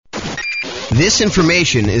This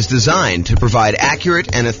information is designed to provide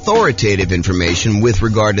accurate and authoritative information with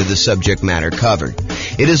regard to the subject matter covered.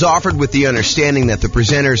 It is offered with the understanding that the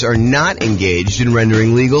presenters are not engaged in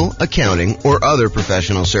rendering legal, accounting, or other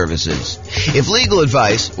professional services. If legal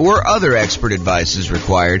advice or other expert advice is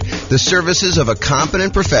required, the services of a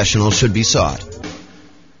competent professional should be sought.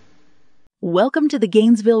 Welcome to the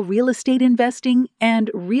Gainesville Real Estate Investing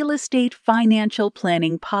and Real Estate Financial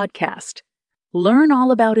Planning Podcast. Learn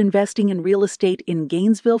all about investing in real estate in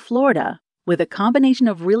Gainesville, Florida, with a combination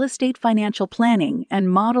of real estate financial planning and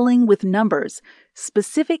modeling with numbers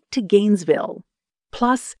specific to Gainesville,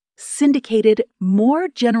 plus syndicated, more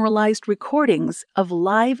generalized recordings of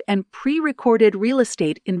live and pre-recorded real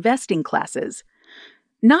estate investing classes,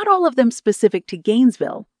 not all of them specific to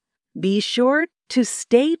Gainesville. Be sure to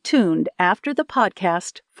stay tuned after the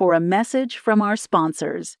podcast for a message from our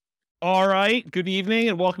sponsors. All right. Good evening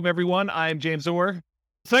and welcome, everyone. I'm James Orr.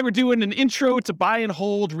 Tonight we're doing an intro to buy and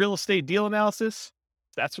hold real estate deal analysis.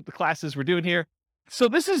 That's what the class is we're doing here. So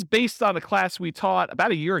this is based on a class we taught about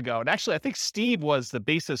a year ago. And actually, I think Steve was the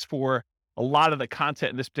basis for a lot of the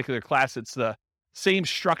content in this particular class. It's the same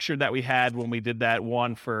structure that we had when we did that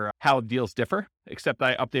one for how deals differ, except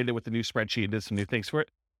I updated it with the new spreadsheet and did some new things for it.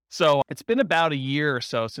 So it's been about a year or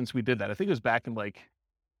so since we did that. I think it was back in like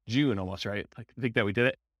June almost, right? I think that we did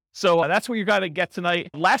it. So that's what you're going to get tonight.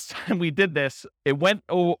 Last time we did this, it went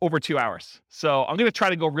over 2 hours. So I'm going to try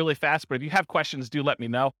to go really fast, but if you have questions, do let me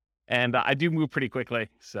know. And I do move pretty quickly.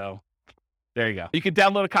 So there you go. You can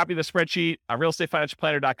download a copy of the spreadsheet on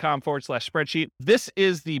realestatefinancialplanner.com/spreadsheet. This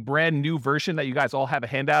is the brand new version that you guys all have a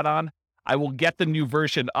handout on. I will get the new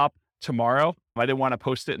version up tomorrow. I didn't want to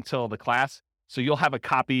post it until the class. So you'll have a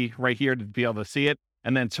copy right here to be able to see it.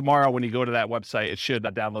 And then tomorrow, when you go to that website, it should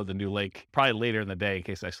download the new link, probably later in the day in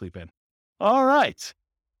case I sleep in. All right.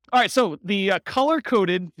 So the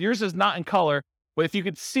color-coded, yours is not in color, but if you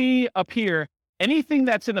could see up here, anything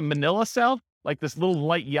that's in a manila cell, like this little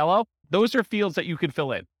light yellow, those are fields that you can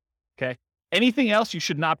fill in, okay? Anything else you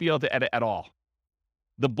should not be able to edit at all.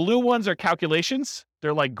 The blue ones are calculations.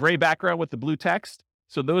 They're like gray background with the blue text.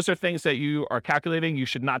 So those are things that you are calculating. You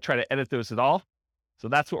should not try to edit those at all. So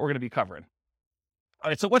that's what we're going to be covering. All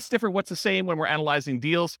right, so what's different? What's the same when we're analyzing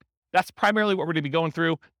deals? That's primarily what we're going to be going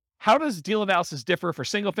through. How does deal analysis differ for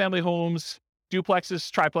single-family homes, duplexes,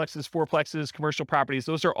 triplexes, fourplexes, commercial properties?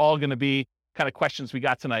 Those are all going to be kind of questions we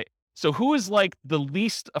got tonight. So who is like the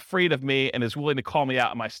least afraid of me and is willing to call me out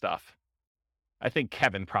on my stuff? I think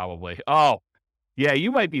Kevin probably. Oh, yeah,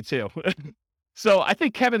 you might be too. So I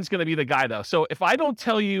think Kevin's going to be the guy though. So if I don't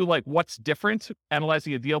tell you like what's different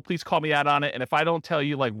analyzing a deal, please call me out on it. And if I don't tell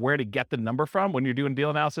you like where to get the number from when you're doing deal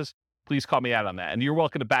analysis, please call me out on that. And you're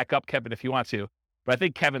welcome to back up Kevin if you want to, but I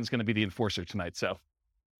think Kevin's going to be the enforcer tonight. So,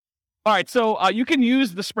 all right. So you can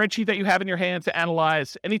use the spreadsheet that you have in your hand to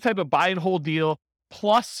analyze any type of buy and hold deal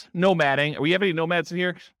plus nomading. We have any nomads in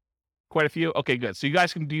here? Quite a few. Okay, good. So you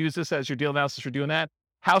guys can use this as your deal analysis for doing that.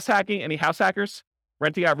 House hacking, any house hackers?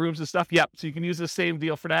 Renting out rooms and stuff. Yep. So you can use the same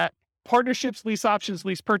deal for that. Partnerships, lease options,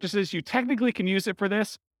 lease purchases. You technically can use it for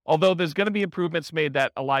this, although there's going to be improvements made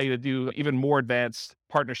that allow you to do even more advanced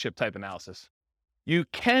partnership type analysis. You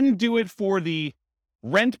can do it for the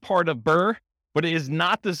rent part of BRRRR, but it is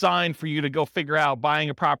not designed for you to go figure out buying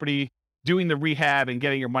a property, doing the rehab and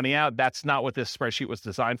getting your money out. That's not what this spreadsheet was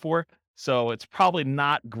designed for. So it's probably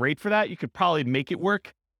not great for that. You could probably make it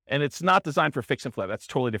work, and it's not designed for fix and flip. That's a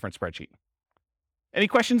totally different spreadsheet. Any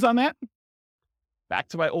questions on that? Back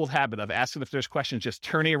to my old habit of asking if there's questions, just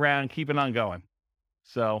turning around, keeping on going.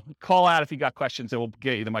 So call out if you got questions and we'll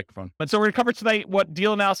get you the microphone. And so we're going to cover tonight what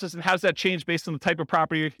deal analysis and how does that change based on the type of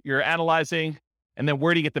property you're analyzing, and then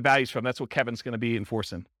where do you get the values from? That's what Kevin's going to be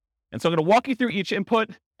enforcing. And so I'm going to walk you through each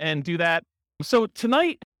input and do that. So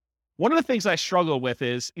tonight, one of the things I struggle with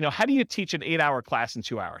is, how do you teach an 8-hour class in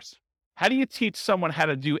 2 hours? How do you teach someone how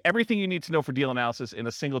to do everything you need to know for deal analysis in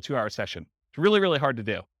a single 2-hour session? It's really, really hard to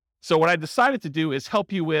do. So what I decided to do is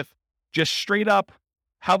help you with just straight up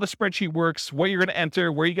how the spreadsheet works, what you're going to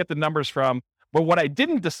enter, where you get the numbers from. But what I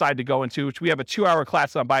didn't decide to go into, which we have a 2-hour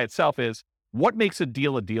class on by itself, is what makes a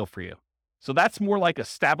deal for you. So that's more like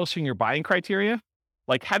establishing your buying criteria.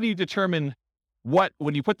 Like, how do you determine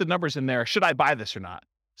when you put the numbers in there, should I buy this or not?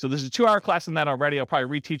 So there's a 2-hour class on that already. I'll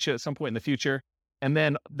probably reteach it at some point in the future. And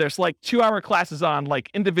then there's like 2-hour classes on like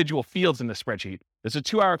individual fields in the spreadsheet. There's a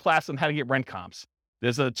 2-hour class on how to get rent comps.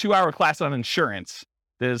 There's a 2-hour class on insurance.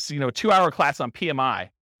 There's, a 2-hour class on PMI.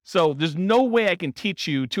 So there's no way I can teach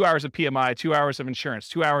you 2 hours of PMI, 2 hours of insurance,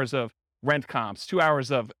 2 hours of rent comps, 2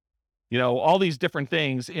 hours of, all these different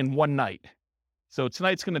things in one night. So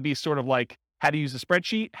tonight's going to be sort of like how to use a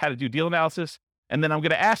spreadsheet, how to do deal analysis, And then I'm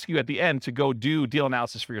going to ask you at the end to go do deal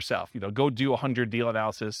analysis for yourself. Go do 100 deal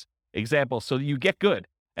analysis examples so that you get good.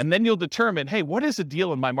 And then you'll determine, hey, what is a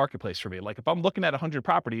deal in my marketplace for me? Like if I'm looking at 100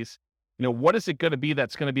 properties, what is it going to be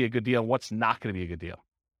that's going to be a good deal? And what's not going to be a good deal?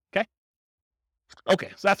 Okay,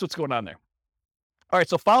 so that's what's going on there. All right,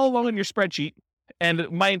 so follow along in your spreadsheet.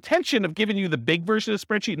 And my intention of giving you the big version of the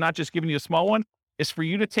spreadsheet, not just giving you a small one, is for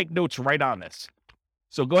you to take notes right on this.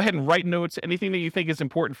 So go ahead and write notes. Anything that you think is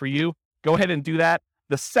important for you, go ahead and do that.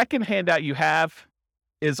 The second handout you have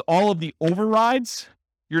is all of the overrides.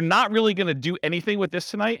 You're not really going to do anything with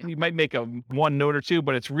this tonight. You might make one note or two,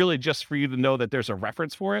 but it's really just for you to know that there's a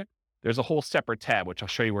reference for it. There's a whole separate tab, which I'll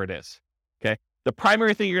show you where it is. Okay. The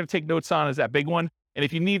primary thing you're going to take notes on is that big one. And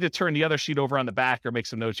if you need to turn the other sheet over on the back or make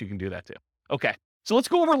some notes, you can do that too. Okay. So let's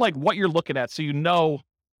go over like what you're looking at so you know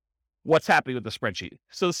what's happening with the spreadsheet.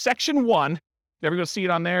 So section 1, everyone see it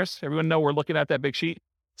on theirs? Everyone know we're looking at that big sheet?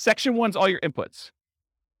 Section 1's all your inputs.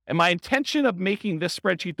 And my intention of making this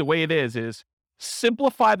spreadsheet the way it is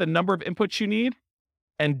simplify the number of inputs you need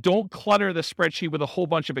and don't clutter the spreadsheet with a whole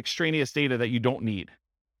bunch of extraneous data that you don't need,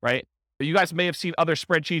 right? But you guys may have seen other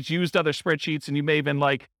spreadsheets, used other spreadsheets, and you may have been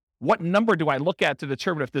like, what number do I look at to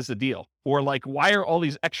determine if this is a deal? Or like, why are all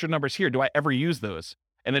these extra numbers here? Do I ever use those?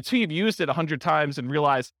 And until you've used it 100 times and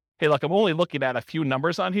realize, hey, look, I'm only looking at a few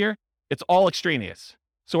numbers on here, it's all extraneous.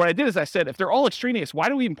 So what I did is I said, if they're all extraneous, why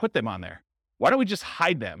do we even put them on there? Why don't we just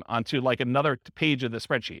hide them onto like another page of the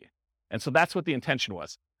spreadsheet? And so that's what the intention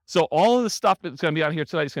was. So all of the stuff that's going to be on here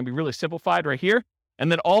tonight is going to be really simplified right here.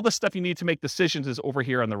 And then all the stuff you need to make decisions is over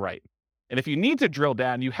here on the right. And if you need to drill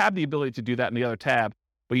down, you have the ability to do that in the other tab,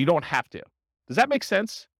 but you don't have to. Does that make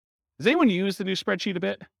sense? Does anyone use the new spreadsheet a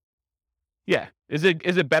bit? Yeah. Is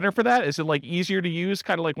it better for that? Is it like easier to use,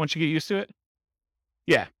 kind of like once you get used to it?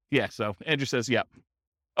 Yeah. So Andrew says, yep.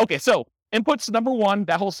 Okay, so inputs, number 1,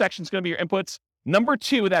 that whole section is going to be your inputs. Number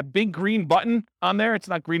 2, that big green button on there, it's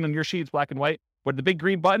not green on your sheet, it's black and white, but the big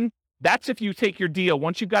green button, that's if you take your deal.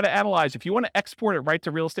 Once you've got to analyze, if you want to export it right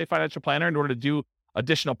to Real Estate Financial Planner in order to do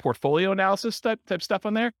additional portfolio analysis type stuff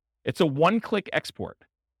on there, it's a one-click export.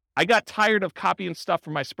 I got tired of copying stuff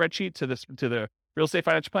from my spreadsheet to the Real Estate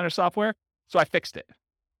Financial Planner software, so I fixed it.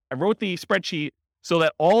 I wrote the spreadsheet so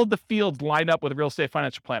that all of the fields line up with a Real Estate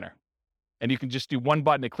Financial Planner. And you can just do one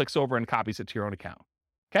button, it clicks over and copies it to your own account.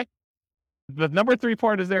 Okay? The number 3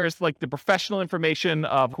 part is like the professional information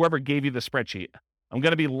of whoever gave you the spreadsheet. I'm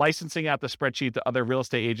going to be licensing out the spreadsheet to other real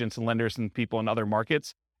estate agents and lenders and people in other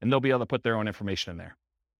markets, and they'll be able to put their own information in there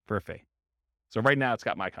for a fee. So right now it's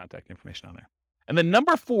got my contact information on there. And then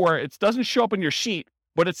number 4, it doesn't show up in your sheet,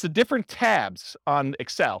 but it's the different tabs on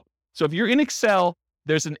Excel. So if you're in Excel,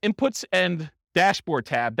 there's an inputs and dashboard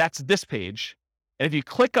tab. That's this page. And if you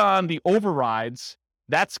click on the overrides,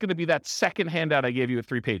 that's going to be that second handout I gave you of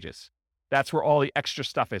 3 pages. That's where all the extra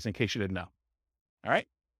stuff is, in case you didn't know. All right.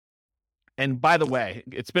 And by the way,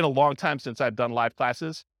 it's been a long time since I've done live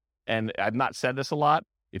classes, and I've not said this a lot.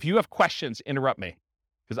 If you have questions, interrupt me,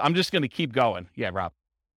 because I'm just going to keep going. Yeah, Rob.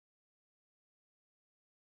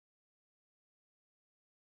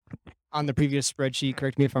 On the previous spreadsheet,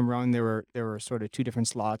 correct me if I'm wrong, there were sort of 2 different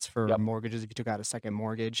slots for mortgages if you took out a second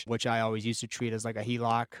mortgage, which I always used to treat as like a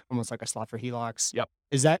HELOC, almost like a slot for HELOCs. Yep.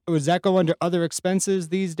 Does that go under other expenses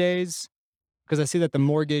these days? Because I see that the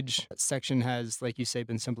mortgage section has, like you say,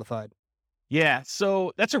 been simplified. Yeah,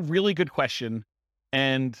 so that's a really good question.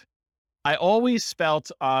 And I always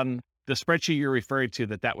felt on the spreadsheet you're referring to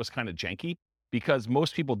that was kind of janky because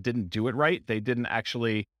most people didn't do it right. They didn't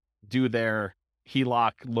actually do their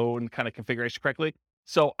HELOC loan kind of configuration correctly.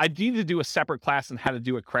 So I need to do a separate class on how to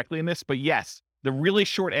do it correctly in this. But yes, the really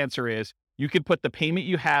short answer is you can put the payment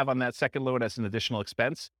you have on that second loan as an additional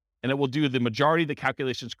expense, and it will do the majority of the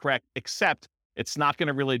calculations correct, except it's not going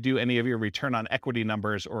to really do any of your return on equity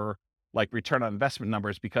numbers or like return on investment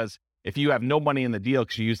numbers, because if you have no money in the deal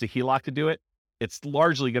because you used a HELOC to do it, it's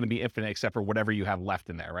largely going to be infinite except for whatever you have left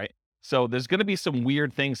in there, right? So there's going to be some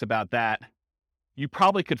weird things about that. You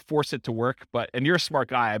probably could force it to work, and you're a smart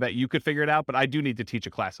guy. I bet you could figure it out, but I do need to teach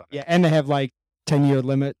a class on it. Yeah, and they have like 10-year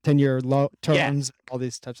limit, 10-year low terms, all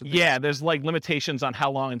these types of things. Yeah, there's like limitations on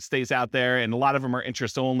how long it stays out there, and a lot of them are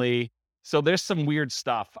interest only. So there's some weird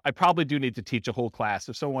stuff. I probably do need to teach a whole class.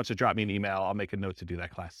 If someone wants to drop me an email, I'll make a note to do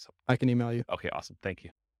that class. I can email you. Okay, awesome. Thank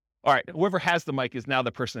you. All right, whoever has the mic is now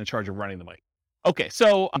the person in charge of running the mic. Okay,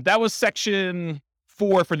 so that was section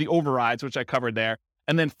 4 for the overrides, which I covered there.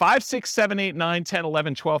 And then 5, 6, 7, 8, 9, 10,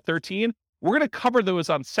 11, 12, 13, we're going to cover those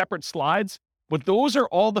on separate slides, but those are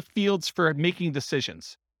all the fields for making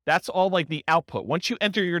decisions. That's all like the output. Once you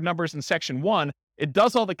enter your numbers in section 1, it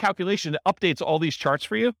does all the calculation. It updates all these charts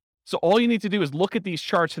for you. So all you need to do is look at these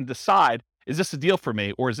charts and decide, is this a deal for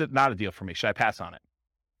me or is it not a deal for me? Should I pass on it?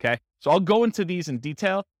 Okay. So I'll go into these in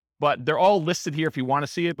detail, but they're all listed here if you want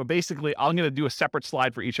to see it. But basically, I'm going to do a separate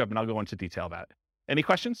slide for each of them and I'll go into detail about it. Any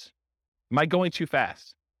questions? Am I going too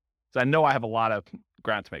fast? Because I know I have a lot of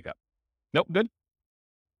ground to make up. Nope. Good.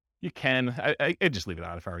 You can. I'd just leave it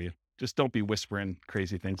on if I were you. Just don't be whispering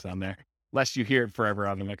crazy things on there, lest you hear it forever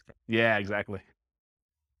on the microphone. Yeah, exactly.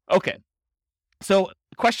 Okay. So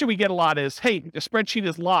the question we get a lot is, hey, the spreadsheet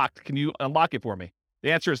is locked. Can you unlock it for me?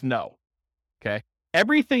 The answer is no. Okay.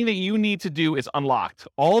 Everything that you need to do is unlocked.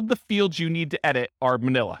 All of the fields you need to edit are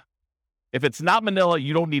Manila. If it's not Manila,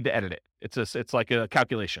 you don't need to edit it. It's like a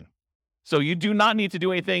calculation. So you do not need to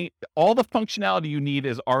do anything. All the functionality you need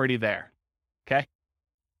is already there. Okay.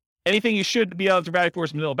 Anything you should be able to value for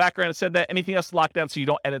is Manila background. I said that. Anything else locked down so you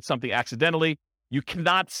don't edit something accidentally. You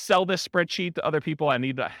cannot sell this spreadsheet to other people. I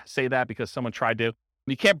need to say that because someone tried to.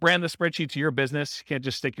 You can't brand the spreadsheet to your business. You can't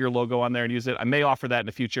just stick your logo on there and use it. I may offer that in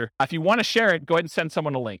the future. If you want to share it, go ahead and send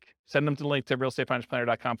someone a link. Send them to the link to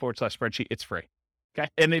realestatefinancialplanner.com/spreadsheet. It's free. Okay.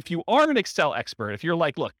 And if you are an Excel expert, if you're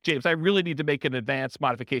like, look, James, I really need to make an advanced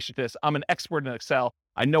modification to this. I'm an expert in Excel.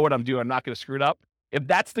 I know what I'm doing. I'm not going to screw it up. If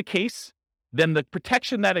that's the case, then the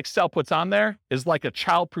protection that Excel puts on there is like a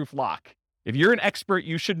childproof lock. If you're an expert,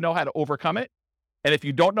 you should know how to overcome it. And if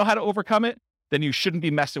you don't know how to overcome it, then you shouldn't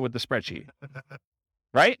be messing with the spreadsheet.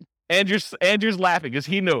 Right? Andrew's laughing because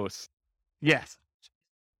he knows. Yes.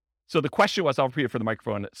 So the question was, I'll repeat it for the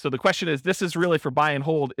microphone. So the question is, this is really for buy and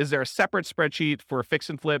hold. Is there a separate spreadsheet for fix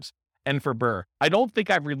and flips and for BRRRR? I don't think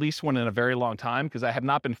I've released one in a very long time because I have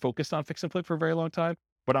not been focused on fix and flip for a very long time,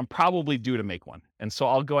 but I'm probably due to make one. And so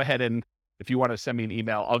I'll go ahead and, if you want to send me an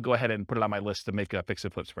email, I'll go ahead and put it on my list to make a fix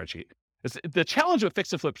and flip spreadsheet. The challenge with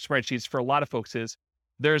fix and flip spreadsheets for a lot of folks is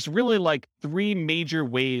there's really like 3 major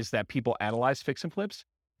ways that people analyze fix and flips,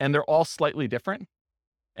 and they're all slightly different.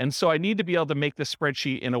 And so I need to be able to make the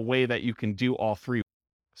spreadsheet in a way that you can do all 3.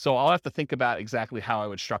 So I'll have to think about exactly how I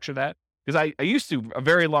would structure that. Because I used to, a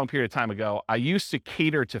very long period of time ago, I used to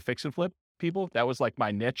cater to fix and flip people. That was like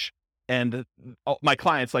my niche. And my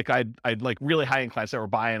clients, like I'd like really high-end clients that were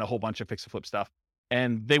buying a whole bunch of fix and flip stuff.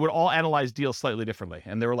 And they would all analyze deals slightly differently.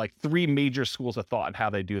 And there were like 3 major schools of thought on how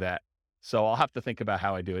they do that. So I'll have to think about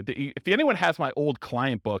how I do it. If anyone has my old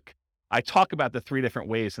client book, I talk about the 3 different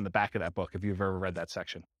ways in the back of that book, if you've ever read that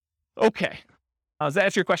section. Okay. Does that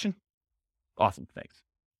answer your question? Awesome. Thanks.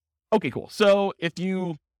 Okay, cool. So if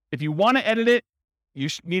you want to edit it, you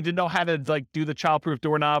need to know how to like do the childproof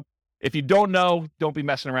doorknob. If you don't know, don't be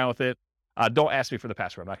messing around with it. Don't ask me for the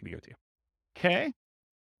password. I'm not going to give it to you. Okay.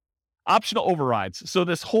 Optional overrides. So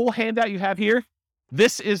this whole handout you have here,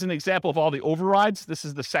 this is an example of all the overrides. This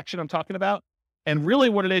is the section I'm talking about. And really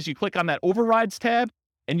what it is, you click on that overrides tab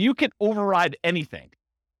and you can override anything.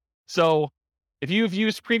 So if you've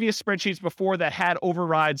used previous spreadsheets before that had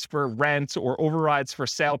overrides for rent or overrides for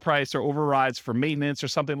sale price or overrides for maintenance or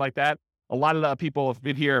something like that, a lot of the people have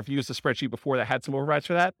been here, have used a spreadsheet before that had some overrides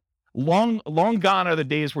for that. Long gone are the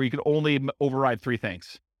days where you could only override 3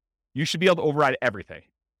 things. You should be able to override everything.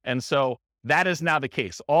 And so that is now the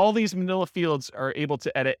case. All these Manila fields are able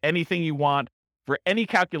to edit anything you want for any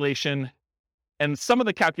calculation, and some of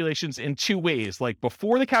the calculations in 2 ways, like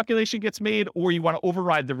before the calculation gets made, or you want to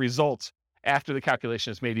override the results after the calculation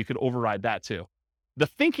is made, you could override that too. The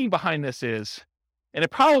thinking behind this is, and it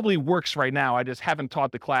probably works right now, I just haven't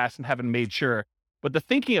taught the class and haven't made sure, but the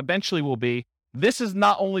thinking eventually will be, this is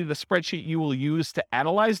not only the spreadsheet you will use to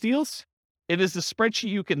analyze deals, it is the spreadsheet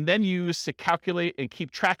you can then use to calculate and keep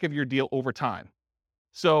track of your deal over time.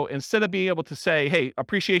 So instead of being able to say, hey,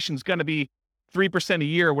 appreciation is going to be 3% a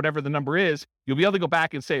year, or whatever the number is, you'll be able to go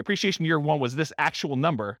back and say, appreciation year 1 was this actual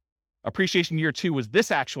number. Appreciation year 2 was this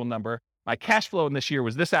actual number. My cash flow in this year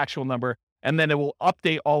was this actual number. And then it will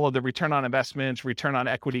update all of the return on investments, return on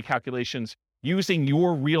equity calculations using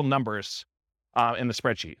your real numbers in the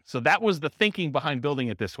spreadsheet. So that was the thinking behind building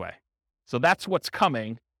it this way. So that's what's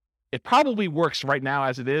coming. It probably works right now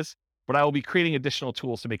as it is, but I will be creating additional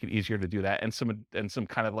tools to make it easier to do that and some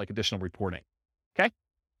kind of like additional reporting. Okay.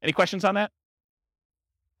 Any questions on that?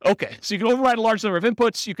 Okay. So you can override a large number of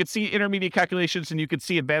inputs. You could see intermediate calculations and you could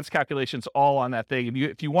see advanced calculations all on that thing. And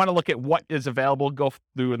if you want to look at what is available, go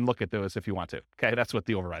through and look at those if you want to. Okay. That's what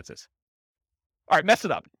the overrides is. All right. Mess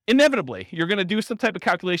it up. Inevitably, you're going to do some type of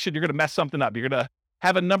calculation. You're going to mess something up. You're going to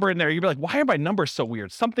have a number in there. You'll be like, why are my numbers so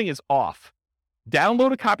weird? Something is off.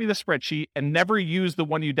 Download a copy of the spreadsheet and never use the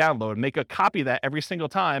one you download. Make a copy of that every single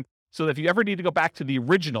time so that if you ever need to go back to the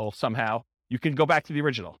original somehow, you can go back to the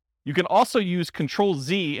original. You can also use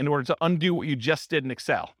Control-Z in order to undo what you just did in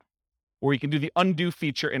Excel, or you can do the undo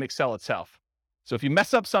feature in Excel itself. So if you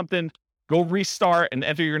mess up something, Go restart and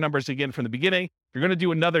enter your numbers again from the beginning. If you're going to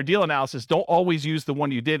do another deal analysis, don't always use the one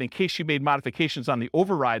you did in case you made modifications on the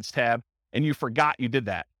overrides tab and you forgot you did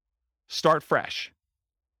that. Start fresh.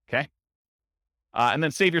 Okay? And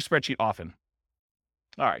then save your spreadsheet often.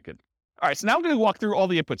 All right, good. All right, so now I'm going to walk through all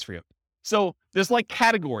the inputs for you. So there's like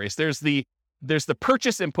categories. There's the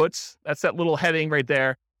purchase inputs. That's that little heading right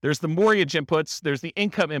there. There's the mortgage inputs. There's the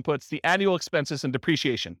income inputs, the annual expenses, and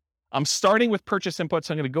depreciation. I'm starting with purchase inputs.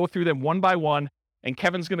 I'm going to go through them one by one, and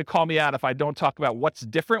Kevin's going to call me out if I don't talk about what's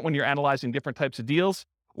different when you're analyzing different types of deals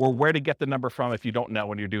or where to get the number from if you don't know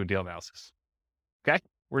when you're doing deal analysis. Okay?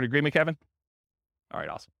 We're in agreement, Kevin? All right,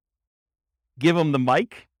 awesome. Give him the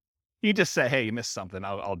mic. You just say, hey, you missed something.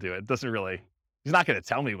 I'll do it. He's not going to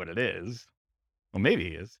tell me what it is. Well, maybe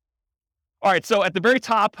he is. All right, so at the very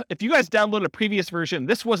top, if you guys downloaded a previous version,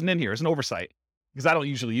 this wasn't in here. It's an oversight because I don't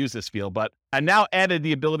usually use this field, but I now added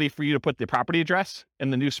the ability for you to put the property address in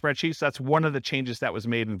the new spreadsheet. So that's one of the changes that was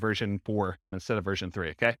made in version 4 instead of version 3,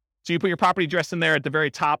 okay? So you put your property address in there at the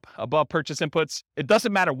very top above purchase inputs. It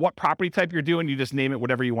doesn't matter what property type you're doing. You just name it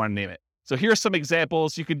whatever you want to name it. So here's some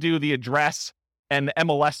examples. You could do the address and the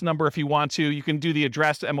MLS number if you want to. You can do the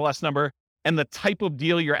address, MLS number, and the type of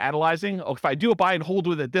deal you're analyzing. Oh, if I do a buy and hold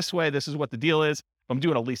with it this way, this is what the deal is. If I'm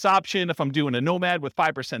doing a lease option, if I'm doing a Nomad with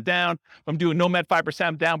 5% down, if I'm doing Nomad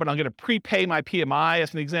 5% down, but I'm going to prepay my PMI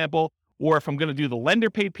as an example, or if I'm going to do the lender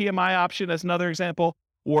paid PMI option as another example,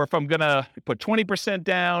 or if I'm going to put 20%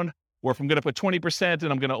 down, or if I'm going to put 20%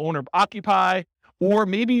 and I'm going to own or occupy, or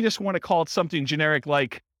maybe you just want to call it something generic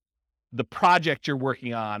like the project you're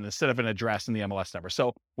working on instead of an address and the MLS number.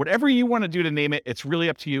 So whatever you want to do to name it, it's really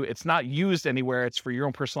up to you. It's not used anywhere. It's for your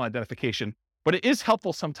own personal identification, but it is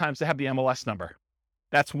helpful sometimes to have the MLS number.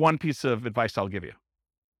 That's one piece of advice I'll give you.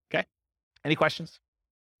 Okay. Any questions?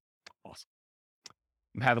 Awesome.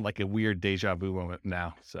 I'm having like a weird deja vu moment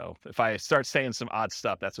now. So if I start saying some odd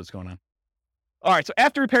stuff, that's what's going on. All right. So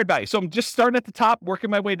after repaired value. So I'm just starting at the top, working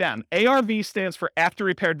my way down. ARV stands for after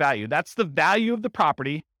repaired value. That's the value of the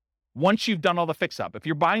property once you've done all the fix up. If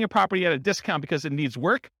you're buying a property at a discount because it needs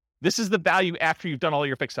work, this is the value after you've done all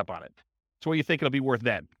your fix up on it. It's what you think it'll be worth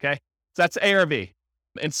then. Okay. So that's ARV.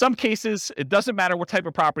 In some cases, it doesn't matter what type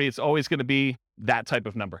of property, it's always going to be that type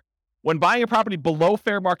of number. When buying a property below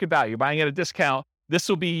fair market value, buying at a discount, this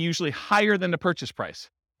will be usually higher than the purchase price.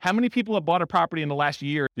 How many people have bought a property in the last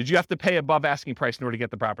year? Did you have to pay above asking price in order to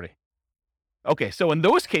get the property? Okay, so in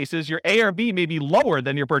those cases, your ARV may be lower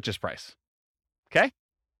than your purchase price. Okay?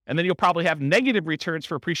 And then you'll probably have negative returns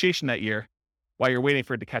for appreciation that year while you're waiting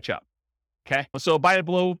for it to catch up. Okay? So buy it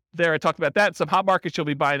below there, I talked about that. Some hot markets, you'll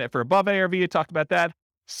be buying it for above ARV, I talked about that.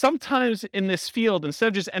 Sometimes in this field, instead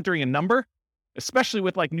of just entering a number, especially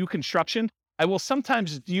with like new construction, I will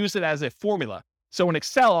sometimes use it as a formula. So in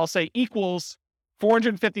Excel, I'll say equals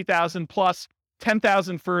 450,000 plus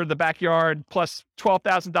 10,000 for the backyard, plus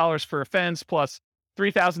 $12,000 for a fence, plus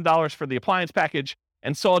 $3,000 for the appliance package.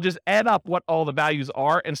 And so I'll just add up what all the values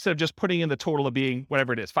are instead of just putting in the total of being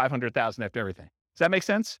whatever it is, 500,000 after everything. Does that make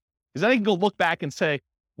sense? Because then I can go look back and say,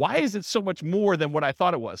 why is it so much more than what I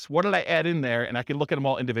thought it was? What did I add in there? And I can look at them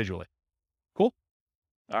all individually. Cool?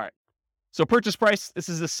 All right. So purchase price, this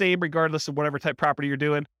is the same regardless of whatever type property you're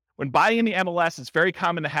doing. When buying in the MLS, it's very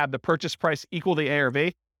common to have the purchase price equal the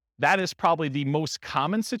ARV. That is probably the most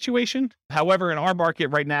common situation. However, in our market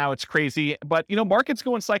right now, it's crazy. But, markets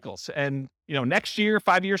go in cycles. And, next year,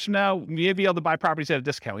 5 years from now, we may be able to buy properties at a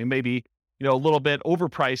discount. We may be, a little bit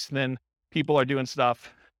overpriced, and then people are doing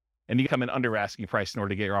stuff and you come in under asking price in order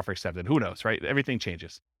to get your offer accepted. Who knows, right? Everything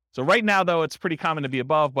changes. So right now, though, it's pretty common to be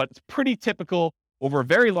above, but it's pretty typical over a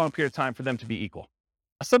very long period of time for them to be equal.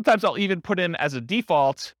 Sometimes I'll even put in as a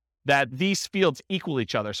default that these fields equal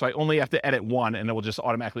each other. So I only have to edit one and it will just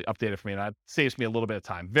automatically update it for me. And that saves me a little bit of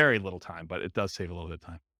time, very little time, but it does save a little bit of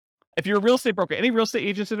time. If you're a real estate broker, any real estate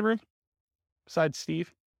agents in the room besides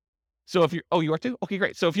Steve? So if you are too? Okay,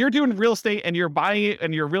 great. So if you're doing real estate and you're buying it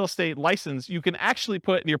and your real estate license, you can actually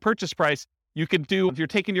put in your purchase price, if you're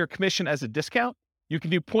taking your commission as a discount, you can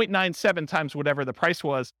do 0.97 times whatever the price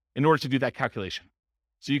was in order to do that calculation.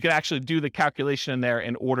 So you can actually do the calculation in there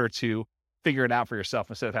in order to figure it out for yourself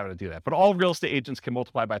instead of having to do that. But all real estate agents can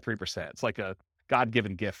multiply by 3%. It's like a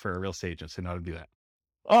God-given gift for a real estate agent to know how to do that.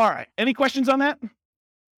 All right. Any questions on that?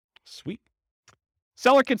 Sweet.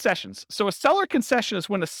 Seller concessions. So a seller concession is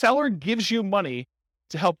when a seller gives you money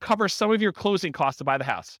to help cover some of your closing costs to buy the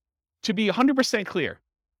house. To be 100% clear,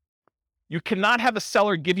 you cannot have a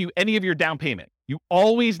seller give you any of your down payment. You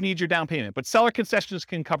always need your down payment, but seller concessions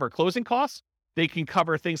can cover closing costs. They can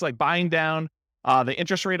cover things like buying down the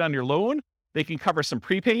interest rate on your loan. They can cover some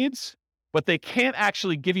prepaids. but they can't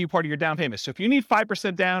actually give you part of your down payment. So if you need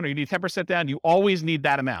 5% down or you need 10% down, you always need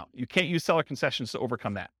that amount. You can't use seller concessions to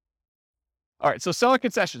overcome that. All right, so seller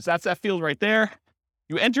concessions, that's that field right there.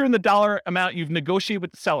 You enter in the dollar amount you've negotiated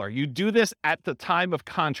with the seller. You do this at the time of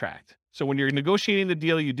contract. So when you're negotiating the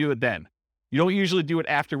deal, you do it then. You don't usually do it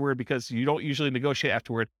afterward because you don't usually negotiate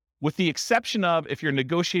afterward, with the exception of if you're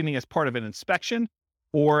negotiating as part of an inspection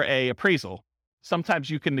or a appraisal. Sometimes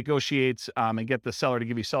you can negotiate and get the seller to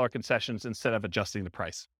give you seller concessions instead of adjusting the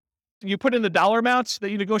price. You put in the dollar amounts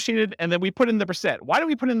that you negotiated, and then we put in the percent. Why do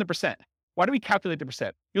we put in the percent? Why do we calculate the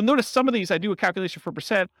percent? You'll notice some of these, I do a calculation for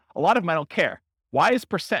percent. A lot of them I don't care. Why is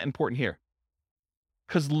percent important here?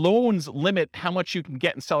 Because loans limit how much you can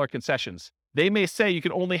get in seller concessions. They may say you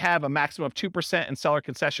can only have a maximum of 2% in seller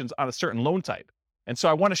concessions on a certain loan type. And so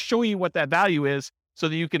I want to show you what that value is so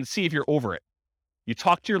that you can see if you're over it. You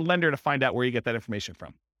talk to your lender to find out where you get that information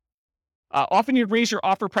from. Often you'd raise your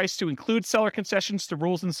offer price to include seller concessions to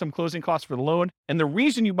rules and some closing costs for the loan. And the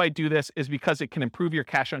reason you might do this is because it can improve your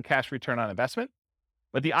cash-on-cash return on investment.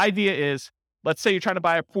 But the idea is, let's say you're trying to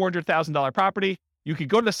buy a $400,000 property. You could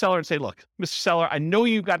go to the seller and say, look, Mr. Seller, I know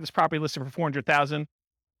you've got this property listed for $400,000.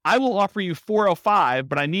 I will offer you $405,000,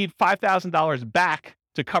 but I need $5,000 back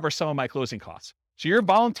to cover some of my closing costs. So you're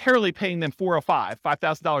voluntarily paying them $405,000,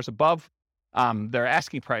 $5,000 above their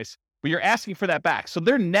asking price, but you're asking for that back. So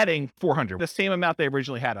they're netting $400,000, the same amount they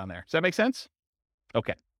originally had on there. Does that make sense?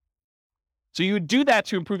 Okay. So you would do that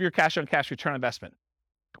to improve your cash-on-cash return on investment.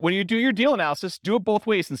 When you do your deal analysis, do it both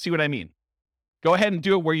ways and see what I mean. Go ahead and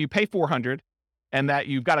do it where you pay $400,000 and that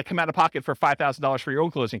you've got to come out of pocket for $5,000 for your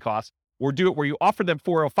own closing costs, or do it where you offer them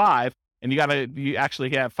 $405,000 and you actually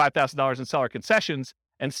have $5,000 in seller concessions,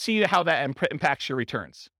 and see how that impacts your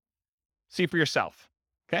returns. See for yourself.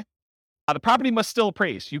 Okay. The property must still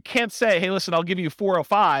appraise. You can't say, hey, listen, I'll give you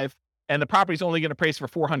 $405,000 and the property's only going to appraise for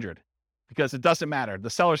 $400,000, because it doesn't matter. The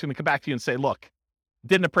seller's going to come back to you and say, look,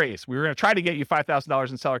 didn't appraise. We were going to try to get you $5,000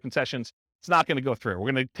 in seller concessions. It's not going to go through.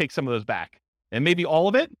 We're going to take some of those back. And maybe all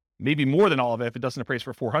of it, maybe more than all of it if it doesn't appraise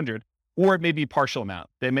for $400,000, or it may be partial amount.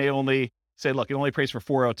 They may only say, look, it only appraised for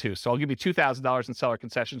 $402,000. So I'll give you $2,000 in seller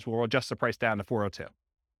concessions. We'll adjust the price down to $402,000.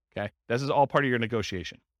 Okay. This is all part of your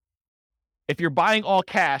negotiation. If you're buying all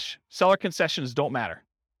cash, seller concessions don't matter.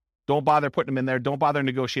 Don't bother putting them in there. Don't bother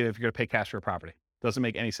negotiating if you're going to pay cash for a property. Doesn't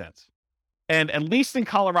make any sense. And at least in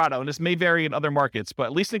Colorado, and this may vary in other markets, but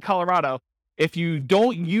at least in Colorado, if you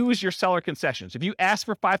don't use your seller concessions, if you ask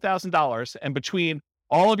for $5,000 and between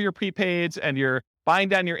all of your prepaids and your buying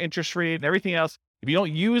down your interest rate and everything else, if you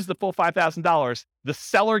don't use the full $5,000, the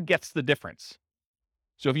seller gets the difference.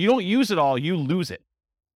 So if you don't use it all, you lose it.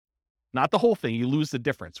 Not the whole thing, you lose the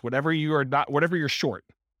difference, whatever you're short.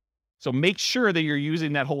 So make sure that you're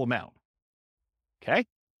using that whole amount. Okay?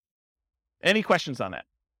 Any questions on that?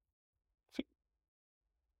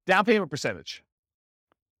 Down payment percentage.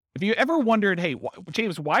 If you ever wondered, hey,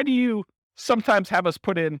 James, why do you sometimes have us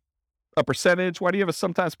put in a percentage? Why do you have us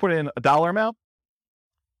sometimes put in a dollar amount?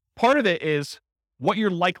 Part of it is what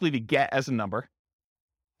you're likely to get as a number.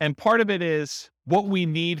 And part of it is what we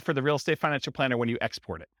need for the real estate financial planner when you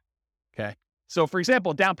export it. Okay. So for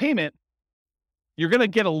example, down payment, you're going to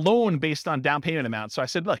get a loan based on down payment amount. So I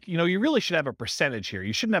said, look, you really should have a percentage here.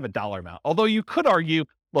 You shouldn't have a dollar amount. Although you could argue,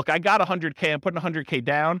 look, I got $100K, I'm putting $100K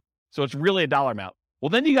down. So it's really a dollar amount. Well,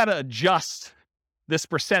 then you got to adjust this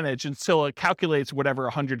percentage until it calculates whatever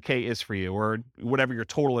 $100K is for you, or whatever your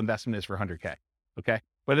total investment is for $100K. Okay.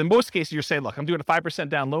 But in most cases, you're saying, look, I'm doing a 5%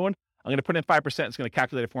 down loan. I'm going to put in 5%. It's going to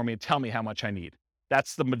calculate it for me and tell me how much I need.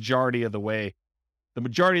 That's the majority of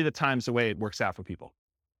the times the way it works out for people.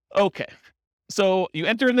 Okay. So you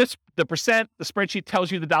enter in the percent, the spreadsheet tells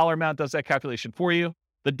you the dollar amount, does that calculation for you.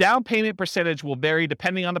 The down payment percentage will vary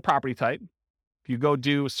depending on the property type. If you go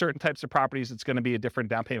do certain types of properties, it's going to be a different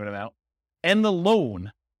down payment amount. And the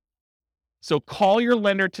loan. So call your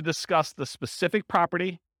lender to discuss the specific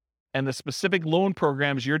property and the specific loan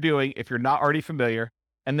programs you're doing if you're not already familiar.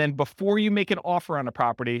 And then before you make an offer on a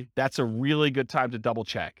property, that's a really good time to double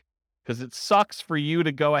check. Because it sucks for you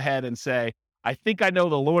to go ahead and say, I think I know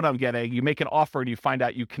the loan I'm getting. You make an offer and you find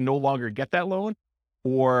out you can no longer get that loan,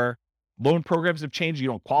 or loan programs have changed. You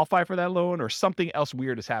don't qualify for that loan, or something else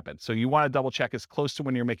weird has happened. So you want to double check as close to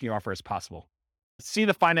when you're making your offer as possible. See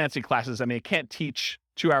the financing classes. I mean, I can't teach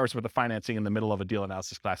 2 hours worth of financing in the middle of a deal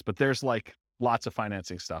analysis class, but there's like lots of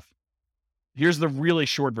financing stuff. Here's the really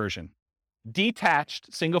short version.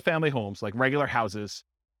 Detached single family homes, like regular houses,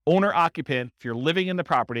 owner occupant, if you're living in the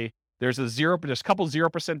property, there's a couple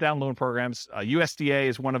 0% down loan programs. USDA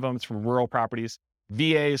is one of them. It's for rural properties.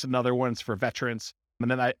 VA is another one. It's for veterans.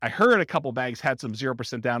 And then I heard a couple banks had some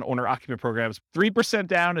 0% down owner occupant programs. 3%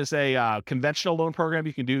 down is a conventional loan program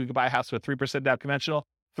you can do. You can buy a house with 3% down conventional.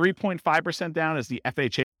 3.5% down is the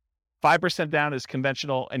FHA. 5% down is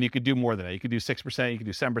conventional, and you could do more than that. You could do 6%, you could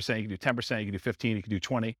do 7%, you could do 10%, you could do 15%, you could do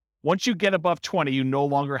 20%. Once you get above 20%, you no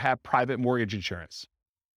longer have private mortgage insurance.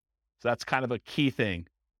 So that's kind of a key thing.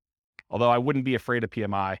 Although I wouldn't be afraid of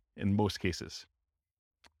PMI in most cases.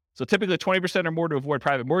 So typically 20% or more to avoid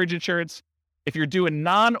private mortgage insurance. If you're doing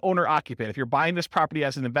non-owner occupant, if you're buying this property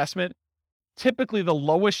as an investment, typically the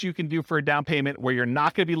lowest you can do for a down payment where you're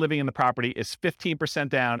not going to be living in the property is 15%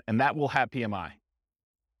 down, and that will have PMI.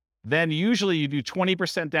 Then usually you do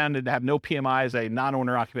 20% down to have no PMI as a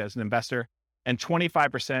non-owner occupant as an investor, and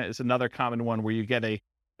 25% is another common one where you get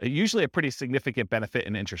usually a pretty significant benefit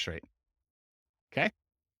in interest rate. Okay?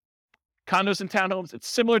 Condos and townhomes, it's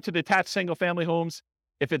similar to detached single-family homes.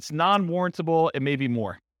 If it's non-warrantable, it may be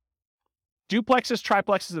more. Duplexes,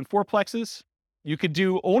 triplexes, and fourplexes, you could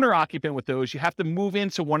do owner-occupant with those. You have to move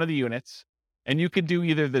into one of the units, and you could do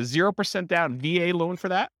either the 0% down VA loan for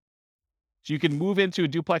that. So you can move into a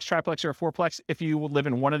duplex, triplex, or a fourplex if you live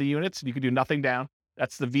in one of the units, and you can do nothing down.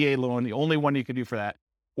 That's the VA loan, the only one you can do for that.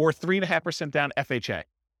 Or 3.5% down FHA.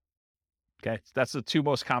 Okay, so that's the two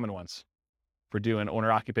most common ones for doing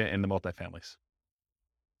owner-occupant in the multifamilies.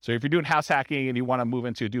 So if you're doing house hacking and you want to move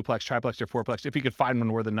into a duplex, triplex, or fourplex, if you could find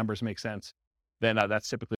one where the numbers make sense, then that's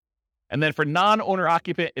typically. And then for non-owner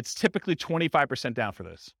occupant, it's typically 25% down for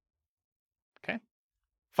this. Okay.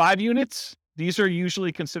 5 units, these are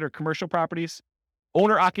usually considered commercial properties.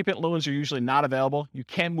 Owner occupant loans are usually not available. You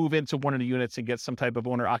can move into one of the units and get some type of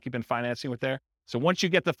owner occupant financing with there. So once you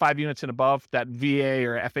get the 5 units and above, that VA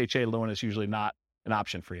or FHA loan is usually not an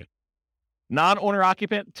option for you. Non-owner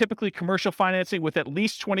occupant, typically commercial financing with at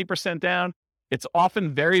least 20% down. It's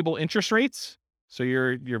often variable interest rates. So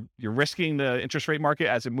you're risking the interest rate market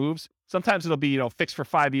as it moves. Sometimes it'll be, fixed for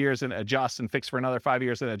 5 years and adjust, and fixed for another 5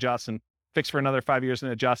 years and adjust, and fixed for another 5 years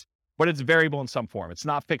and adjust. But it's variable in some form. It's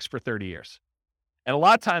not fixed for 30 years. And a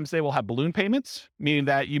lot of times they will have balloon payments, meaning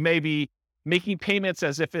that you may be making payments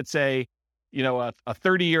as if it's a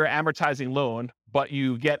 30-year amortizing loan, but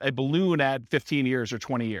you get a balloon at 15 years or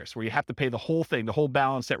 20 years where you have to pay the whole thing, the whole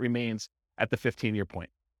balance that remains at the 15-year point.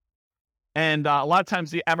 And a lot of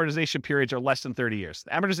times the amortization periods are less than 30 years.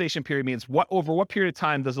 The amortization period means over what period of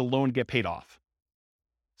time does a loan get paid off?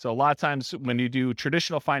 So a lot of times when you do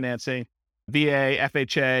traditional financing, VA,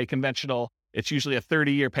 FHA, conventional, it's usually a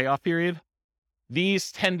 30-year payoff period.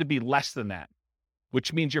 These tend to be less than that,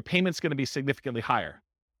 which means your payment's going to be significantly higher,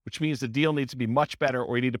 which means the deal needs to be much better,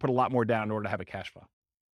 or you need to put a lot more down in order to have a cash flow.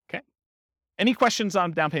 Okay. Any questions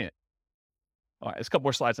on down payment? All right, there's a couple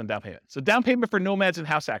more slides on down payment. So down payment for nomads and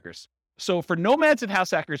house hackers. So for nomads and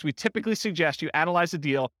house hackers, we typically suggest you analyze the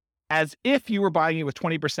deal as if you were buying it with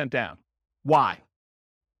 20% down. Why?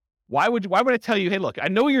 Why would I tell you, hey, look, I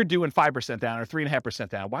know you're doing 5% down or 3.5%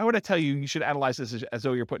 down. Why would I tell you should analyze this as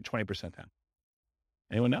though you're putting 20% down?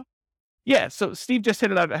 Anyone know? Yeah, so Steve just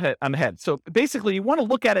hit it on the head. So basically, you want to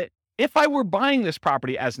look at it, if I were buying this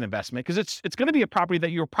property as an investment, because it's going to be a property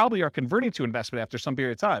that you probably are converting to investment after some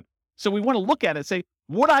period of time. So we want to look at it and say,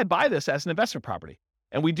 would I buy this as an investment property?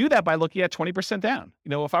 And we do that by looking at 20% down.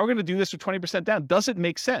 If I were going to do this with 20% down, does it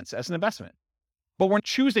make sense as an investment? But we're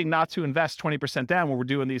choosing not to invest 20% down when we're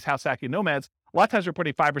doing these house hacking nomads. A lot of times we're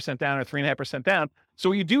putting 5% down or 3.5% down. So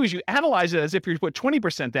what you do is you analyze it as if you put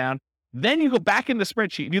 20% down. Then you go back in the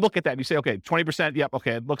spreadsheet and you look at that and you say, okay, 20%, yep,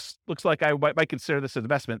 okay, it looks like I might consider this an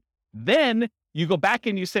investment. Then you go back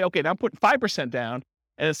and you say, okay, now I'm putting 5% down.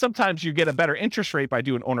 And sometimes you get a better interest rate by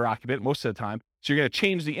doing owner occupant most of the time. So you're going to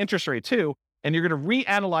change the interest rate too, and you're going to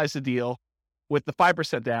reanalyze the deal with the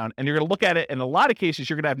 5% down, and you're going to look at it. In a lot of cases,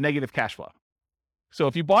 you're going to have negative cash flow. So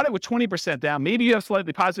if you bought it with 20% down, maybe you have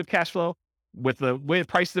slightly positive cash flow. With the way the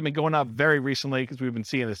prices have been going up very recently, because we've been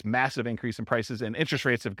seeing this massive increase in prices, and interest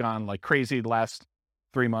rates have gone like crazy the last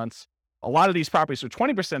 3 months. A lot of these properties with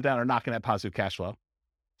 20% down are not going to have positive cash flow.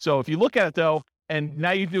 So if you look at it though, and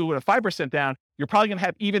now you do it with a 5% down, you're probably going to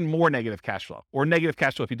have even more negative cash flow, or negative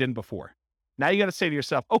cash flow if you didn't before. Now you got to say to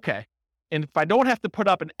yourself, okay, and if I don't have to put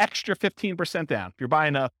up an extra 15% down, if you're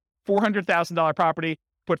buying a $400,000 property,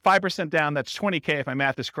 put 5% down, that's $20K if my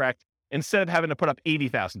math is correct, instead of having to put up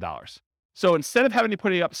 $80,000. So instead of having to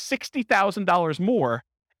put up $60,000 more,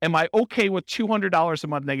 am I okay with $200 a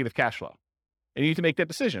month negative cash flow? And you need to make that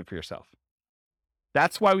decision for yourself.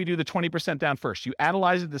 That's why we do the 20% down first. You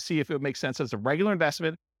analyze it to see if it makes sense as a regular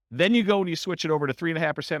investment. Then you go and you switch it over to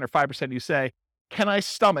 3.5% or 5%. You say, can I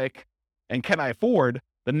stomach and can I afford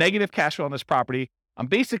the negative cash flow on this property? I'm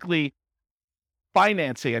basically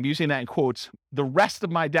financing, I'm using that in quotes, the rest of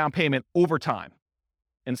my down payment over time.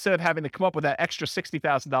 instead of having to come up with that extra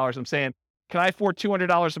 $60,000, I'm saying, can I afford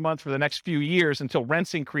 $200 a month for the next few years until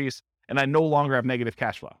rents increase and I no longer have negative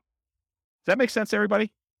cash flow? Does that make sense to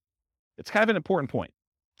everybody? It's kind of an important point.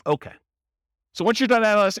 Okay. So once you're done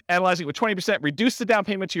analyzing with 20%, reduce the down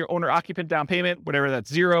payment to your owner-occupant down payment, whatever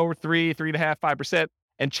that's 0, 3, 3.5%, 5%,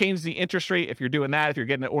 and change the interest rate if you're doing that, if you're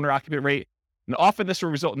getting an owner-occupant rate. And often this will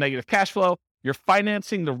result in negative cash flow. You're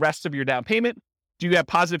financing the rest of your down payment. Do you have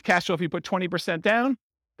positive cash flow if you put 20% down?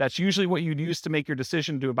 That's usually what you'd use to make your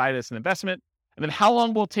decision to buy this an investment. And then how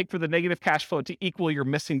long will it take for the negative cash flow to equal your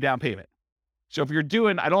missing down payment? So if you're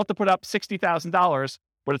doing, I don't have to put up $60,000,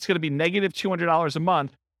 but it's going to be negative $200 a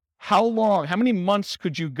month. How many months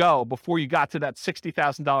could you go before you got to that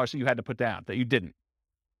 $60,000 that you had to put down, that you didn't?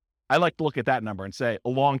 I like to look at that number and say a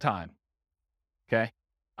long time. Okay.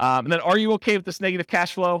 And then are you okay with this negative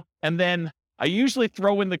cash flow? And then I usually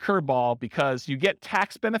throw in the curveball because you get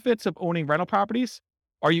tax benefits of owning rental properties.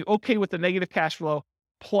 Are you okay with the negative cash flow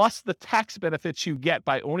plus the tax benefits you get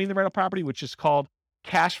by owning the rental property, which is called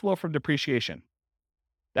cash flow from depreciation?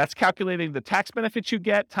 That's calculating the tax benefits you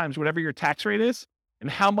get times whatever your tax rate is and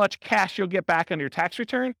how much cash you'll get back on your tax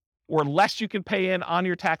return, or less you can pay in on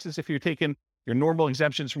your taxes if you're taking your normal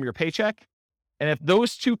exemptions from your paycheck. And if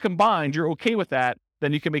those two combined, you're okay with that,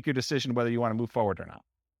 then you can make your decision whether you want to move forward or not.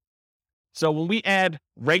 So when we add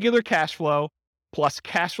regular cash flow plus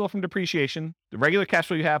cash flow from depreciation, the regular cash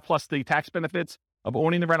flow you have plus the tax benefits of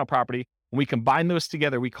owning the rental property, when we combine those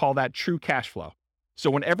together, we call that true cash flow. So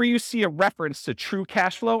whenever you see a reference to true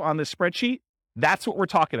cash flow on this spreadsheet, that's what we're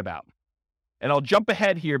talking about. And I'll jump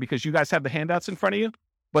ahead here because you guys have the handouts in front of you.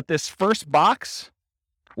 But this first box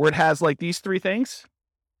where it has like these three things,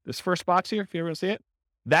 this first box here, if you ever see it,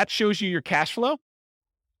 that shows you your cash flow.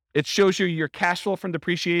 It shows you your cash flow from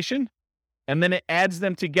depreciation. And then it adds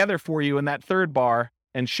them together for you in that third bar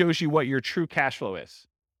and shows you what your true cash flow is.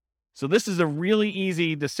 So this is a really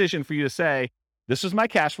easy decision for you to say, this is my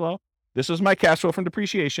cash flow. This is my cash flow from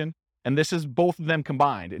depreciation. And this is both of them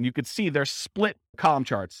combined. And you could see they're split column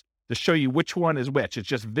charts to show you which one is which. It's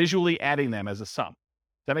just visually adding them as a sum.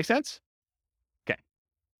 Does that make sense? Okay.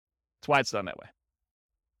 That's why it's done that way.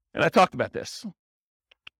 And I talked about this.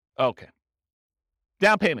 Okay.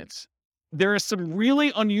 Down payments. There are some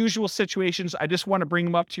really unusual situations. I just want to bring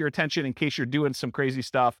them up to your attention in case you're doing some crazy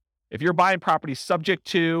stuff. If you're buying property subject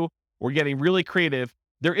to or getting really creative,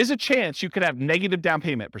 there is a chance you could have negative down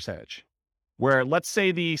payment percentage where, let's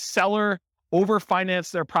say, the seller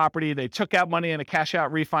overfinanced their property. They took out money in a cash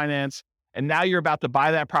out refinance. And now you're about to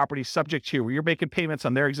buy that property subject to where you're making payments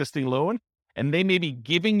on their existing loan. And they may be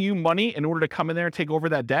giving you money in order to come in there and take over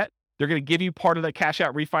that debt. They're going to give you part of that cash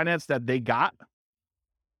out refinance that they got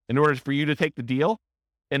in order for you to take the deal.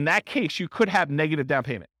 In that case, you could have negative down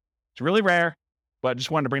payment. It's really rare, but I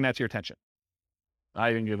just wanted to bring that to your attention. I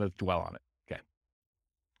ain't going to dwell on it. Okay.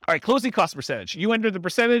 All right, closing cost percentage. You enter the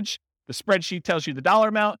percentage. The spreadsheet tells you the dollar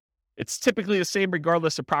amount. It's typically the same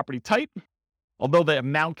regardless of property type, although the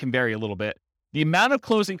amount can vary a little bit. The amount of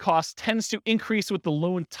closing costs tends to increase with the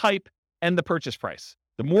loan type and the purchase price.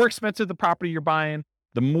 The more expensive the property you're buying,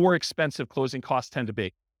 the more expensive closing costs tend to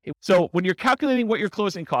be. So when you're calculating what your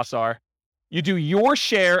closing costs are, you do your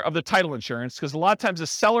share of the title insurance, because a lot of times the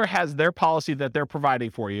seller has their policy that they're providing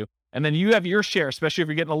for you, and then you have your share, especially if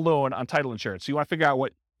you're getting a loan on title insurance. So you want to figure out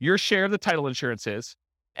what your share of the title insurance is,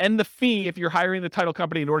 and the fee if you're hiring the title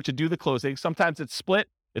company in order to do the closing. Sometimes it's split.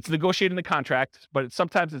 It's negotiated in the contract, but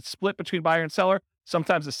sometimes it's split between buyer and seller.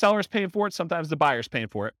 Sometimes the seller's paying for it. Sometimes the buyer's paying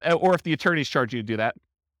for it, or if the attorneys charge you to do that.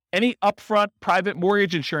 Any upfront private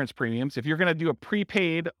mortgage insurance premiums, if you're going to do a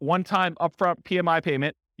prepaid one-time upfront PMI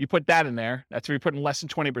payment, you put that in there. That's where you're putting less than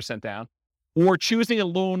 20% down. Or choosing a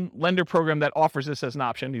loan lender program that offers this as an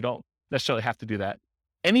option. You don't necessarily have to do that.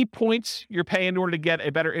 Any points you're paying in order to get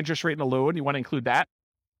a better interest rate in a loan, you want to include that.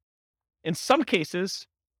 In some cases,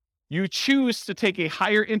 you choose to take a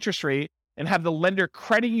higher interest rate and have the lender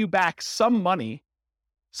credit you back some money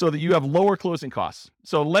so that you have lower closing costs.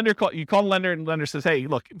 So you call the lender and the lender says, hey,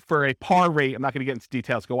 look, for a par rate, I'm not going to get into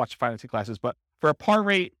details, go watch the financing classes, but for a par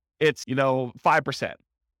rate, it's, 5%.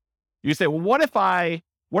 You say, well, what if I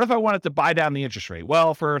wanted to buy down the interest rate?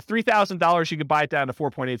 Well, for $3,000, you could buy it down to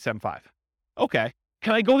 4.875. Okay.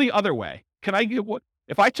 Can I go the other way?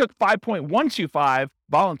 If I took 5.125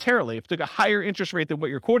 voluntarily, if I took a higher interest rate than what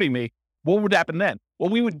you're quoting me, what would happen then? Well,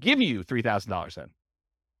 we would give you $3,000 then.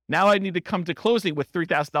 Now I need to come to closing with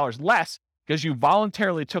 $3,000 less because you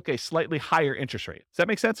voluntarily took a slightly higher interest rate. Does that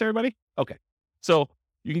make sense, everybody? Okay. So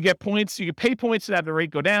you can get points, you can pay points to have the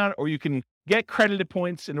rate go down, or you can get credited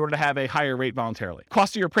points in order to have a higher rate voluntarily.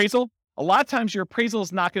 Cost of your appraisal. A lot of times your appraisal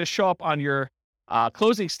is not going to show up on your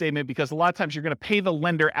closing statement, because a lot of times you're going to pay the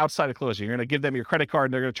lender outside of closing. You're going to give them your credit card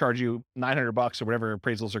and they're going to charge you $900 or whatever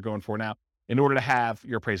appraisals are going for now in order to have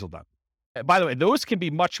your appraisal done. By the way, those can be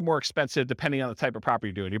much more expensive depending on the type of property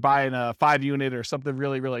you're doing. You're buying a 5-unit or something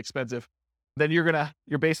really, really expensive, then you're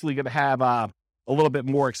basically going to have a little bit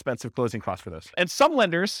more expensive closing costs for those. And some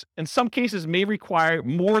lenders, in some cases, may require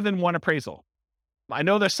more than one appraisal. I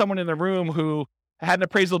know there's someone in the room who had an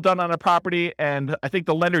appraisal done on a property, and I think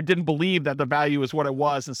the lender didn't believe that the value was what it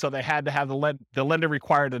was, and so they had to have the lender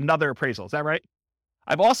required another appraisal. Is that right?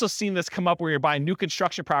 I've also seen this come up where you're buying new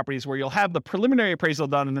construction properties where you'll have the preliminary appraisal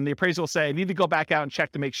done, and then the appraisal will say, I need to go back out and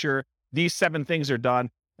check to make sure these 7 things are done.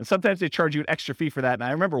 And sometimes they charge you an extra fee for that. And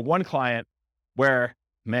I remember one client where,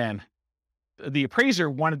 man, the appraiser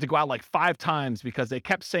wanted to go out like 5 times because they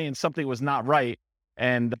kept saying something was not right.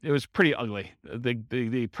 And it was pretty ugly.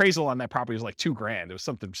 The appraisal on that property was like $2,000. It was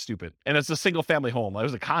something stupid. And it's a single family home. It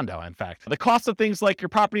was a condo, in fact. The cost of things like your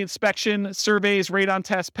property inspection, surveys, radon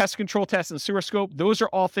tests, pest control tests, and sewer scope, those are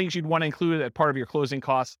all things you'd want to include as part of your closing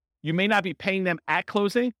costs. You may not be paying them at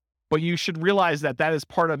closing, but you should realize that that is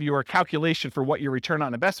part of your calculation for what your return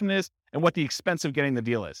on investment is and what the expense of getting the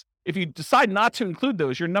deal is. If you decide not to include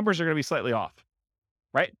those, your numbers are going to be slightly off,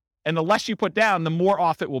 right? And the less you put down, the more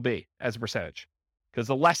off it will be as a percentage. Because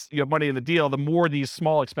the less you have money in the deal, the more these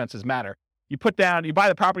small expenses matter. You buy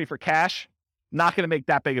the property for cash, not going to make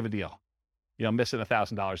that big of a deal. Missing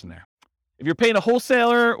 $1,000 in there. If you're paying a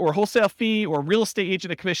wholesaler or wholesale fee or real estate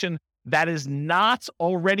agent a commission, that is not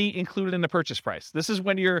already included in the purchase price. This is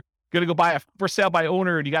when you're going to go buy a for sale by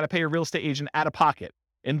owner and you got to pay your real estate agent out of pocket.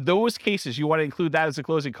 In those cases, you want to include that as a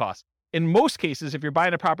closing cost. In most cases, if you're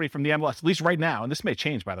buying a property from the MLS, at least right now, and this may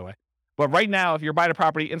change, by the way, but right now, if you're buying a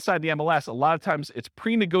property inside the MLS, a lot of times it's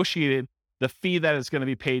pre-negotiated the fee that is going to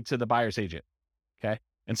be paid to the buyer's agent, okay?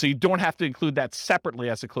 And so you don't have to include that separately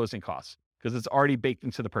as a closing cost because it's already baked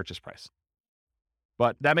into the purchase price.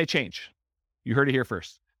 But that may change. You heard it here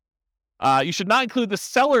first. You should not include the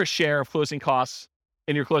seller's share of closing costs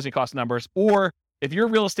in your closing cost numbers, or if your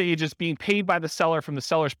real estate agent is being paid by the seller from the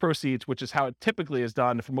seller's proceeds, which is how it typically is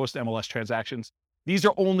done for most MLS transactions, these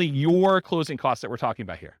are only your closing costs that we're talking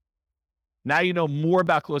about here. Now you know more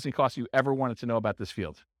about closing costs you ever wanted to know about this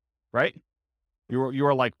field, right? You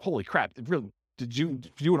were like, holy crap, did you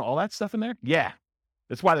doing all that stuff in there? Yeah.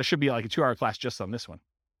 That's why there should be like a 2-hour class just on this one.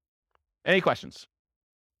 Any questions?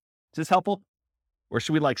 Is this helpful? Or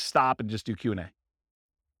should we stop and just do Q&A?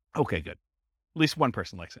 Okay, good. At least one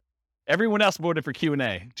person likes it. Everyone else voted for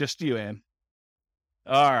Q&A. Just you, Ann.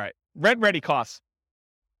 All right. Rent-ready costs.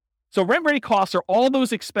 So rent-ready costs are all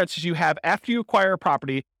those expenses you have after you acquire a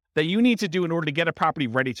property that you need to do in order to get a property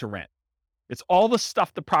ready to rent. It's all the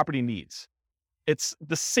stuff the property needs. It's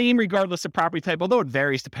the same regardless of property type, although it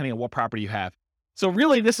varies depending on what property you have. So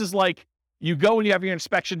really, this is like you go and you have your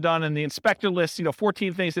inspection done and the inspector lists,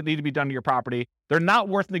 14 things that need to be done to your property. They're not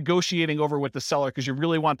worth negotiating over with the seller because you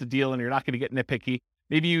really want the deal and you're not going to get nitpicky.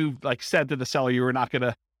 Maybe you said to the seller you were not going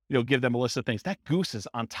to, give them a list of things. That goose is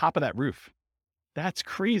on top of that roof. That's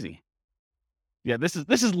crazy. Yeah, this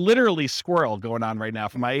is literally squirrel going on right now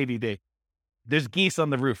for my ADD. There's geese on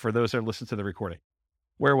the roof for those that listen to the recording.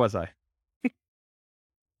 Where was I?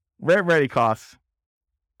 Rent-ready costs.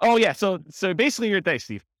 Oh yeah, so basically your day,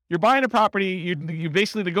 Steve. You're buying a property, you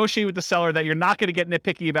basically negotiate with the seller that you're not going to get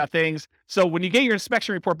nitpicky about things. So when you get your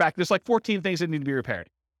inspection report back, there's 14 things that need to be repaired.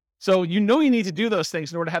 So you need to do those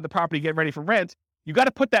things in order to have the property get ready for rent. You got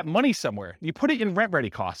to put that money somewhere. You put it in rent-ready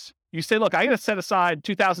costs. You say, look, I got to set aside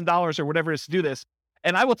 $2,000 or whatever it is to do this.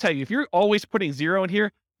 And I will tell you, if you're always putting zero in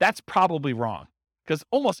here, that's probably wrong because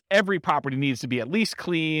almost every property needs to be at least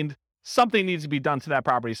cleaned. Something needs to be done to that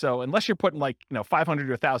property. So unless you're putting $500 or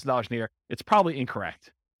 $1,000 in here, it's probably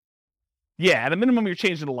incorrect. Yeah, at a minimum, you're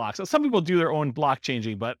changing the lock. So some people do their own block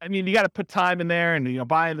changing, but you got to put time in there and,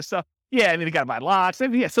 buying the stuff. Yeah, you got to buy locks.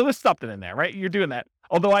 Yeah, so there's something in there, right? You're doing that.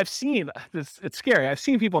 Although I've seen this, it's scary. I've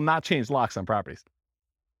seen people not change locks on properties.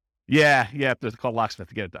 Yeah, you have to call locksmith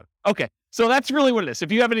to get it done. Okay, so that's really what it is.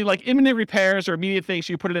 If you have any imminent repairs or immediate things,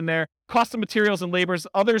 you put it in there. Cost of materials and labors,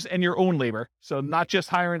 others, and your own labor. So not just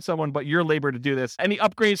hiring someone, but your labor to do this. Any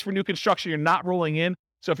upgrades for new construction you're not rolling in.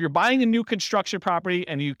 So if you're buying a new construction property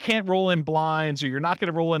and you can't roll in blinds or you're not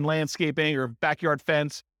going to roll in landscaping or backyard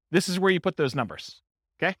fence, this is where you put those numbers.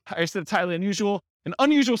 Okay, I said it's highly unusual. An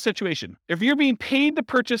unusual situation. If you're being paid to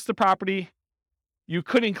purchase the property, you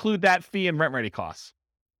could include that fee in rent-ready costs.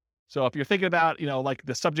 So if you're thinking about,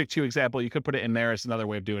 the subject to example, you could put it in there as another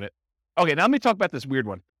way of doing it. Okay, now let me talk about this weird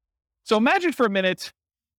one. So imagine for a minute,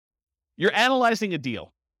 you're analyzing a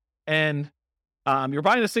deal and you're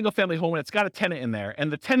buying a single family home and it's got a tenant in there.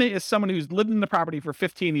 And the tenant is someone who's lived in the property for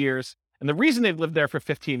 15 years And the reason they've lived there for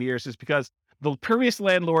 15 years is because the previous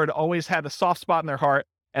landlord always had a soft spot in their heart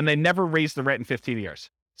and they never raised the rent in 15 years.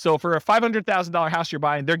 So for a $500,000 house you're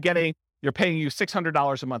buying, you're paying you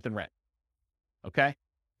 $600 a month in rent. Okay.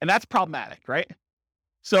 And that's problematic, right?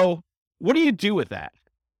 So what do you do with that?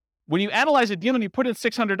 When you analyze a deal and you put in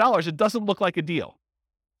 $600, it doesn't look like a deal.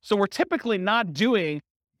 So we're typically not doing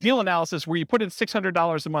deal analysis where you put in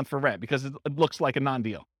 $600 a month for rent because it looks like a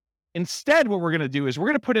non-deal. Instead, what we're going to do is we're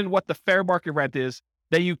going to put in what the fair market rent is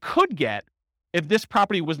that you could get if this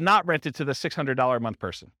property was not rented to the $600 a month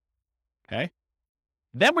person. Okay.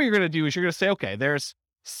 Then what you're going to do is you're going to say, okay, there's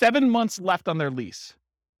 7 months left on their lease.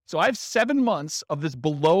 So I have 7 months of this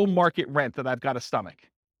below market rent that I've got to stomach.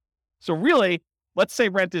 So really, let's say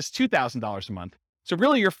rent is $2,000 a month. So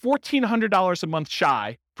really you're $1,400 a month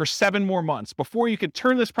shy for 7 more months before you can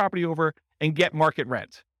turn this property over and get market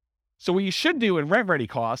rent. So what you should do in rent ready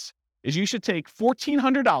costs is you should take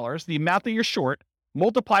 $1,400, the amount that you're short,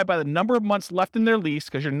 multiply by the number of months left in their lease,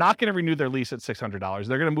 because you're not going to renew their lease at $600.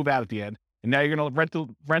 They're going to move out at the end. And now you're going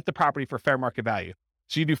to rent the property for fair market value.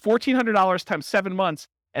 So you do $1,400 times 7 months,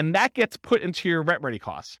 and that gets put into your rent ready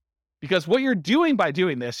costs. Because what you're doing by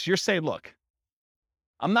doing this, you're saying, look,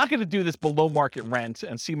 I'm not going to do this below market rent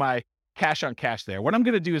and see my cash on cash there. What I'm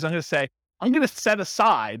going to do is I'm going to say, I'm going to set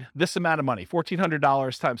aside this amount of money,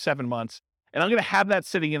 $1,400 times 7 months, and I'm going to have that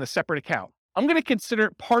sitting in a separate account. I'm going to consider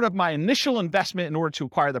it part of my initial investment in order to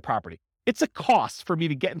acquire the property. It's a cost for me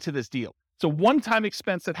to get into this deal. It's a one-time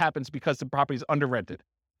expense that happens because the property is under rented.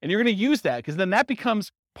 And you're going to use that because then that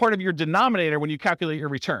becomes part of your denominator when you calculate your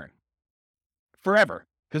return forever,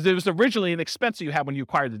 because it was originally an expense that you had when you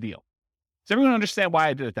acquired the deal. Does everyone understand why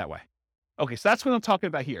I did it that way? Okay, so that's what I'm talking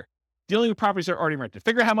about here. Dealing with properties that are already rented.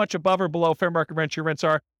 Figure out how much above or below fair market rent your rents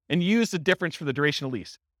are and use the difference for the duration of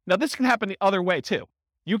lease. Now, this can happen the other way too.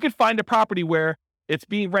 You could find a property where it's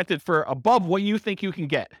being rented for above what you think you can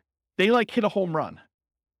get. They like hit a home run.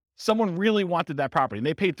 Someone really wanted that property and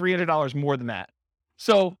they paid $300 more than that.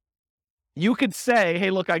 So you could say, hey,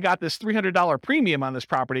 look, I got this $300 premium on this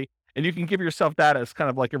property, and you can give yourself that as kind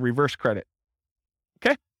of like a reverse credit.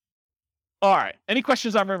 Okay? All right. Any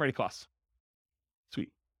questions on rent ready costs? Sweet.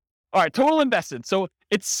 All right. Total invested. So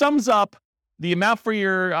it sums up the amount for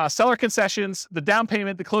your seller concessions, the down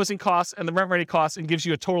payment, the closing costs, and the rent ready costs, and gives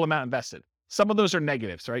you a total amount invested. Some of those are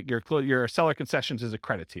negatives, right? Your seller concessions is a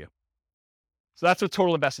credit to you. So that's what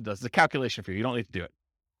total invested does. It's a calculation for you. You don't need to do it.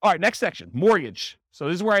 All right, next section, mortgage. So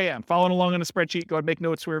this is where I am. Following along on the spreadsheet. Go ahead and make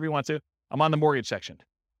notes wherever you want to. I'm on the mortgage section.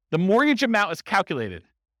 The mortgage amount is calculated.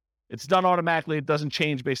 It's done automatically. It doesn't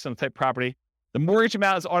change based on the type of property. The mortgage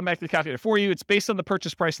amount is automatically calculated for you. It's based on the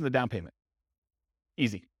purchase price and the down payment.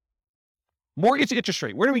 Easy. Mortgage interest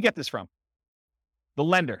rate. Where do we get this from? The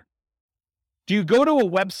lender. Do you go to a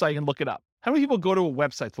website and look it up? How many people go to a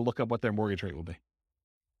website to look up what their mortgage rate will be?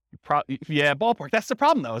 Yeah, ballpark. That's the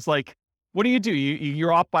problem, though. It's like, what do?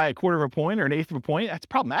 You're off by a quarter of a point or an eighth of a point. That's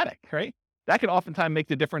problematic, right? That can oftentimes make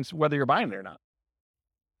the difference whether you're buying it or not.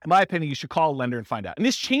 In my opinion, you should call a lender and find out. And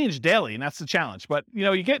this changes daily, and that's the challenge. But,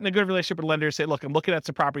 you get in a good relationship with a lender, say, look, I'm looking at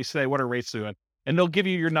some properties today. What are rates doing? And they'll give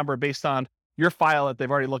you your number based on your file that they've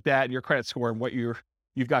already looked at, and your credit score, and what you've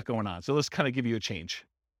got going on. So let's kind of give you a change.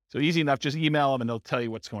 So easy enough, just email them, and they'll tell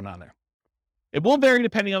you what's going on there. It will vary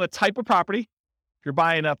depending on the type of property. If you're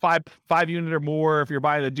buying a five unit or more, if you're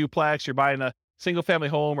buying a duplex, you're buying a single family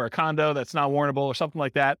home or a condo that's not warrantable or something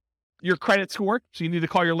like that. Your credit score, so you need to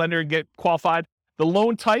call your lender and get qualified. The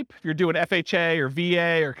loan type, if you're doing FHA or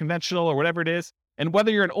VA or conventional or whatever it is, and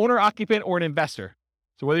whether you're an owner occupant or an investor.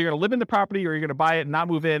 So whether you're going to live in the property or you're going to buy it and not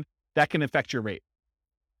move in, that can affect your rate.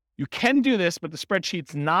 You can do this, but the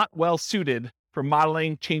spreadsheet's not well suited for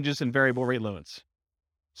modeling changes in variable rate loans.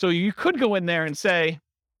 So you could go in there and say,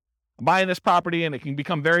 I'm buying this property and it can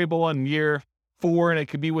become variable in year 4 and it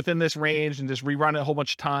could be within this range, and just rerun it a whole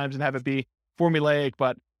bunch of times and have it be formulaic,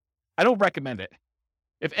 but I don't recommend it.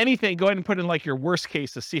 If anything, go ahead and put in like your worst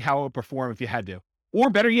case to see how it would perform if you had to. Or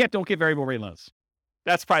better yet, don't get variable rate loans.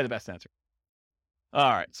 That's probably the best answer.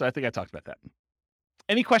 All right, so I think I talked about that.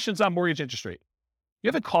 Any questions on mortgage interest rate? You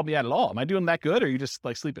haven't called me out at all. Am I doing that good, or are you just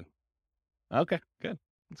like sleeping? Okay, good.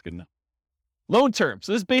 That's good enough. Loan term.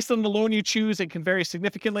 So this is based on the loan you choose and can vary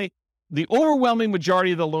significantly. The overwhelming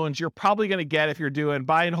majority of the loans you're probably going to get if you're doing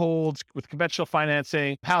buy and holds with conventional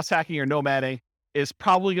financing, house hacking, or nomading is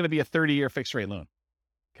probably going to be a 30-year fixed rate loan.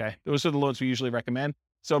 Okay, those are the loans we usually recommend.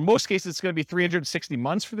 So in most cases, it's going to be 360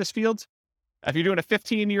 months for this field. If you're doing a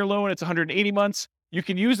 15-year loan, it's 180 months. You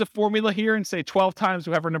can use the formula here and say 12 times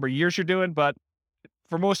whatever number of years you're doing, but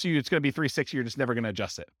for most of you, it's going to be 360. You're just never going to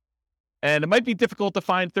adjust it. And it might be difficult to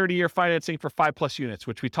find 30-year financing for 5+ units,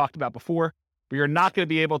 which we talked about before. but you're not going to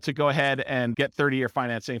be able to go ahead and get 30-year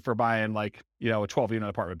financing for buying like, a 12-unit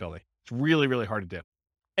apartment building. It's really, really hard to do.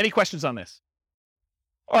 Any questions on this?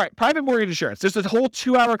 All right, private mortgage insurance. There's a whole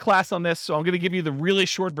 2-hour class on this, so I'm going to give you the really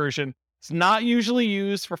short version. It's not usually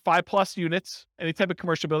used for 5+ units, any type of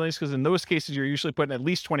commercial buildings, because in those cases, you're usually putting at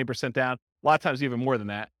least 20% down. A lot of times even more than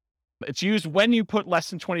that. It's used when you put less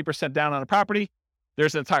than 20% down on a property.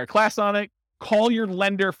 There's an entire class on it. Call your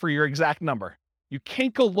lender for your exact number. You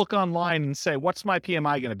can't go look online and say, what's my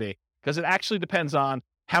PMI going to be? Because it actually depends on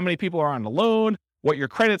how many people are on the loan, what your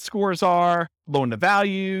credit scores are, loan to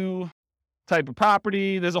value, type of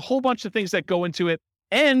property. There's a whole bunch of things that go into it,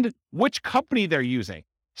 and which company they're using.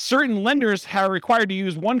 Certain lenders are required to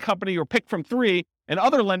use one company or pick from 3, and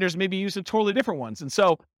other lenders may be using totally different ones. And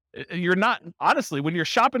so you're not, honestly, when you're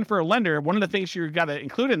shopping for a lender, one of the things you've got to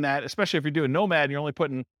include in that, especially if you're doing Nomad and you're only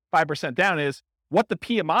putting 5% down, is what the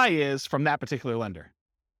PMI is from that particular lender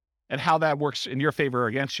and how that works in your favor or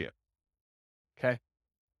against you. Okay.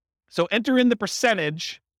 So enter in the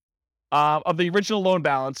percentage of the original loan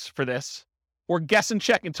balance for this, or guess and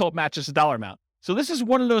check until it matches the dollar amount. So this is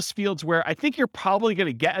one of those fields where I think you're probably going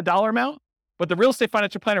to get a dollar amount, but the real estate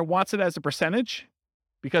financial planner wants it as a percentage,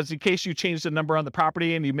 because in case you change the number on the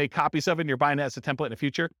property and you make copies of it and you're buying it as a template in the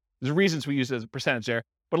future, there's reasons we use it as a percentage there.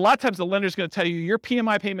 But a lot of times the lender's going to tell you your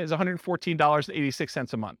PMI payment is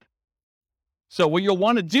 $114.86 a month. So what you'll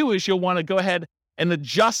want to do is you'll want to go ahead and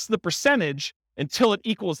adjust the percentage until it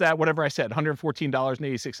equals that, whatever I said,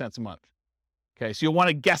 $114.86 a month. Okay, so you'll want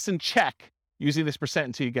to guess and check using this percent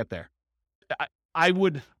until you get there. I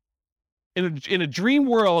would, in a dream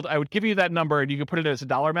world, I would give you that number and you can put it as a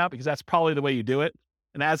dollar amount, because that's probably the way you do it.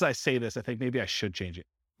 And as I say this, I think maybe I should change it.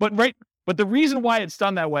 But the reason why it's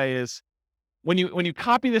done that way is when you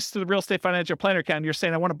copy this to the real estate financial planner account, you're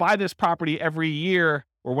saying, I want to buy this property every year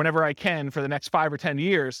or whenever I can for the next 5 or 10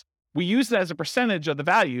 years. We use it as a percentage of the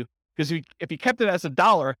value, because if you kept it as a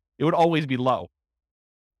dollar, it would always be low.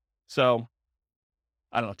 So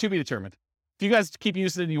I don't know, to be determined. If you guys keep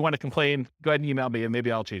using it and you want to complain, go ahead and email me and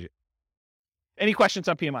maybe I'll change it. Any questions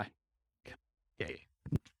on PMI? Yeah. You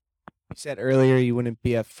said earlier you wouldn't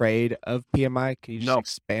be afraid of PMI. Can you just No.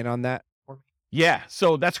 expand on that for me? Yeah,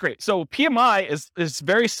 so that's great. So PMI is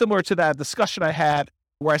very similar to that discussion I had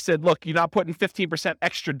where I said, look, you're not putting 15%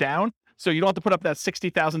 extra down, so you don't have to put up that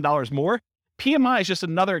 $60,000 more. PMI is just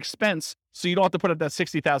another expense, so you don't have to put up that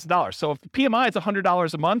 $60,000. So if PMI is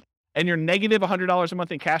 $100 a month and you're negative $100 a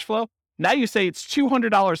month in cash flow, now you say it's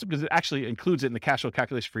 $200 because it actually includes it in the cash flow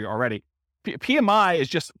calculation for you already. PMI is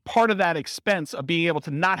just part of that expense of being able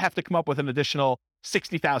to not have to come up with an additional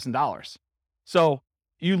 $60,000. So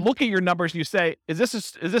you look at your numbers and you say, is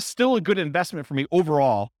this still a good investment for me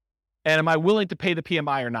overall? And am I willing to pay the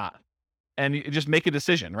PMI or not? And you just make a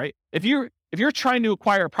decision, right? If you're trying to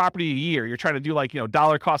acquire a property a year, you're trying to do like,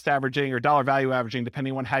 dollar cost averaging or dollar value averaging,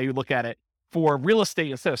 depending on how you look at it, for real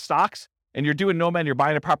estate instead of stocks, and you're doing Nomad, you're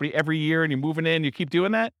buying a property every year and you're moving in, you keep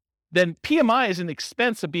doing that, then PMI is an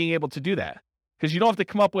expense of being able to do that, because you don't have to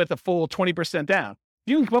come up with a full 20% down.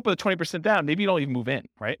 If you can come up with a 20% down, maybe you don't even move in,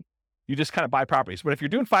 right? You just kind of buy properties. But if you're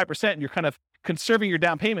doing 5% and you're kind of conserving your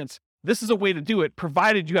down payments, this is a way to do it,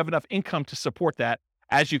 provided you have enough income to support that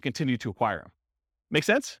as you continue to acquire them. Make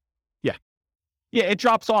sense? Yeah. Yeah, it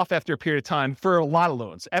drops off after a period of time for a lot of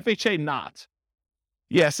loans. FHA, not.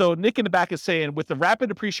 Yeah, so Nick in the back is saying, with the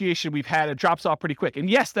rapid appreciation we've had, it drops off pretty quick. And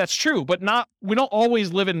yes, that's true, but we don't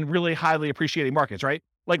always live in really highly appreciating markets, right?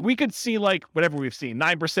 Like we could see like whatever we've seen,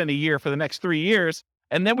 9% a year for the next 3 years,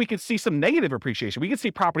 and then we could see some negative appreciation. We could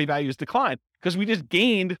see property values decline because we just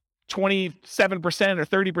gained 27% or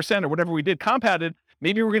 30% or whatever we did compounded.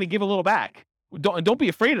 Maybe we're going to give a little back. Don't be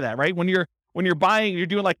afraid of that, right? When you're buying, you're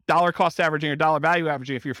doing like dollar cost averaging or dollar value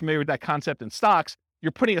averaging. If you're familiar with that concept in stocks,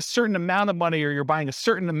 you're putting a certain amount of money or you're buying a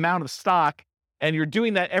certain amount of stock, and you're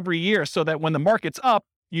doing that every year so that when the market's up,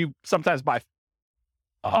 you sometimes buy.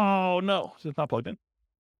 Oh no, it's not plugged in.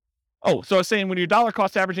 Oh, so I was saying when you're dollar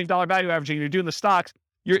cost averaging, dollar value averaging, you're doing the stocks,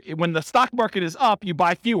 when the stock market is up, you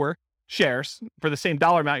buy fewer shares for the same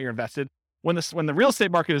dollar amount you're invested. When the real estate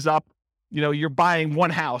market is up, you're buying one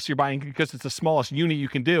house, you're buying because it's the smallest unit you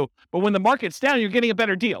can do. But when the market's down, you're getting a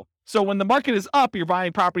better deal. So when the market is up, you're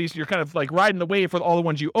buying properties, you're kind of like riding the wave for all the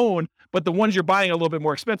ones you own, but the ones you're buying are a little bit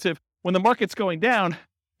more expensive. When the market's going down,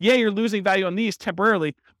 yeah, you're losing value on these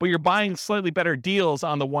temporarily, but you're buying slightly better deals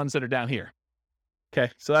on the ones that are down here.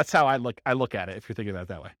 Okay, so that's how I look at it, if you're thinking about it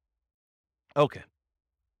that way. Okay.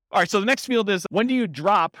 All right, so the next field is, when do you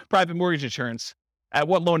drop private mortgage insurance at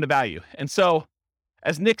what loan to value? And so,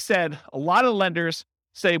 as Nick said, a lot of lenders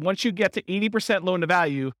say once you get to 80% loan to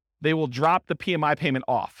value, they will drop the PMI payment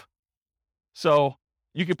off. So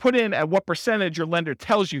you can put in at what percentage your lender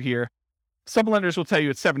tells you here. Some lenders will tell you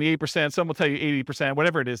it's 78%. Some will tell you 80%,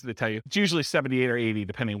 whatever it is they tell you. It's usually 78 or 80,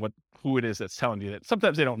 depending on who it is that's telling you that.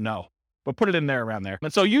 Sometimes they don't know, but put it in there around there.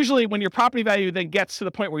 And so usually when your property value then gets to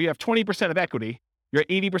the point where you have 20% of equity, you're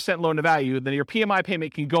 80% loan to value, then your PMI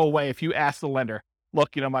payment can go away if you ask the lender,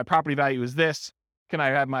 look, my property value is this. Can I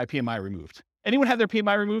have my PMI removed? Anyone have their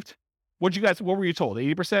PMI removed? What were you told?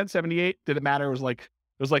 80%, 78? Did it matter? It was like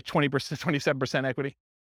 20%, 27% equity.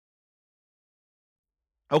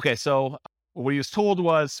 Okay, so what he was told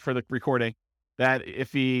was, for the recording, that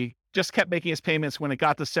if he just kept making his payments, when it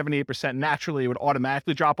got to 78%, naturally it would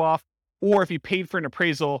automatically drop off. Or if he paid for an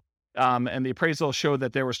appraisal and the appraisal showed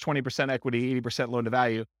that there was 20% equity, 80% loan to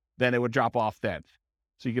value, then it would drop off then.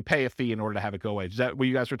 So you could pay a fee in order to have it go away. Is that what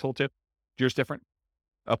you guys were told too? Yours different?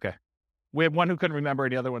 Okay. We had one who couldn't remember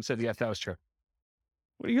and the other one said, yes, that was true.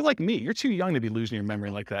 Well, you're like me. You're too young to be losing your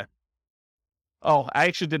memory like that. Oh, I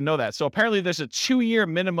actually didn't know that. So apparently there's a 2-year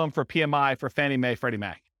minimum for PMI for Fannie Mae, Freddie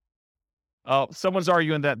Mac. Oh, someone's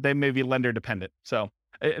arguing that they may be lender dependent. So,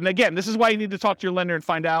 and again, this is why you need to talk to your lender and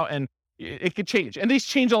find out, and it could change. And these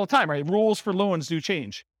change all the time, right? Rules for loans do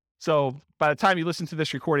change. So by the time you listen to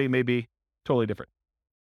this recording, it may be totally different.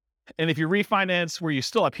 And if you refinance where you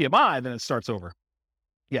still have PMI, then it starts over.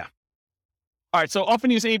 Yeah. All right, so often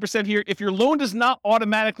use 80% here. If your loan does not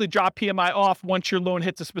automatically drop PMI off once your loan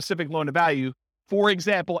hits a specific loan to value, for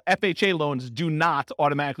example, FHA loans do not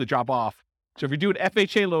automatically drop off. So if you're doing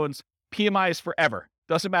FHA loans, PMI is forever.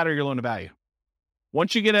 Doesn't matter your loan to value.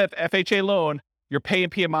 Once you get an FHA loan, you're paying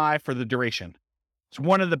PMI for the duration. It's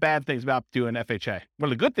one of the bad things about doing FHA. One of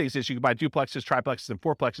the good things is you can buy duplexes, triplexes, and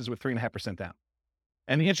fourplexes with 3.5% down.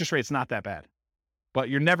 And the interest rate's not that bad. But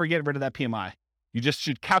you're never getting rid of that PMI. You just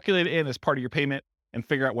should calculate it in as part of your payment and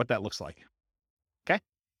figure out what that looks like. Okay?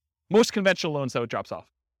 Most conventional loans, though, it drops off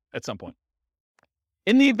at some point.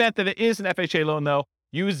 In the event that it is an FHA loan, though,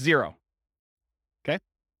 use 0. Okay?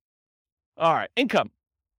 All right. Income.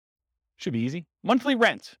 Should be easy. Monthly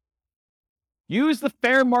rent. Use the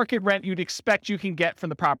fair market rent you'd expect you can get from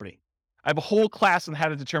the property. I have a whole class on how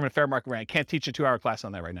to determine fair market rent. I can't teach a 2-hour class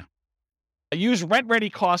on that right now. I use rent-ready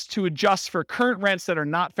costs to adjust for current rents that are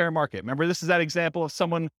not fair market. Remember, this is that example of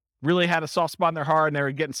someone really had a soft spot in their heart and they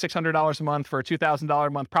were getting $600 a month for a $2,000 a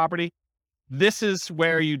month property. This is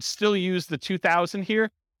where you'd still use the $2,000 here,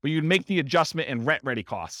 but you'd make the adjustment in rent-ready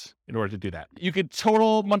costs in order to do that. You could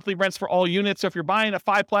total monthly rents for all units. So if you're buying a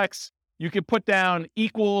 5-plex, you could put down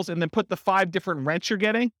equals and then put the 5 different rents you're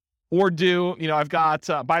getting, or do, I've got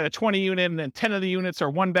buy the 20 unit and then 10 of the units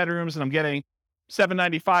are 1-bedrooms and I'm getting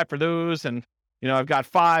 $795 for those. And, I've got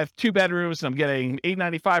 5 2-bedrooms and I'm getting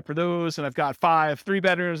 $895 for those. And I've got 5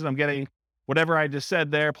 3-bedrooms and I'm getting whatever I just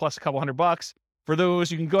said there, plus a couple $100 for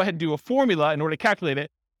those. You can go ahead and do a formula in order to calculate it.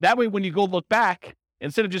 That way, when you go look back,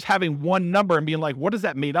 instead of just having one number and being like, what is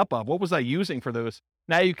that made up of? What was I using for those?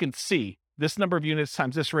 Now you can see this number of units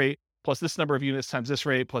times this rate, plus this number of units times this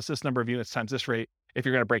rate, plus this number of units times this rate, if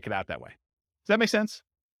you're going to break it out that way. Does that make sense?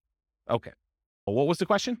 Okay. Well, what was the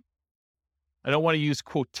question? I don't want to use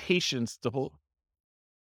quotations to hold.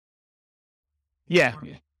 Yeah.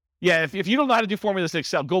 If you don't know how to do formulas in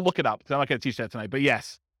Excel, go look it up. I'm not going to teach that tonight, but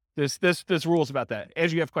yes, there's rules about that.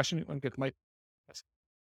 Andrew, you have a question? You want to get the mic? Yes.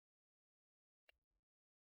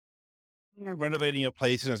 You're renovating a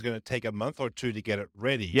place and it's going to take a month or 2 to get it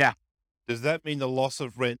ready. Yeah. Does that mean the loss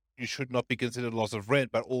of rent, you should not be considered loss of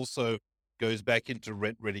rent, but also goes back into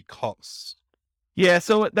rent-ready costs? Yeah,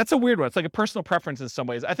 so that's a weird one. It's like a personal preference in some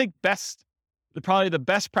ways. I think probably the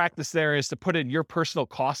best practice there is to put in your personal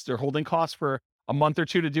costs or holding costs for a month or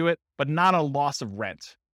 2 to do it, but not a loss of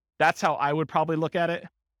rent. That's how I would probably look at it.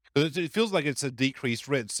 It feels like it's a decreased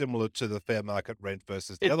rent, similar to the fair market rent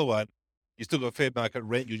versus the other one. You still got fair market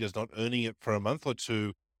rent, you're just not earning it for a month or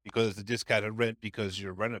 2 because it's a discounted rent because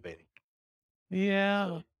you're renovating.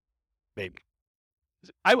 Yeah. Maybe.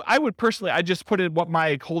 I would personally, I just put in what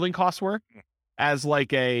my holding costs were as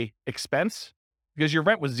like a expense because your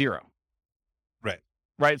rent was 0.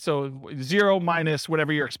 Right. So 0 minus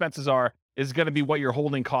whatever your expenses are is going to be what your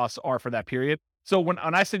holding costs are for that period. So when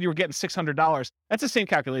I said you were getting $600, that's the same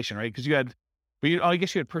calculation, right? Because I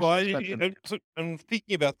guess you had personal expenses. So I'm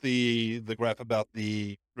thinking about the graph about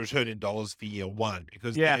the return in dollars for year 1,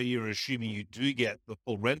 because there you're assuming you do get the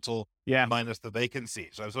full rental minus the vacancy.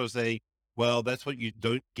 So I was sort of saying, well, that's what you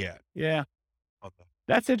don't get. Yeah. Okay.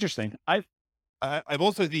 That's interesting. I'm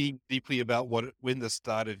also deeply about when the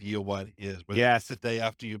start of year 1 is, whether it's the day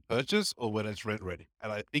after you purchase or when it's rent ready.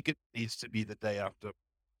 And I think it needs to be the day after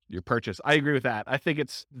your purchase. I agree with that. I think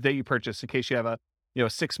it's the day you purchase in case you have a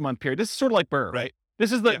 6-month period. This is sort of like BRRRR, right?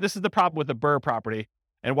 This is the problem with the BRRRR property.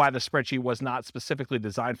 and why the spreadsheet was not specifically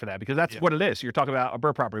designed for that, because that's what it is. You're talking about a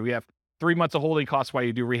BRRRR property. We have 3 months of holding costs while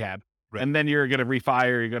you do rehab, and then you're going to refi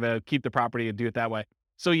or you're going to keep the property and do it that way.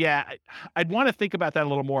 So yeah, I'd want to think about that a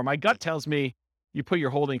little more. My gut tells me you put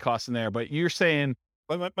your holding costs in there, but you're saying...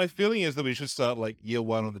 My feeling is that we should start like year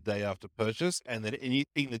 1 on the day after purchase, and then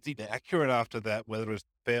anything that's inaccurate after that, whether it's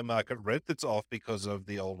fair market rent that's off because of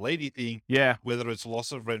the old lady thing, whether it's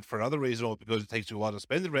loss of rent for another reason or because it takes you a while to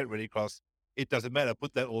spend the rent ready costs, it doesn't matter.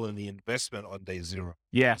 Put that all in the investment on day 0.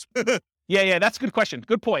 Yeah. Yeah, that's a good question.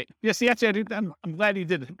 Good point. Yeah, see, I'm glad you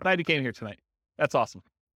did. Glad you came here tonight. That's awesome.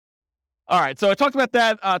 All right, so I talked about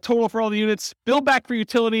that total for all the units. Bill back for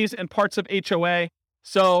utilities and parts of HOA.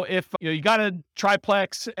 So if you got a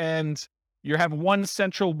triplex and you have one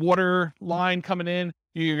central water line coming in,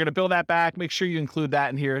 you're going to bill that back. Make sure you include that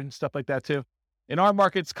in here and stuff like that too. In our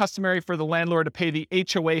market, it's customary for the landlord to pay the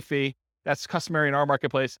HOA fee. That's customary in our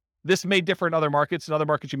marketplace. This may differ in other markets. In other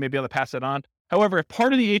markets, you may be able to pass it on. However, if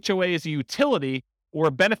part of the HOA is a utility or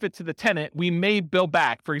a benefit to the tenant, we may bill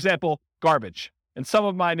back. For example, garbage. In some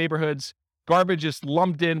of my neighborhoods, garbage is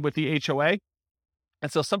lumped in with the HOA.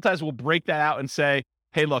 And so sometimes we'll break that out and say,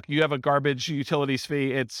 hey, look, you have a garbage utilities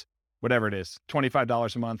fee. It's whatever it is,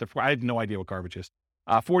 $25 a month. I have no idea what garbage is.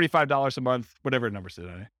 $45 a month, whatever the numbers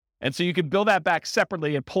are. And so you can bill that back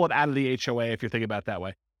separately and pull it out of the HOA if you're thinking about it that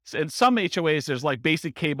way. In some HOAs, there's like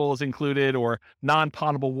basic cables included or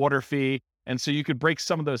non-potable water fee. And so you could break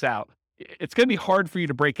some of those out. It's going to be hard for you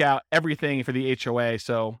to break out everything for the HOA.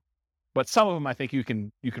 But some of them, I think you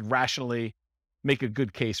can rationally make a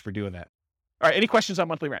good case for doing that. All right, any questions on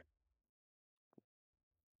monthly rent?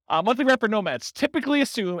 Monthly rent for nomads typically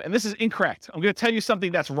assume, and this is incorrect. I'm going to tell you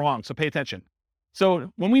something that's wrong, so pay attention.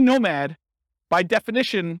 So when we nomad, by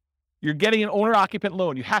definition, you're getting an owner-occupant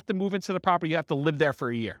loan. You have to move into the property. You have to live there for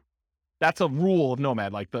a year. That's a rule of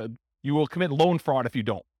nomad. You will commit loan fraud if you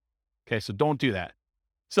don't. Okay, so don't do that.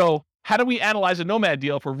 So how do we analyze a nomad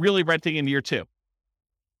deal if we're really renting in year 2?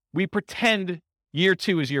 We pretend year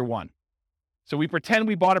 2 is year 1. So we pretend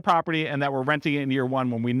we bought a property and that we're renting it in year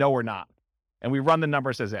 1 when we know we're not. And we run the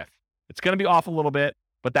numbers as if. It's going to be off a little bit,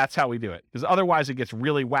 but that's how we do it. Because otherwise it gets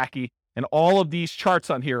really wacky. And all of these charts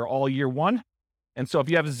on here are all year 1. And so if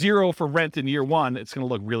you have 0 for rent in year 1, it's going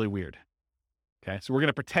to look really weird. Okay, so we're going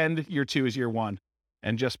to pretend year 2 is year 1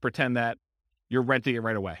 and just pretend that you're renting it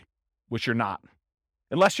right away, which you're not.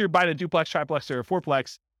 Unless you're buying a duplex, triplex, or a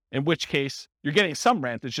fourplex, in which case you're getting some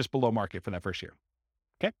rent. It's just below market for that first year.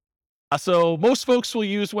 Okay, so most folks will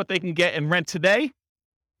use what they can get in rent today.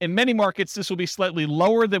 In many markets, this will be slightly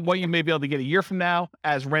lower than what you may be able to get a year from now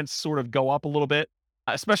as rents sort of go up a little bit,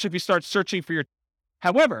 especially if you start searching for your...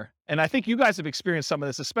 However, and I think you guys have experienced some of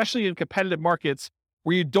this, especially in competitive markets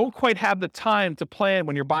where you don't quite have the time to plan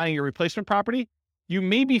when you're buying your replacement property, you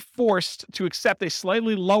may be forced to accept a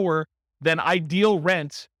slightly lower than ideal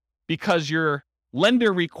rent because your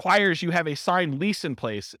lender requires you have a signed lease in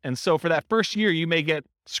place. And so for that first year, you may get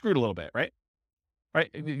screwed a little bit, right? Right?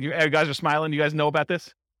 You guys are smiling. You guys know about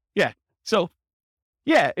this? Yeah. So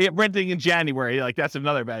yeah, renting in January, that's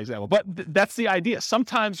another bad example, but that's the idea.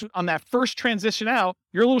 Sometimes on that first transition out,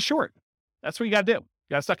 you're a little short. That's what you got to do. You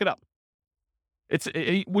got to suck it up.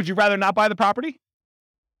 Would you rather not buy the property?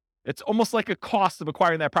 It's almost like a cost of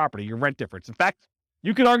acquiring that property, your rent difference. In fact,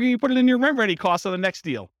 you could argue you put it in your rent ready cost on the next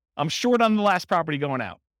deal. I'm short on the last property going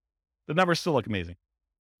out. The numbers still look amazing.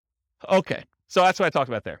 Okay. So that's what I talked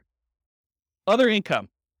about there. Other income.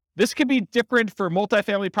 This could be different for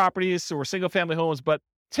multifamily properties or single family homes, but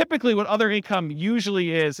typically what other income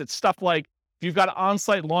usually is, it's stuff like if you've got an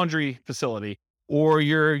on-site laundry facility or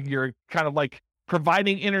you're kind of like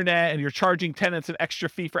providing internet and you're charging tenants an extra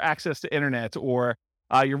fee for access to internet, or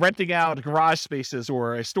you're renting out garage spaces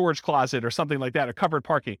or a storage closet or something like that, or covered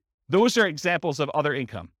parking. Those are examples of other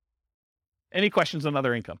income. Any questions on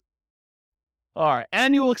other income? All right,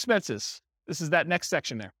 annual expenses. This is that next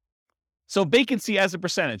section there. So vacancy as a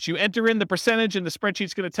percentage. You enter in the percentage and the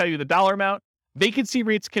spreadsheet's going to tell you the dollar amount. Vacancy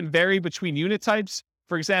rates can vary between unit types.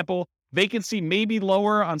 For example, vacancy may be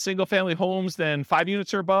lower on single family homes than 5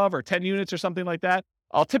 units or above or 10 units or something like that.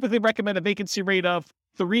 I'll typically recommend a vacancy rate of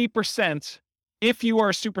 3% if you are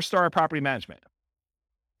a superstar property management.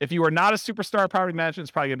 If you are not a superstar property management,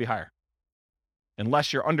 it's probably going to be higher.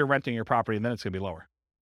 Unless you're under renting your property, and then it's going to be lower.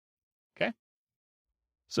 Okay?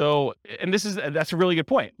 So, and that's a really good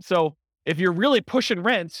point. So if you're really pushing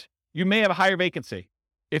rent, you may have a higher vacancy.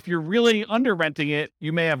 If you're really under renting it,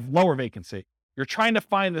 you may have lower vacancy. You're trying to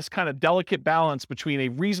find this kind of delicate balance between a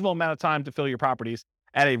reasonable amount of time to fill your properties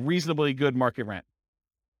at a reasonably good market rent.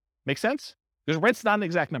 Make sense? Because rent's not an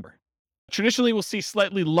exact number. Traditionally, we'll see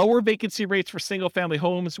slightly lower vacancy rates for single-family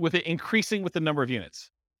homes, with it increasing with the number of units.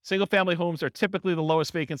 Single-family homes are typically the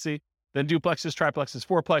lowest vacancy, then duplexes, triplexes,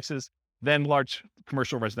 fourplexes, then large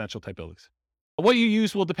commercial residential type buildings. What you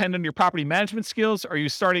use will depend on your property management skills. Are you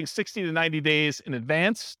starting 60 to 90 days in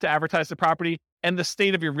advance to advertise the property, and the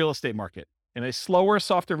state of your real estate market? In a slower,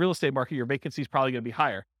 softer real estate market, your vacancy is probably going to be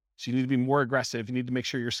higher. So you need to be more aggressive. You need to make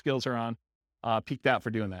sure your skills are on peaked out for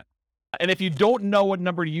doing that. And if you don't know what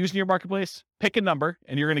number to use in your marketplace, pick a number,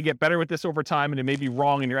 and you're going to get better with this over time, and it may be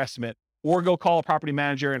wrong in your estimate, or go call a property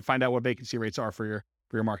manager and find out what vacancy rates are for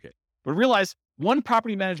your market. But realize one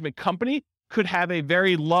property management company could have a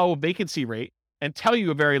very low vacancy rate and tell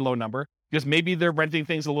you a very low number because maybe they're renting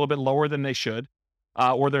things a little bit lower than they should,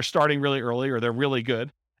 or they're starting really early, or they're really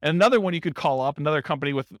good. And another one you could call up, another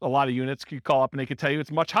company with a lot of units could call up and they could tell you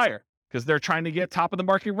it's much higher because they're trying to get top of the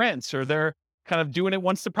market rents, or they're kind of doing it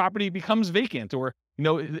once the property becomes vacant, or,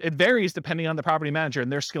 it varies depending on the property manager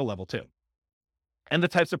and their skill level too, and the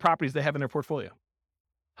types of properties they have in their portfolio.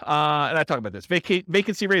 And I talk about this.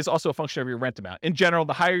 Vacancy rate is also a function of your rent amount. In general,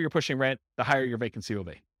 the higher you're pushing rent, the higher your vacancy will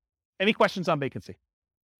be. Any questions on vacancy?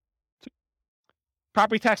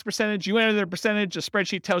 Property tax percentage, you enter the percentage, a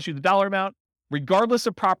spreadsheet tells you the dollar amount. Regardless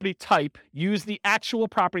of property type, use the actual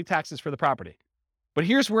property taxes for the property. But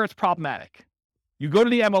here's where it's problematic. You go to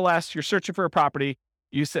the MLS, you're searching for a property,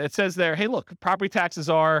 it says there, hey, look, property taxes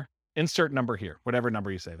are insert number here, whatever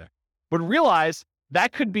number you say there. But realize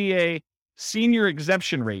that could be a senior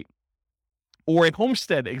exemption rate or a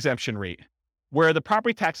homestead exemption rate where the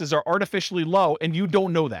property taxes are artificially low and you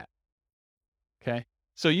don't know that. Okay.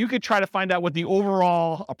 So you could try to find out what the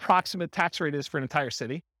overall approximate tax rate is for an entire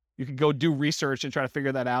city. You could go do research and try to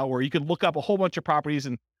figure that out, or you could look up a whole bunch of properties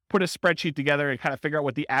and put a spreadsheet together and kind of figure out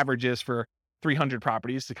what the average is for 300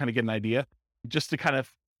 properties to kind of get an idea, just to kind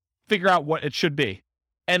of figure out what it should be.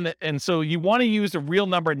 And so you want to use a real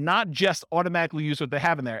number, not just automatically use what they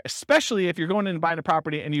have in there, especially if you're going in and buying a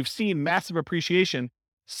property and you've seen massive appreciation.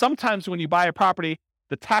 Sometimes when you buy a property,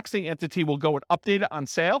 the taxing entity will go and update it on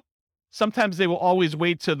sale. Sometimes they will always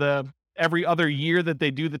wait to every other year that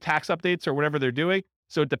they do the tax updates or whatever they're doing.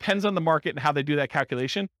 So it depends on the market and how they do that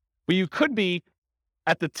calculation. But you could be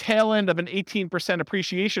at the tail end of an 18%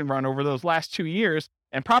 appreciation run over those last 2 years,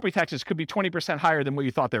 and property taxes could be 20% higher than what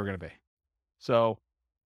you thought they were going to be. So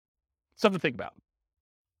something to think about.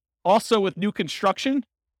 Also, with new construction,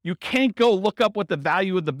 you can't go look up what the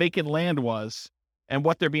value of the vacant land was and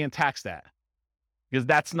what they're being taxed at, because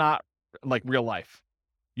that's not like real life.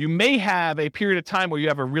 You may have a period of time where you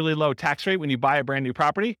have a really low tax rate when you buy a brand new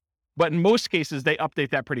property, but in most cases, they update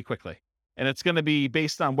that pretty quickly. And it's going to be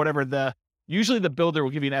based on whatever usually the builder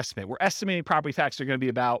will give you an estimate. We're estimating property taxes are going to be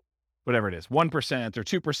about whatever it is, 1% or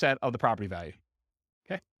 2% of the property value.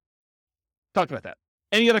 Okay. Talked about that.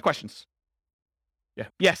 Any other questions? Yeah.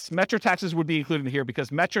 Yes. Metro taxes would be included in here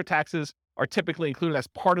because metro taxes are typically included as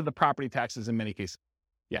part of the property taxes in many cases.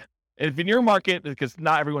 Yeah. And if in your market, because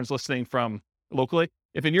not everyone's listening from locally,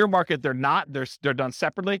 if in your market they're not, they're done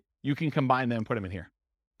separately, you can combine them and put them in here.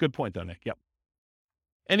 Good point though, Nick. Yep.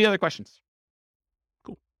 Any other questions?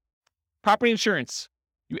 Cool. Property insurance.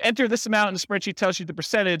 You enter this amount and the spreadsheet tells you the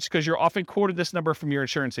percentage because you're often quoted this number from your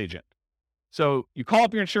insurance agent. So you call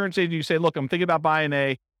up your insurance agent, you say, look, I'm thinking about buying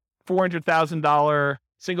a $400,000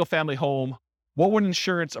 single family home. What would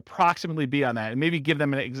insurance approximately be on that? And maybe give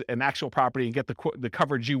them an actual property and get the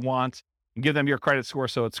coverage you want and give them your credit score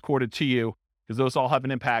so it's quoted to you, because those all have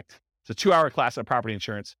an impact. It's a 2-hour class on property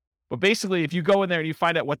insurance. But basically, if you go in there and you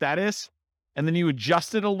find out what that is, and then you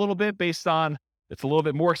adjust it a little bit based on it's a little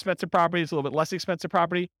bit more expensive property, it's a little bit less expensive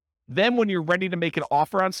property, then when you're ready to make an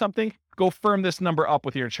offer on something, go firm this number up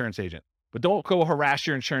with your insurance agent. But don't go harass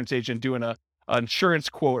your insurance agent doing an insurance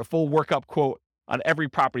quote, a full workup quote on every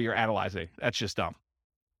property you're analyzing. That's just dumb.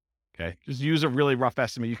 Okay. Just use a really rough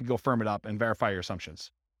estimate. You can go firm it up and verify your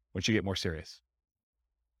assumptions once you get more serious.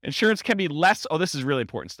 Insurance can be less. Oh, this is really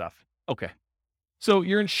important stuff. Okay. So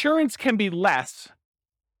your insurance can be less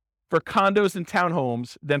for condos and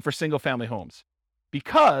townhomes than for single family homes,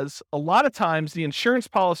 because a lot of times the insurance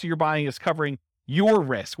policy you're buying is covering your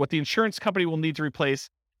risk, what the insurance company will need to replace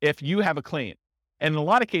if you have a claim. And in a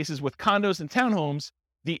lot of cases with condos and townhomes,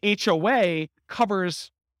 the HOA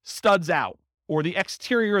covers studs out or the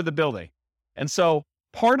exterior of the building. And so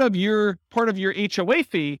part of your HOA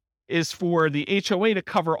fee is for the HOA to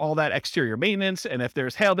cover all that exterior maintenance, and if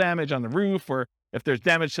there's hail damage on the roof or if there's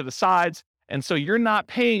damage to the sides. And so you're not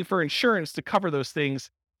paying for insurance to cover those things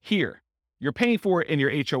here. You're paying for it in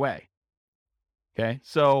your HOA. Okay.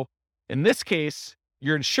 So in this case,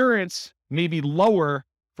 your insurance may be lower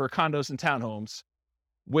for condos and townhomes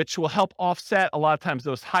which will help offset a lot of times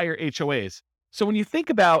those higher HOAs. So when you think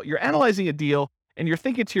about, you're analyzing a deal and you're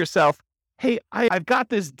thinking to yourself, hey, I've got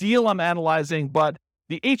this deal I'm analyzing, but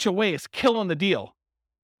the HOA is killing the deal.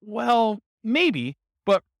 Well, maybe,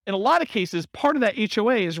 but in a lot of cases, part of that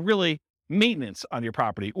HOA is really maintenance on your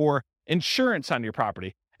property or insurance on your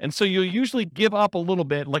property. And so you'll usually give up a little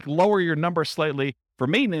bit, like lower your number slightly for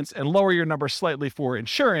maintenance and lower your number slightly for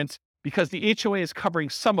insurance because the HOA is covering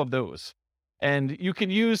some of those. And you can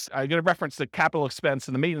use, I'm going to reference the capital expense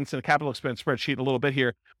and the maintenance and the capital expense spreadsheet a little bit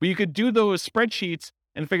here, but you could do those spreadsheets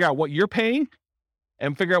and figure out what you're paying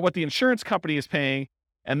and figure out what the insurance company is paying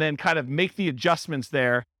and then kind of make the adjustments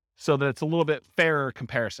there so that it's a little bit fairer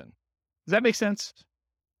comparison. Does that make sense?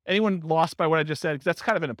 Anyone lost by what I just said? Because that's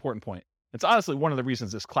kind of an important point. It's honestly one of the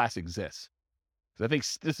reasons this class exists. Because I think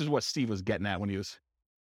this is what Steve was getting at when he was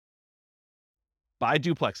buy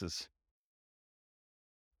duplexes.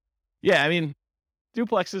 Yeah, I mean,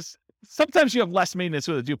 duplexes, sometimes you have less maintenance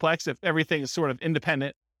with a duplex if everything is sort of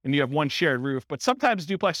independent and you have one shared roof. But sometimes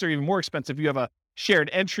duplexes are even more expensive. You have a shared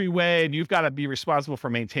entryway and you've got to be responsible for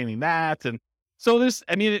maintaining that. And so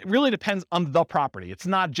it really depends on the property. It's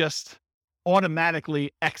not just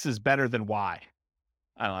automatically X is better than Y.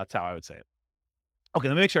 I don't know, that's how I would say it. Okay,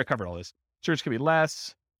 let me make sure I covered all this. Insurance can be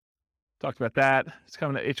less. Talked about that. It's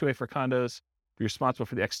coming to HOA for condos. Be responsible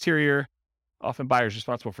for the exterior. Often buyers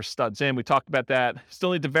responsible for studs in. We talked about that.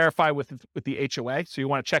 Still need to verify with the HOA. So you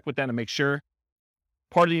want to check with them to make sure.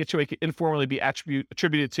 Part of the HOA can informally be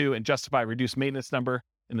attributed to and justify reduced maintenance number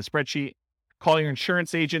in the spreadsheet. Call your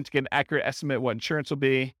insurance agent to get an accurate estimate what insurance will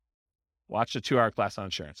be. Watch the 2-hour class on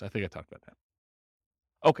insurance. I think I talked about that.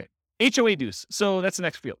 Okay, HOA dues. So that's the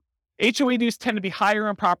next field. HOA dues tend to be higher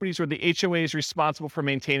on properties where the HOA is responsible for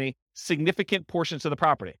maintaining significant portions of the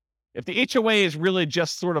property. If the HOA is really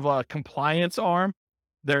just sort of a compliance arm,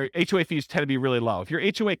 their HOA fees tend to be really low. If your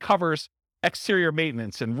HOA covers exterior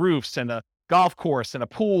maintenance and roofs and a golf course and a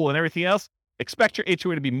pool and everything else, expect your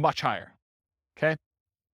HOA to be much higher, okay?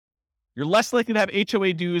 You're less likely to have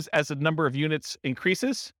HOA dues as the number of units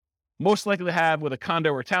increases, most likely to have with a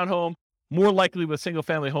condo or townhome, more likely with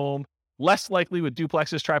single-family home, less likely with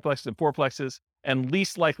duplexes, triplexes, and fourplexes, and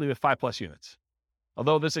least likely with 5+ units.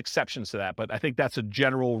 Although there's exceptions to that, but I think that's a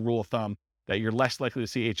general rule of thumb that you're less likely to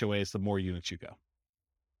see HOAs the more units you go.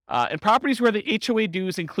 In properties where the HOA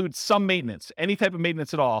dues include some maintenance, any type of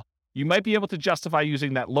maintenance at all, you might be able to justify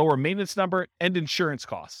using that lower maintenance number and insurance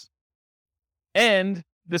costs. And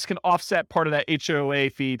this can offset part of that HOA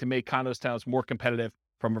fee to make condos, towns more competitive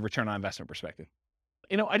from a return on investment perspective.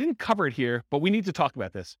 I didn't cover it here, but we need to talk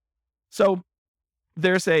about this. So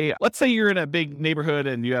let's say you're in a big neighborhood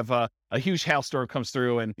and you have a huge hailstorm comes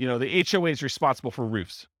through and, the HOA is responsible for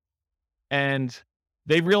roofs. And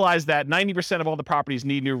they realize that 90% of all the properties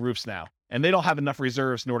need new roofs now. And they don't have enough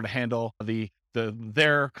reserves in order to handle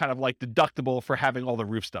their kind of like deductible for having all the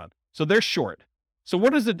roofs done. So they're short. So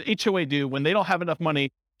what does the HOA do when they don't have enough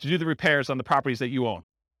money to do the repairs on the properties that you own?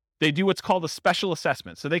 They do what's called a special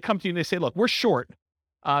assessment. So they come to you and they say, look, we're short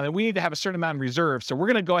and we need to have a certain amount of reserves. So we're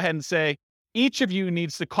going to go ahead and say, each of you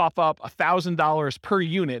needs to cough up $1,000 per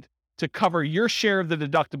unit to cover your share of the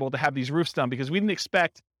deductible to have these roofs done because we didn't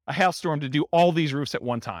expect a hailstorm to do all these roofs at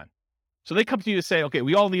one time. So they come to you to say, okay,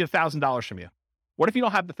 we all need $1,000 from you. What if you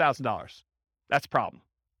don't have the $1,000? That's a problem.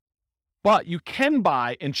 But you can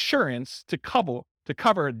buy insurance to cover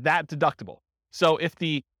that deductible. So if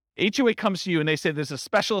the HOA comes to you and they say there's a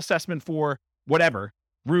special assessment for whatever,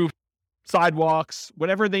 roof, sidewalks,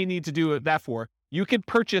 whatever they need to do that for, you can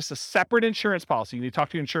purchase a separate insurance policy. You need to talk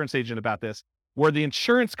to your insurance agent about this, where the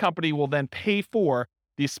insurance company will then pay for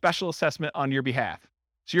the special assessment on your behalf.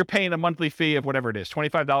 So you're paying a monthly fee of whatever it is,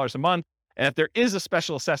 $25 a month. And if there is a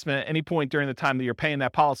special assessment at any point during the time that you're paying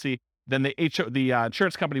that policy, then the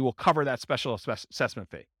insurance company will cover that special assessment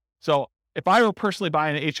fee. So if I were personally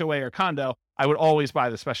buying an HOA or condo, I would always buy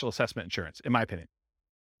the special assessment insurance, in my opinion.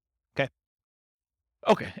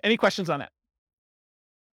 Okay. Any questions on that?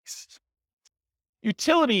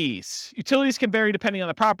 Utilities. Utilities can vary depending on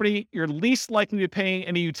the property. You're least likely to be paying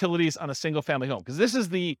any utilities on a single family home because this is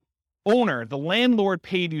the landlord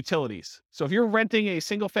paid utilities. So if you're renting a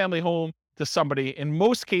single family home to somebody, in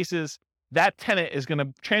most cases, that tenant is going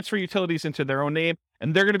to transfer utilities into their own name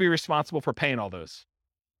and they're going to be responsible for paying all those.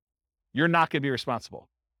 You're not going to be responsible.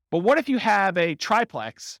 But what if you have a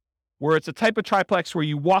triplex where it's a type of triplex where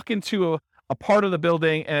you walk into a part of the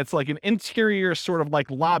building and it's like an interior sort of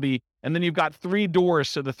like lobby, and then you've got 3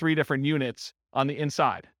 doors to the 3 different units on the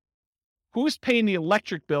inside? Who's paying the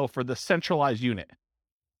electric bill for the centralized unit?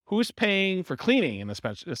 Who's paying for cleaning in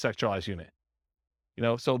the centralized unit?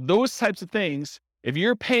 So those types of things, If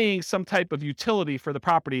you're paying some type of utility for the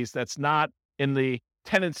properties that's not in the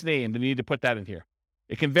tenant's name, then you need to put that in here.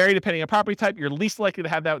 It can vary depending on property type. You're least likely to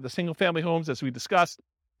have that with the single family homes, as we discussed.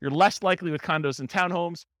 You're less likely with condos and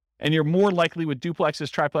townhomes, and you're more likely with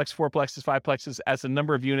duplexes, triplex, fourplexes, fiveplexes as the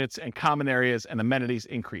number of units and common areas and amenities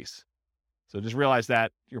increase. So just realize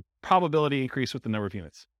that your probability increase with the number of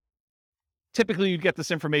units. Typically, you'd get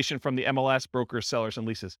this information from the MLS, brokers, sellers, and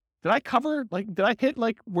leases. Did I hit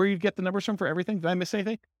where you get the numbers from for everything? Did I miss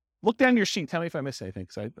anything? Look down your sheet. Tell me if I missed anything,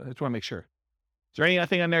 because I just want to make sure. Is there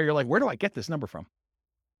anything on there you're like, where do I get this number from?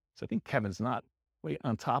 So I think Kevin's not way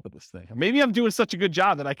on top of this thing. Maybe I'm doing such a good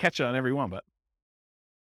job that I catch it on every one, but.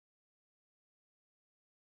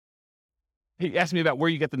 He asked me about where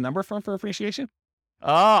you get the number from for appreciation.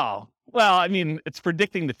 Oh, well, I mean, it's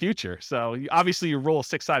predicting the future. So obviously you roll a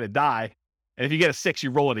 6-sided die. And if you get a 6,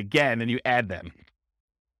 you roll it again and you add them.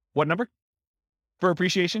 What number for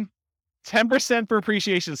appreciation? 10% for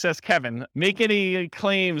appreciation, says Kevin. Make any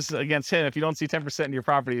claims against him if you don't see 10% in your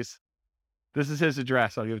properties. This is his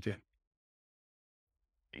address. I'll give it to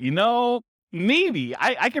you. Maybe.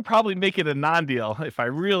 I could probably make it a non-deal if I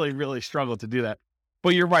really, really struggle to do that.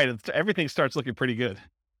 But you're right. Everything starts looking pretty good,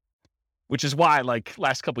 which is why,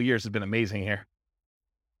 last couple of years has been amazing here.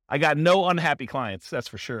 I got no unhappy clients, that's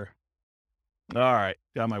for sure. All right,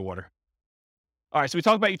 got my water. All right, so we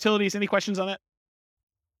talked about utilities. Any questions on that?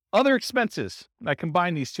 Other expenses. I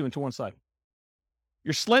combine these two into one slide.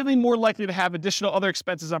 You're slightly more likely to have additional other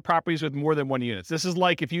expenses on properties with more than one unit. This is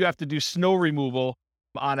like if you have to do snow removal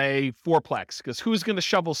on a fourplex, because who's going to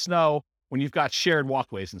shovel snow when you've got shared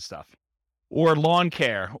walkways and stuff? Or lawn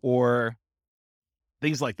care, or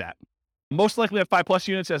things like that. Most likely have 5+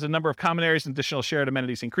 units as the number of common areas and additional shared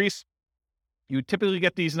amenities increase. You typically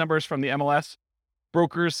get these numbers from the MLS,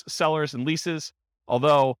 brokers, sellers, and leases,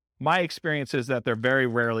 although my experience is that they're very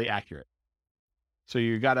rarely accurate. So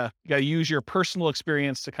you gotta use your personal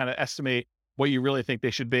experience to kind of estimate what you really think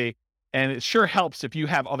they should be. And it sure helps if you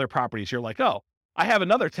have other properties. You're like, oh, I have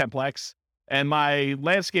another 10plex and my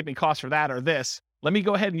landscaping costs for that are this. Let me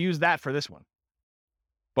go ahead and use that for this one.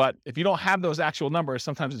 But if you don't have those actual numbers,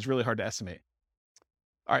 sometimes it's really hard to estimate.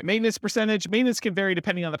 All right, maintenance percentage. Maintenance can vary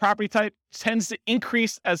depending on the property type. It tends to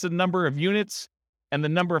increase as the number of units and the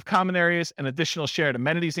number of common areas and additional shared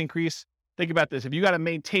amenities increase. Think about this. If you got to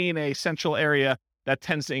maintain a central area, that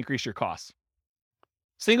tends to increase your costs.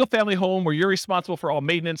 Single family home where you're responsible for all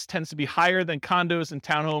maintenance tends to be higher than condos and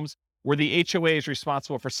townhomes where the HOA is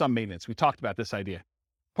responsible for some maintenance. We talked about this idea.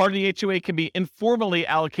 Part of the HOA can be informally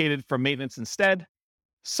allocated for maintenance instead.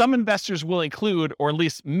 Some investors will include or at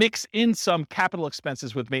least mix in some capital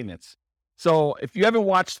expenses with maintenance. So if you haven't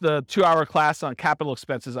watched the 2-hour class on capital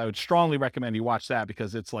expenses, I would strongly recommend you watch that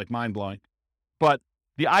because it's mind-blowing. But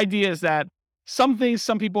the idea is that some things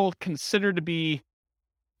some people consider to be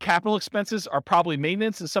capital expenses are probably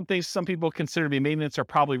maintenance, and some things some people consider to be maintenance are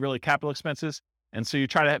probably really capital expenses. And so you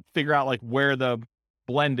try to figure out where the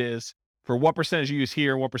blend is for what percentage you use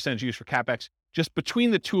here, what percentage you use for CapEx. Just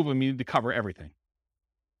between the two of them, you need to cover everything.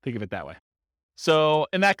 Think of it that way. So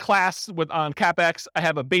in that class on CapEx, I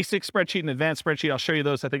have a basic spreadsheet and advanced spreadsheet. I'll show you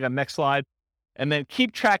those, I think, on the next slide. And then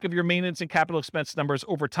keep track of your maintenance and capital expense numbers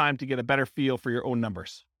over time to get a better feel for your own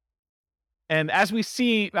numbers. And as we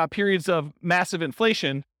see periods of massive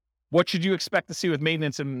inflation, what should you expect to see with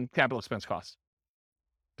maintenance and capital expense costs?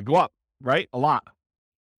 To go up, right? A lot.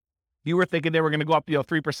 You were thinking they were going to go up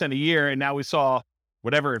 3% a year, and now we saw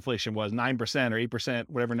whatever inflation was, 9% or 8%,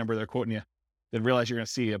 whatever number they're quoting you. Then realize you're going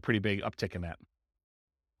to see a pretty big uptick in that.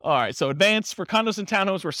 All right, so advanced for condos and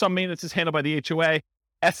townhomes where some maintenance is handled by the HOA,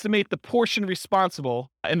 estimate the portion responsible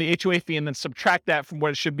in the HOA fee and then subtract that from what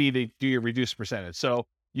it should be to do your reduced percentage. So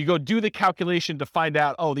you go do the calculation to find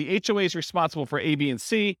out, the HOA is responsible for A, B, and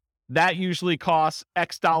C. That usually costs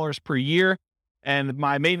X dollars per year. And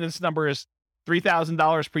my maintenance number is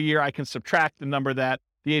 $3,000 per year. I can subtract the number that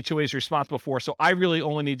the HOA is responsible for. So I really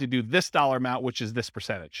only need to do this dollar amount, which is this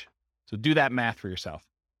percentage. So do that math for yourself.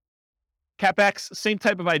 CapEx, same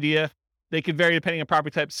type of idea. They can vary depending on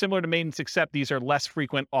property type, similar to maintenance, except these are less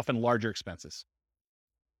frequent, often larger expenses.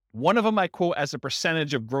 One of them I quote as a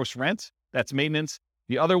percentage of gross rent. That's maintenance.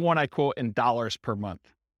 The other one I quote in dollars per month.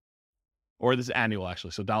 Or this is annual,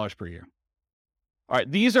 actually, so dollars per year. All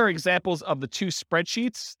right, these are examples of the two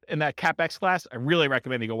spreadsheets in that CapEx class. I really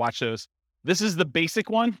recommend you go watch those. This is the basic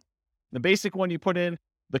one. The basic one you put in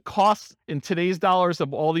the cost in today's dollars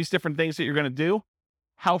of all these different things that you're going to do,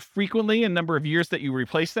 how frequently and number of years that you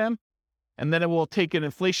replace them. And then it will take an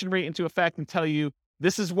inflation rate into effect and tell you,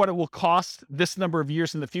 this is what it will cost this number of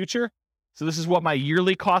years in the future. So this is what my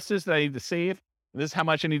yearly cost is that I need to save. This is how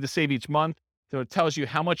much I need to save each month. So it tells you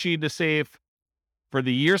how much you need to save for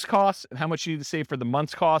the year's costs and how much you need to save for the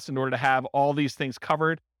month's costs in order to have all these things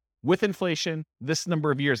covered with inflation this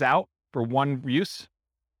number of years out for one use.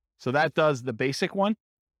 So that does the basic one.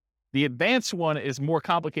 The advanced one is more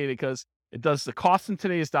complicated because it does the cost in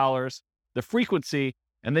today's dollars, the frequency,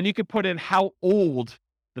 and then you can put in how old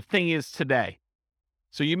the thing is today.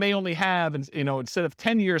 So you may only have, instead of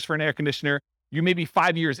 10 years for an air conditioner, you may be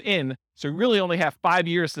 5 years in. So you really only have 5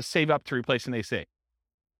 years to save up to replace an AC.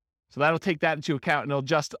 So that'll take that into account, and it'll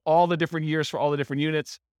adjust all the different years for all the different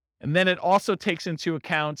units. And then it also takes into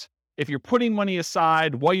account if you're putting money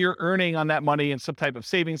aside, what you're earning on that money in some type of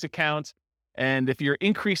savings account, and if you're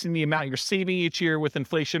increasing the amount you're saving each year with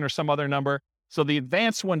inflation or some other number. So the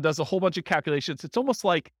advanced one does a whole bunch of calculations. It's almost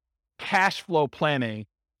like cash flow planning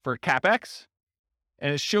for CapEx,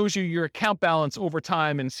 and it shows you your account balance over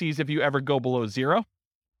time and sees if you ever go below zero,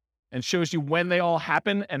 and shows you when they all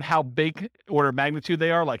happen and how big order of magnitude they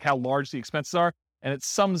are, like how large the expenses are. And it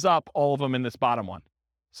sums up all of them in this bottom one.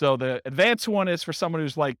 So the advanced one is for someone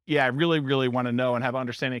who's like, yeah, I really, really want to know and have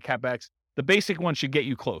understanding of CapEx. The basic one should get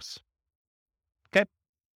you close. Okay.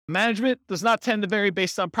 Management does not tend to vary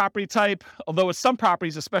based on property type, although with some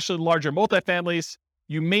properties, especially larger multifamilies,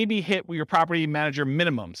 you may be hit with your property manager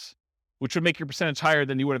minimums, which would make your percentage higher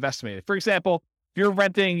than you would have estimated. For example, if you're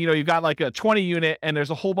renting, you've got like a 20 unit and there's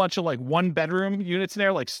a whole bunch of like 1-bedroom units in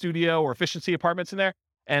there, like studio or efficiency apartments in there.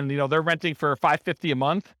 And, they're renting for $550 a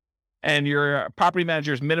month and your property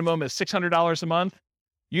manager's minimum is $600 a month.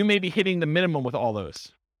 You may be hitting the minimum with all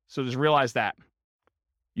those. So just realize that.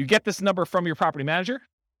 You get this number from your property manager.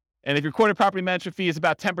 And if your quoted property management fee is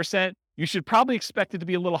about 10%, you should probably expect it to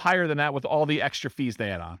be a little higher than that with all the extra fees they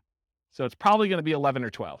add on. So it's probably going to be 11 or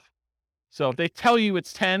 12. So if they tell you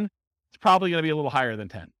it's 10, it's probably going to be a little higher than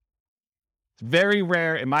 10. It's very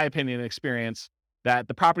rare, in my opinion and experience, that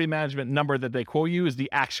the property management number that they quote you is the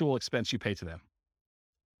actual expense you pay to them.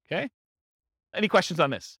 Okay? Any questions on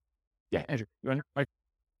this? Yeah, Andrew, you want to?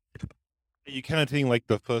 Are you counting like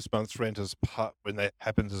the first month's rent as part when that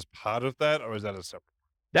happens as part of that, or is that a separate?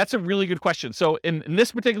 That's a really good question. So in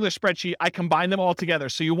this particular spreadsheet, I combine them all together.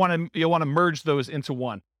 So you want to merge those into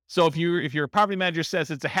one. So if your property manager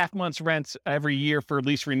says it's a half month's rent every year for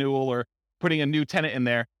lease renewal or putting a new tenant in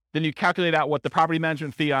there, then you calculate out what the property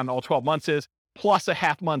management fee on all 12 months is, plus a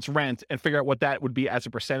half month's rent, and figure out what that would be as a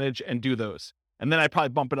percentage and do those. And then I'd probably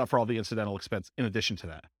bump it up for all the incidental expense in addition to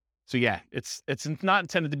that. So yeah, it's not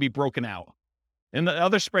intended to be broken out. In the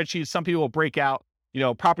other spreadsheets, some people will break out,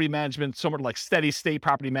 property management, somewhat like steady state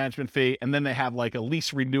property management fee, and then they have like a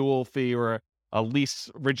lease renewal fee or a lease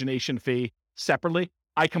origination fee separately.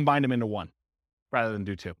 I combine them into one rather than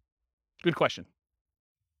do two. Good question.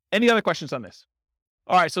 Any other questions on this?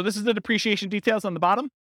 All right, so this is the depreciation details on the bottom.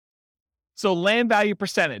 So land value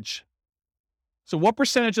percentage. So what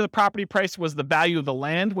percentage of the property price was the value of the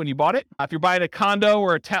land when you bought it? If you're buying a condo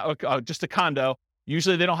or just a condo,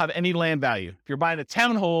 usually they don't have any land value. If you're buying a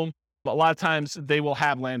townhome, a lot of times they will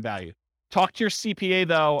have land value. Talk to your CPA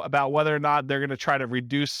though about whether or not they're going to try to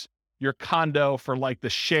reduce your condo for like the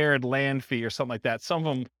shared land fee or something like that. Some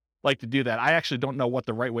of them like to do that. I actually don't know what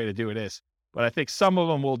the right way to do it is, but I think some of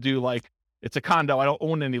them will do like, it's a condo, I don't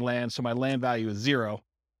own any land, so my land value is zero.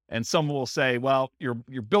 And some will say, well, you're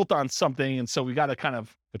built on something, and so we got to kind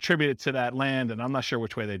of attribute it to that land, and I'm not sure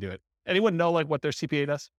which way they do it. Anyone know like what their CPA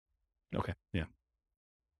does? Okay, yeah.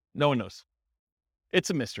 No one knows. It's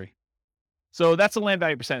a mystery. So that's the land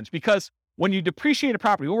value percentage, because when you depreciate a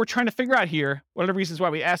property, what we're trying to figure out here, one of the reasons why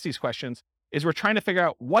we ask these questions, is we're trying to figure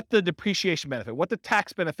out what the depreciation benefit, what the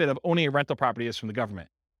tax benefit of owning a rental property is from the government.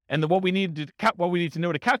 And then what we need to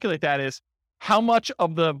know to calculate that is how much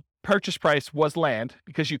of the purchase price was land,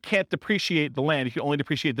 because you can't depreciate the land, you can only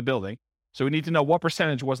depreciate the building. So we need to know what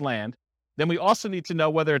percentage was land. Then we also need to know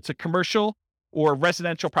whether it's a commercial or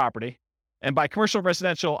residential property. And by commercial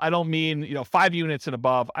residential, I don't mean, 5 units and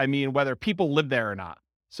above. I mean whether people live there or not.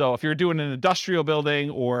 So if you're doing an industrial building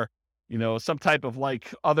or, some type of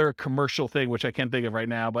like other commercial thing, which I can't think of right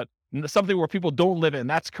now, but something where people don't live in,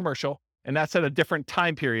 that's commercial. And that's at a different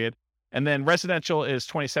time period. And then residential is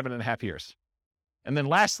 27 and a half years. And then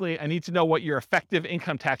lastly, I need to know what your effective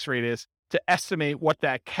income tax rate is to estimate what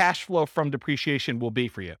that cash flow from depreciation will be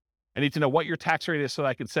for you. I need to know what your tax rate is so that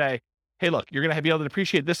I can say, hey, look, you're going to be able to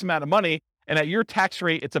depreciate this amount of money. And at your tax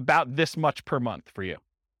rate, it's about this much per month for you.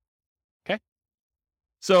 Okay.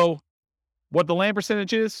 So what the land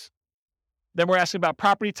percentage is, then we're asking about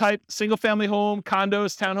property type, single family home,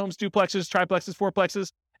 condos, townhomes, duplexes, triplexes,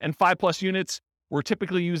 fourplexes, and 5+ units. We're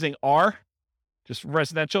typically using R, just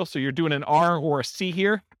residential. So you're doing an R or a C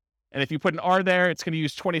here. And if you put an R there, it's going to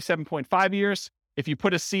use 27.5 years. If you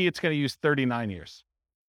put a C, it's going to use 39 years.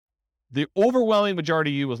 The overwhelming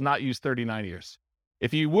majority of you will not use 39 years.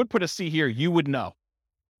 If you would put a C here, you would know.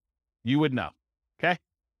 You would know. Okay?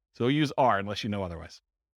 So use R unless you know otherwise.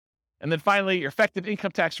 And then finally, your effective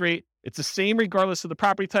income tax rate, it's the same regardless of the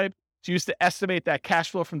property type. It's used to estimate that cash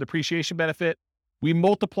flow from depreciation benefit. We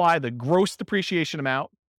multiply the gross depreciation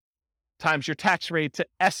amount times your tax rate to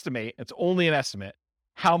estimate, it's only an estimate,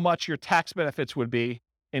 how much your tax benefits would be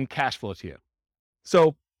in cash flow to you.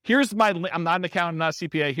 So here's I'm not an accountant, I'm not a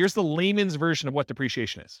CPA. Here's the layman's version of what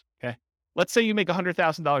depreciation is, okay? Let's say you make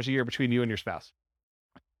 $100,000 a year between you and your spouse,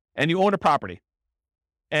 and you own a property.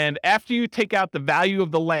 And after you take out the value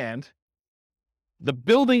of the land, the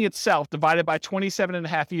building itself divided by 27 and a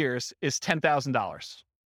half years is $10,000,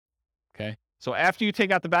 okay? So after you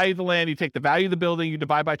take out the value of the land, you take the value of the building, you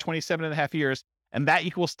divide by 27 and a half years, and that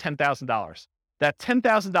equals $10,000. That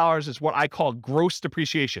 $10,000 is what I call gross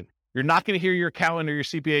depreciation. You're not going to hear your accountant or your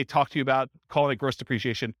CPA talk to you about calling it gross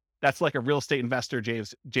depreciation. That's like a real estate investor,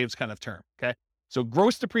 James kind of term, okay? So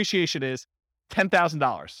gross depreciation is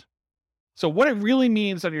 $10,000. So what it really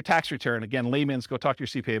means on your tax return, again, layman's, go talk to your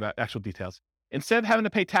CPA about actual details. Instead of having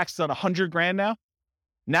to pay taxes on $100,000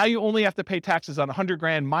 now you only have to pay taxes on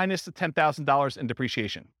 $100,000 minus the $10,000 in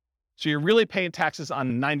depreciation. So you're really paying taxes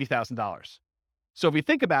on $90,000. So if you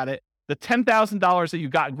think about it, the $10,000 that you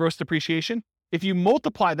got in gross depreciation, if you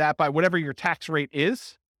multiply that by whatever your tax rate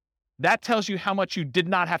is, that tells you how much you did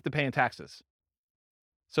not have to pay in taxes.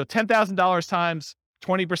 So $10,000 times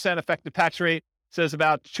 20% effective tax rate says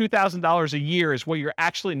about $2,000 a year is what you're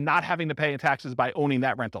actually not having to pay in taxes by owning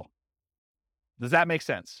that rental. Does that make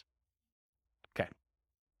sense? Okay.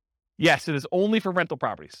 Yes, it is only for rental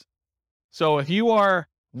properties. So if you are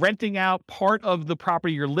renting out part of the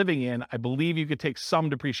property you're living in, I believe you could take some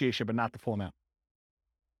depreciation, but not the full amount.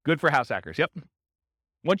 Good for house hackers. Yep.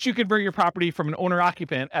 Once you convert your property from an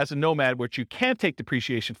owner-occupant as a nomad, which you can't take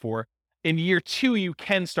depreciation for, in year 2, you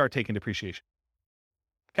can start taking depreciation.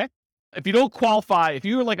 Okay? If you don't qualify, if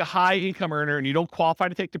you're like a high income earner and you don't qualify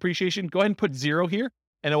to take depreciation, go ahead and put 0 here,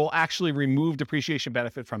 and it will actually remove depreciation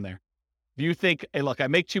benefit from there. If you think, hey, look, I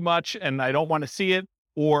make too much and I don't want to see it,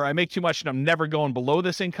 or I make too much and I'm never going below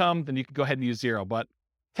this income, then you can go ahead and use 0. But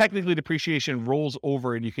technically, depreciation rolls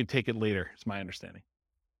over and you can take it later, is my understanding.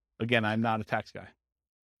 Again, I'm not a tax guy.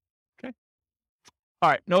 Okay. All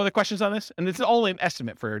right. No other questions on this? And this is only an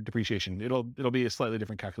estimate for depreciation. It'll be a slightly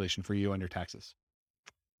different calculation for you on your taxes.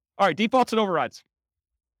 All right. Defaults and overrides.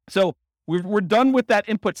 So we're done with that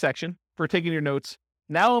input section for taking your notes.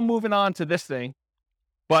 Now I'm moving on to this thing,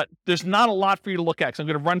 but there's not a lot for you to look at. So I'm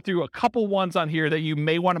going to run through a couple ones on here that you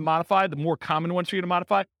may want to modify, the more common ones for you to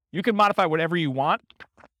modify. You can modify whatever you want.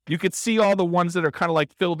 You could see all the ones that are kind of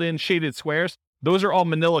like filled in shaded squares. Those are all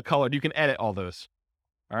manila colored. You can edit all those.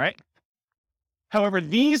 All right. However,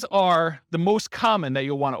 these are the most common that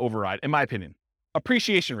you'll want to override, in my opinion.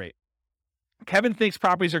 Appreciation rate. Kevin thinks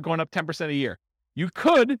properties are going up 10% a year. You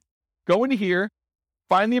could go into here,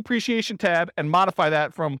 find the appreciation tab, and modify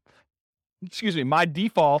that from, my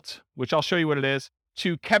default, which I'll show you what it is,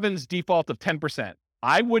 to Kevin's default of 10%.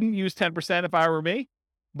 I wouldn't use 10% if I were me,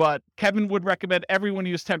 but Kevin would recommend everyone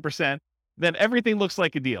use 10%. Then everything looks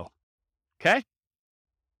like a deal. Okay?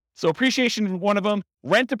 So appreciation is one of them.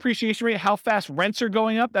 Rent appreciation rate, how fast rents are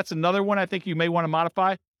going up. That's another one I think you may want to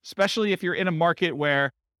modify, especially if you're in a market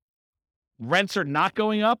where rents are not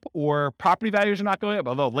going up or property values are not going up.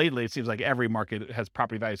 Although lately it seems like every market has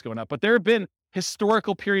property values going up. But there have been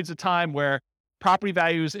historical periods of time where property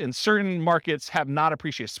values in certain markets have not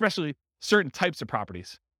appreciated, especially certain types of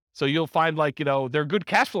properties. So you'll find they're good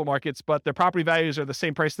cash flow markets, but their property values are the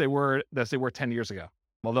same price as they were 10 years ago.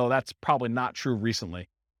 Although that's probably not true recently.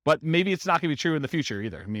 But maybe it's not going to be true in the future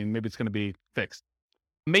either. I mean, maybe it's going to be fixed.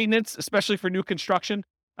 Maintenance, especially for new construction.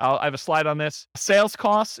 I have a slide on this. Sales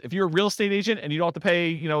costs. If you're a real estate agent and you don't have to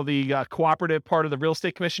pay, the cooperative part of the real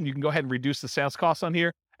estate commission, you can go ahead and reduce the sales costs on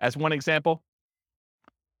here as one example.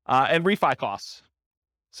 And refi costs.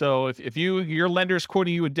 So if your lender is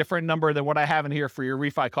quoting you a different number than what I have in here for your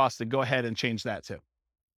refi costs, then go ahead and change that too.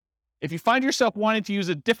 If you find yourself wanting to use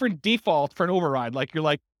a different default for an override, like you're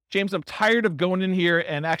like, James, I'm tired of going in here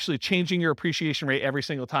and actually changing your appreciation rate every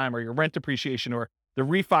single time, or your rent appreciation, or the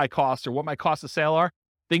refi cost, or what my cost of sale are,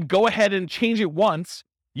 then go ahead and change it once.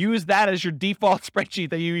 Use that as your default spreadsheet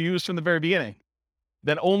that you use from the very beginning.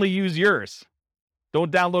 Then only use yours.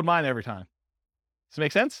 Don't download mine every time. Does it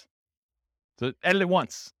make sense? So edit it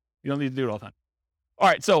once. You don't need to do it all the time. All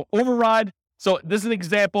right, so override. So this is an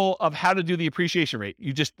example of how to do the appreciation rate.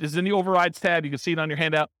 This is in the overrides tab. You can see it on your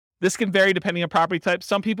handout. This can vary depending on property type.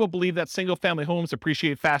 Some people believe that single-family homes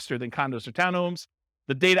appreciate faster than condos or townhomes.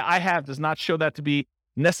 The data I have does not show that to be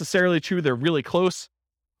necessarily true. They're really close.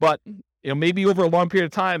 But maybe over a long period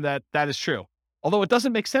of time that is true. Although it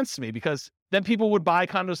doesn't make sense to me because then people would buy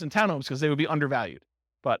condos and townhomes because they would be undervalued.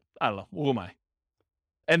 But I don't know. Who am I?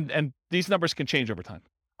 And these numbers can change over time.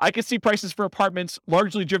 I can see prices for apartments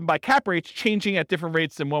largely driven by cap rates changing at different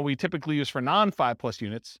rates than what we typically use for non-5+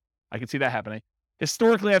 units. I can see that happening.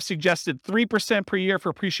 Historically, I've suggested 3% per year for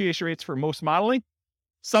appreciation rates for most modeling.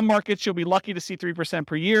 Some markets you'll be lucky to see 3%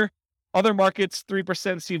 per year. Other markets,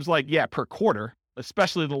 3% seems like, per quarter,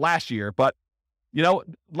 especially the last year. But,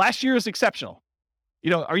 last year is exceptional.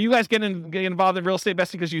 Are you guys getting involved in real estate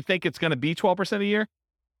investing because you think it's going to be 12% a year?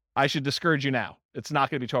 I should discourage you now. It's not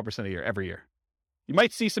going to be 12% a year every year. You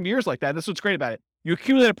might see some years like that. That's what's great about it. You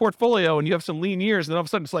accumulate a portfolio and you have some lean years, and all of a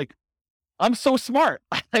sudden it's like, I'm so smart.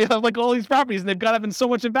 I have like all these properties and they've got up in so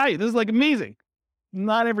much in value. This is like amazing.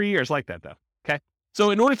 Not every year is like that though. Okay. So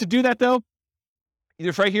in order to do that though,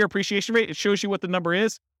 either right here, appreciation rate, it shows you what the number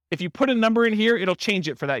is. If you put a number in here, it'll change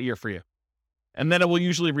it for that year for you. And then it will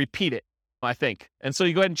usually repeat it, I think. And so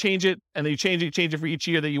you go ahead and change it, and then you change it for each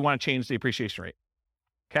year that you want to change the appreciation rate.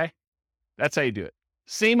 Okay. That's how you do it.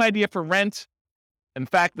 Same idea for rent. In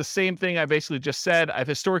fact, the same thing I basically just said. I've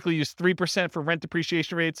historically used 3% for rent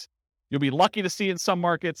depreciation rates. You'll be lucky to see it in some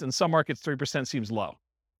markets. In some markets, 3% seems low.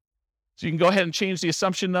 So you can go ahead and change the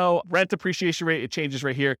assumption though. Rent depreciation rate, it changes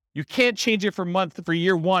right here. You can't change it for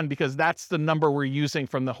year one because that's the number we're using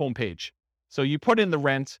from the homepage. So you put in the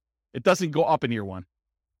rent, it doesn't go up in year one,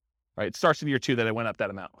 right? It starts in year two that it went up that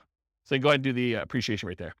amount. So you go ahead and do the appreciation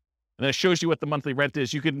rate there. And then it shows you what the monthly rent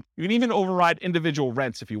is. You can even override individual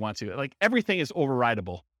rents if you want to. Like everything is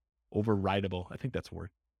overrideable. Overrideable. I think that's a word.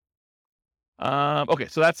 Okay,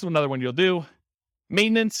 so that's another one you'll do.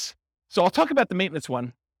 Maintenance. So I'll talk about the maintenance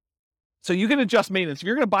one. So you can adjust maintenance. If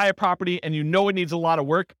you're going to buy a property and you know it needs a lot of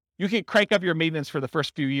work, you can crank up your maintenance for the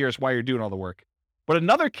first few years while you're doing all the work. But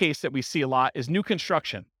another case that we see a lot is new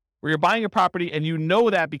construction, where you're buying a property and you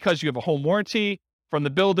know that because you have a home warranty from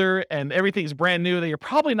the builder and everything's brand new, that you're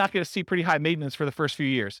probably not going to see pretty high maintenance for the first few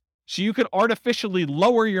years. So you could artificially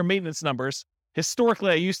lower your maintenance numbers.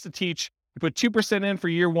 Historically, I used to teach you put 2% in for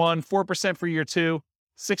year one, 4% for year two,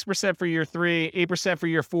 6% for year three, 8% for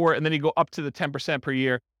year four, and then you go up to the 10% per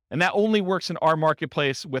year. And that only works in our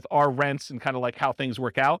marketplace with our rents and kind of like how things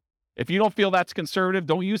work out. If you don't feel that's conservative,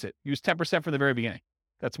 don't use it. Use 10% from the very beginning.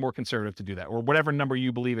 That's more conservative to do that, or whatever number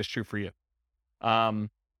you believe is true for you. So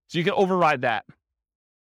you can override that.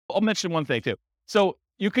 I'll mention one thing too. So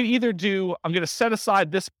you could either do, I'm going to set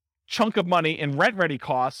aside this chunk of money in rent-ready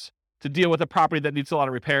costs to deal with a property that needs a lot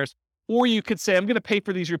of repairs. Or you could say, I'm going to pay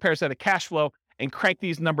for these repairs out of cash flow and crank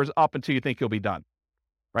these numbers up until you think you'll be done,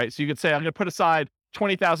 right? So you could say, I'm going to put aside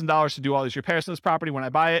 $20,000 to do all these repairs on this property when I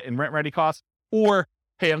buy it in rent-ready costs. Or,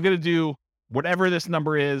 hey, I'm going to do whatever this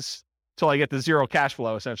number is till I get to zero cash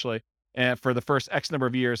flow, essentially, and for the first X number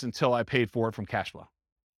of years until I paid for it from cash flow.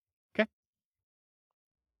 Okay.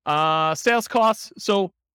 Sales costs.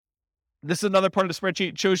 So this is another part of the spreadsheet.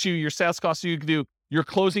 It shows you your sales costs. So you can do your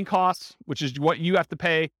closing costs, which is what you have to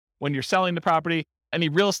pay when you're selling the property, any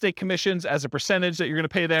real estate commissions as a percentage that you're going to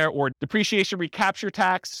pay there, or depreciation recapture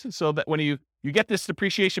tax. So that when you get this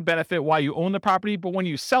depreciation benefit while you own the property, but when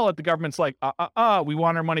you sell it, the government's like, we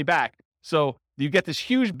want our money back. So you get this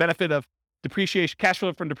huge benefit of depreciation, cash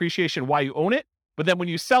flow from depreciation while you own it. But then when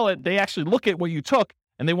you sell it, they actually look at what you took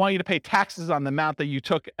and they want you to pay taxes on the amount that you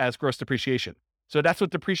took as gross depreciation. So that's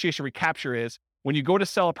what depreciation recapture is. When you go to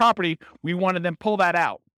sell a property, we want to then pull that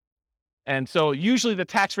out. And so usually the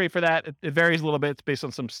tax rate for that, it varies a little bit. It's based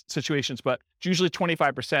on some situations, but it's usually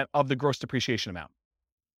 25% of the gross depreciation amount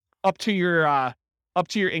up to your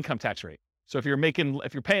income tax rate. So if you're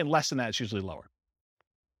paying less than that, it's usually lower.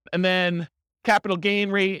 And then capital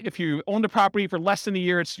gain rate, if you own the property for less than a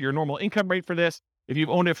year, it's your normal income rate for this. If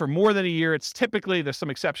you've owned it for more than a year, it's typically, there's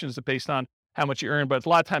some exceptions based on how much you earn, but a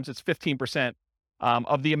lot of times it's 15%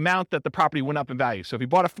 of the amount that the property went up in value. So if you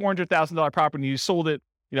bought a $400,000 property and you sold it,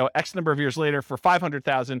 X number of years later for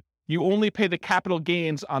 $500,000, you only pay the capital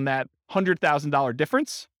gains on that $100,000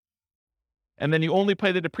 difference. And then you only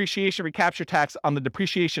pay the depreciation recapture tax on the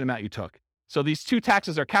depreciation amount you took. So these two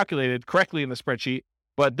taxes are calculated correctly in the spreadsheet,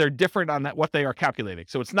 but they're different on what they are calculating.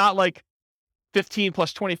 So it's not like 15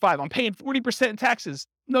 plus 25. I'm paying 40% in taxes.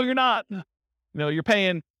 No, you're not. You're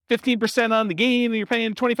paying 15% on the gain, and you're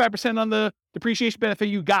paying 25% on the depreciation benefit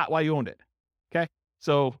you got while you owned it. Okay.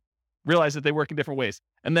 So realize that they work in different ways.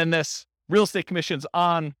 And then this real estate commissions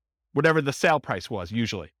on whatever the sale price was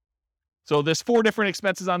usually. So there's 4 different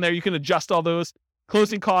expenses on there. You can adjust all those: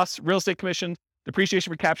 closing costs, real estate commission,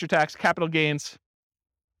 depreciation recapture tax, capital gains.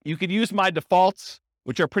 You could use my defaults,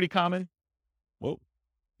 which are pretty common.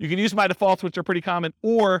 You can use my defaults, which are pretty common,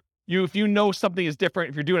 or if you know something is different,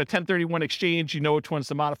 if you're doing a 1031 exchange, you know which ones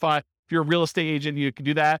to modify. If you're a real estate agent, you can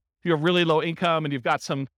do that. If you have really low income and you've got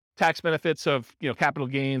some tax benefits of, capital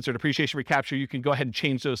gains or depreciation recapture, you can go ahead and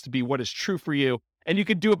change those to be what is true for you. And you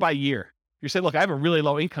can do it by year. You say, look, I have a really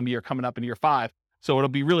low income year coming up in year 5, so it'll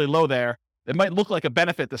be really low there. It might look like a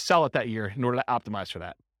benefit to sell it that year in order to optimize for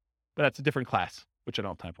that. But that's a different class, which I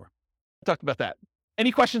don't have time for. I talked about that.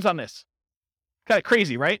 Any questions on this? Kind of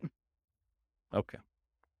crazy, right? Okay.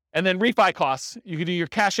 And then refi costs. You can do your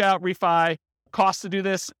cash out refi costs to do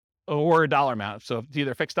this or a dollar amount. So it's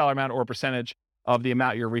either a fixed dollar amount or a percentage of the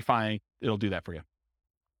amount you're refining. It'll do that for you.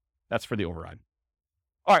 That's for the override.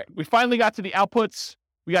 All right. We finally got to the outputs.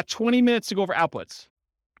 We got 20 minutes to go over outputs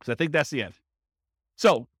because I think that's the end.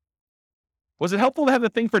 So was it helpful to have the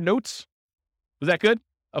thing for notes? Was that good?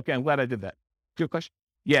 Okay. I'm glad I did that. Do you have a question?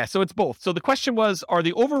 Yeah. So it's both. So the question was, are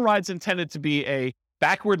the overrides intended to be a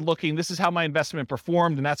backward looking, this is how my investment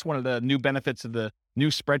performed, and that's one of the new benefits of the new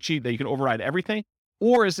spreadsheet that you can override everything?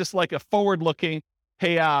 Or is this like a forward looking,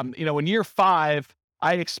 hey, in year 5,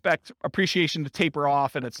 I expect appreciation to taper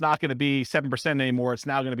off and it's not going to be 7% anymore. It's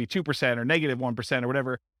now going to be 2% or negative 1% or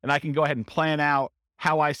whatever. And I can go ahead and plan out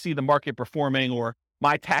how I see the market performing or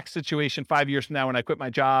my tax situation 5 years from now when I quit my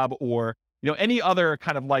job or, any other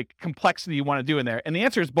kind of like complexity you want to do in there. And the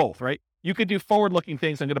answer is both, right? You could do forward looking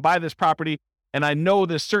things. I'm going to buy this property and I know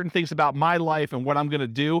there's certain things about my life and what I'm going to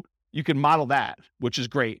do. You can model that, which is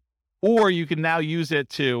great. Or you can now use it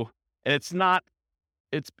to, and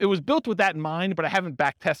it was built with that in mind, but I haven't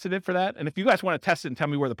back tested it for that. And if you guys want to test it and tell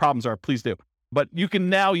me where the problems are, please do. But you can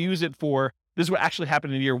now use it for, this is what actually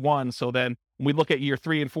happened in year 1. So then when we look at year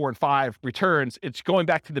 3 and 4 and 5 returns, it's going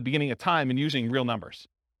back to the beginning of time and using real numbers.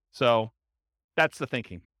 So that's the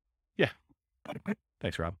thinking. Yeah.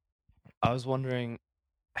 Thanks, Rob. I was wondering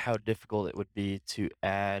how difficult it would be to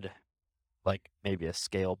add like maybe a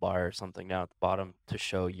scale bar or something down at the bottom to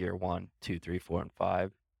show year 1, 2, 3, 4, and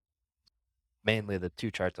 5. Mainly the 2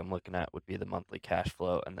 charts I'm looking at would be the monthly cash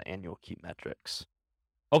flow and the annual key metrics.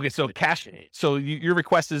 Okay, so your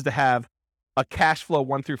request is to have a cash flow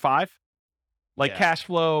 1 through 5? Like cash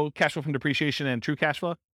flow from depreciation and true cash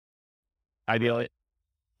flow? Ideally.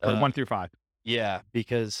 Or 1 through 5. Yeah,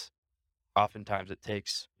 because oftentimes it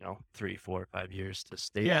takes, 3, 4, 5 years to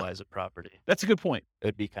stabilize a property. That's a good point. It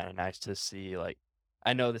would be kind of nice to see, like,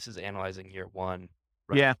 I know this is analyzing year 1,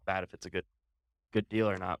 bad if it's a good deal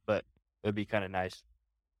or not, but it would be kind of nice.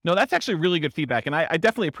 No, that's actually really good feedback. And I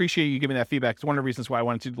definitely appreciate you giving that feedback. It's one of the reasons why I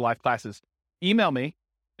wanted to do the live classes. Email me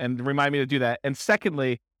and remind me to do that. And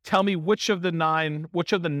secondly, tell me which of the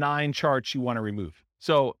 9 charts you want to remove.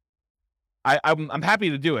 So I'm happy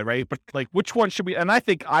to do it, right? But like, which one should we? And I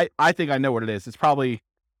think I know what it is. It's probably,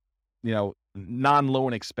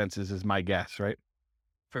 non-loan expenses is my guess, right?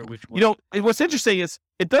 For which one? What's interesting is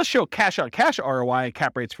it does show cash on cash ROI and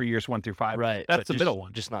cap rates for years 1 through 5. Right, that's the middle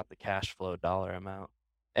one, just not the cash flow dollar amount.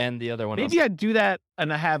 And the other one, maybe I'd do that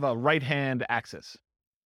and I have a right hand axis.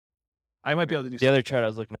 I might be able to do the other chart I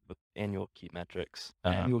was looking at with annual key metrics.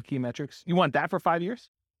 Annual key metrics. You want that for 5 years?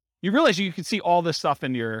 You realize you can see all this stuff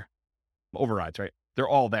in your overrides, right? They're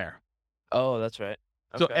all there. Oh, that's right.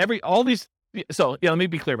 Okay. So let me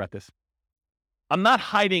be clear about this. I'm not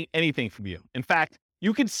hiding anything from you. In fact,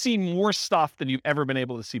 you can see more stuff than you've ever been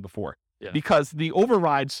able to see before because the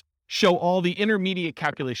overrides show all the intermediate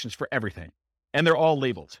calculations for everything and they're all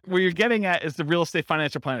labeled. Where you're getting at is the real estate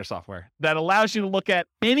financial planner software that allows you to look at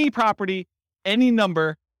any property, any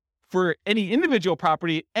number for any individual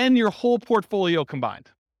property and your whole portfolio combined.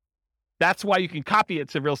 That's why you can copy it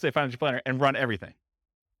to Real Estate Financial Planner and run everything.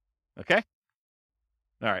 Okay?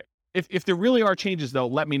 All right. If there really are changes, though,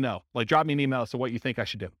 let me know. Like, drop me an email as to what you think I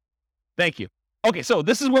should do. Thank you. Okay, so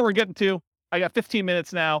this is where we're getting to. I got 15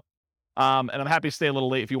 minutes now, and I'm happy to stay a little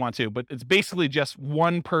late if you want to, but it's basically just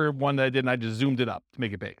one per one that I did, and I just zoomed it up to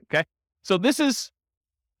make it big, okay? So this is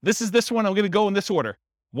this one. I'm going to go in this order.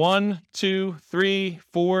 1, 2, 3,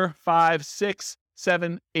 4, 5, 6,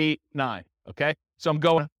 7, 8, 9, okay? So I'm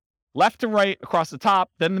going left to right across the top,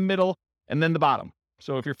 then the middle, and then the bottom.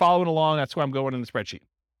 So if you're following along, that's where I'm going in the spreadsheet.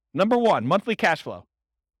 Number 1, monthly cash flow.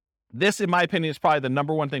 This, in my opinion, is probably the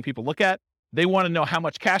number one thing people look at. They want to know how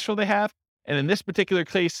much cash flow they have. And in this particular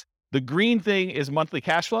case, the green thing is monthly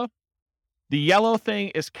cash flow. The yellow thing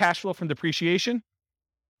is cash flow from depreciation.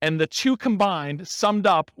 And the 2 combined, summed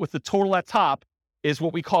up with the total at top, is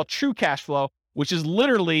what we call true cash flow, which is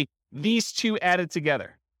literally these 2 added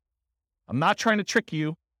together. I'm not trying to trick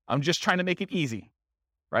you. I'm just trying to make it easy,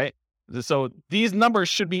 right? So these numbers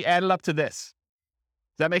should be added up to this.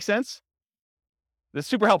 Does that make sense? That's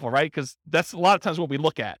super helpful, right? Because that's a lot of times what we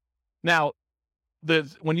look at. Now,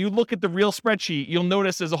 when you look at the real spreadsheet, you'll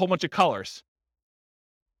notice there's a whole bunch of colors.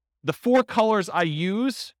 The 4 colors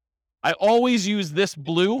I always use this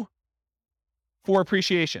blue for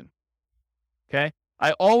appreciation. Okay.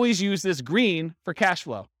 I always use this green for cash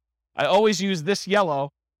flow. I always use this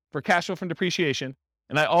yellow for cash flow from depreciation.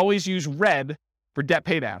 And I always use red for debt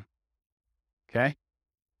paydown. Okay.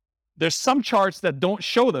 There's some charts that don't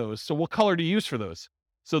show those. So what color to use for those?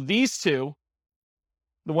 So these two,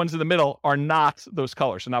 the ones in the middle, are not those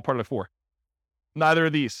colors. They're not part of the 4. Neither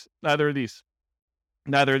of these. Neither of these.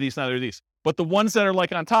 Neither of these. Neither of these. But the ones that are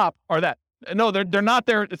like on top are that. No, they're not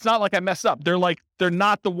there. It's not like I messed up. They're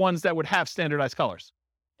not the ones that would have standardized colors.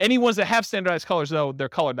 Any ones that have standardized colors, though, they're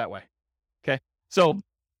colored that way. Okay. So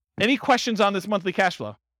any questions on this monthly cash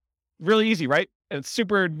flow? Really easy, right? And it's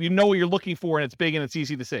super, you know what you're looking for, and it's big and it's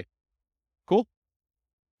easy to see. Cool?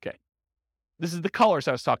 Okay. This is the colors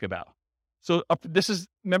I was talking about. So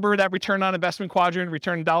remember that return on investment quadrant,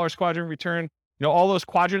 return in dollars quadrant, return, all those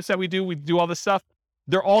quadrants that we do all this stuff.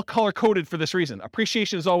 They're all color coded for this reason.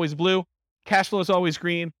 Appreciation is always blue. Cash flow is always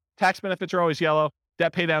green. Tax benefits are always yellow.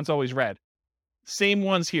 Debt pay down is always red. Same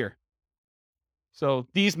ones here. So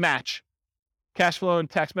these match. Cash flow and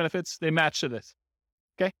tax benefits, they match to this.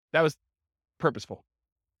 Okay? That was purposeful.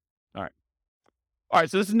 All right.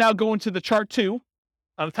 So this is now going to the chart 2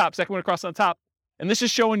 on the top, second one across on the top. And this is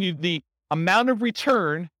showing you the amount of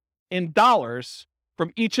return in dollars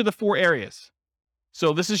from each of the 4 areas.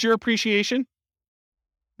 So this is your appreciation.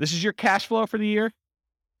 This is your cash flow for the year.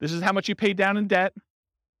 This is how much you paid down in debt.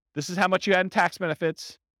 This is how much you had in tax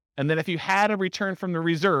benefits. And then if you had a return from the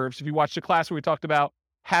reserves, if you watched the class where we talked about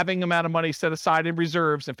having amount of money set aside in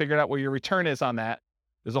reserves and figured out what your return is on that,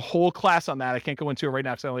 there's a whole class on that. I can't go into it right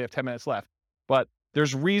now because I only have 10 minutes left. But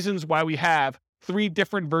there's reasons why we have 3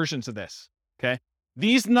 different versions of this. Okay.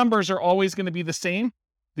 These numbers are always going to be the same.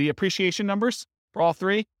 The appreciation numbers for all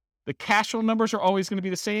 3. The cash flow numbers are always going to be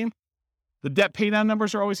the same. The debt pay down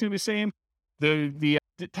numbers are always going to be the same. The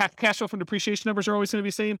cash flow from depreciation numbers are always going to be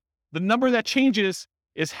the same. The number that changes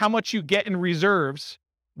is how much you get in reserves,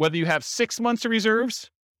 whether you have 6 months of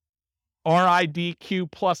reserves,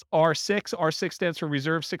 RIDQ plus R6. R6 stands for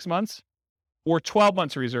reserve 6 months, or 12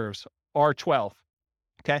 months of reserves, R12.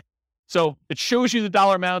 Okay. So it shows you the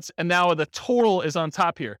dollar amounts, and now the total is on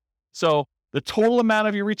top here. So the total amount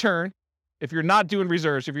of your return, if you're not doing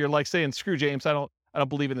reserves, if you're like saying, screw James, I don't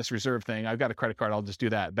believe in this reserve thing. I've got a credit card. I'll just do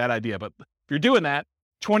that. Bad idea. But if you're doing that,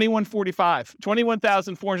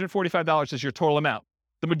 $21,445 is your total amount.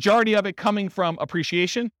 The majority of it coming from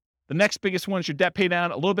appreciation. The next biggest one is your debt pay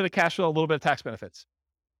down, a little bit of cash flow, a little bit of tax benefits.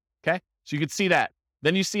 Okay. So you can see that.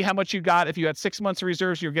 Then you see how much you got. If you had 6 months of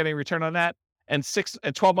reserves, you're getting a return on that. And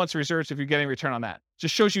 12 months of reserves if you're getting a return on that.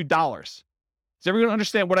 Just shows you dollars. Does everyone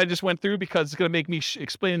understand what I just went through? Because it's going to make me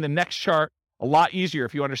explaining the next chart a lot easier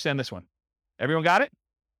if you understand this one. Everyone got it?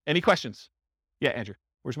 Any questions? Yeah, Andrew.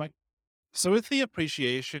 Where's Mike? So with the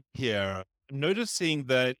appreciation here, I'm noticing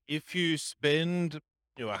that if you spend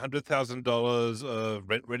 $100,000 of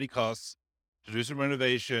rent-ready costs to do some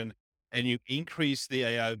renovation, and you increase the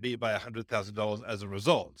AIV by $100,000 as a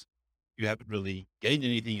result, you haven't really gained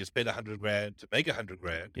anything. You spent $100,000 to make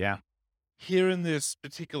 $100,000. Yeah. Here in this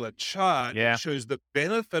particular chart, it shows the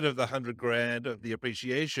benefit of the $100,000 of the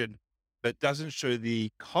appreciation, but doesn't show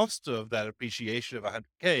the cost of that appreciation of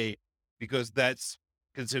 $100K, because that's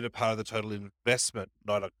considered part of the total investment,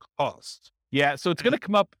 not a cost. Yeah. So it's going to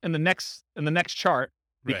come up in the next chart,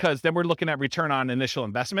 because then we're looking at return on initial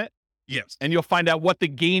investment. Yes. And you'll find out what the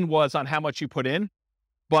gain was on how much you put in.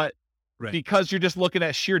 But because you're just looking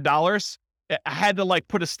at sheer dollars, I had to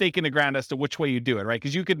put a stake in the ground as to which way you do it, right?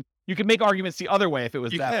 Because you can make arguments the other way if it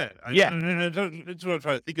was that. Yeah. That's what I'm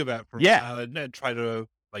trying to think about. And try to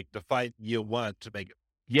define year 1 to make it.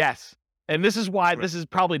 Yes. And this is why this is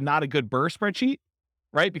probably not a good BRRRR spreadsheet,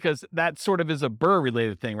 right? Because that sort of is a BRRRR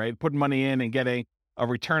related thing, right? Putting money in and getting a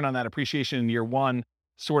return on that appreciation in year 1,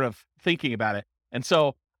 sort of thinking about it. And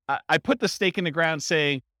so I put the stake in the ground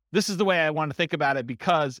saying, this is the way I want to think about it,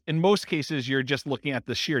 because in most cases, you're just looking at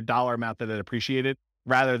the sheer dollar amount that it appreciated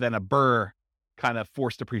rather than a BRRRR kind of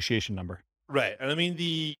forced appreciation number. Right. And I mean,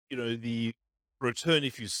 the return,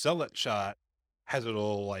 if you sell that chart, has it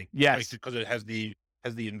all because it has the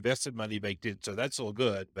invested money baked in. So that's all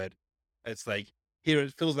good. But it's here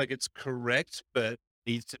it feels like it's correct, but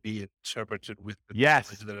needs to be interpreted with the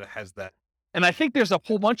knowledge that it has that. And I think there's a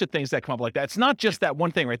whole bunch of things that come up like that. It's not just that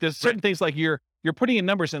one thing, right? There's certain things like you're putting in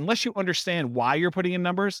numbers, unless you understand why you're putting in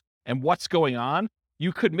numbers and what's going on,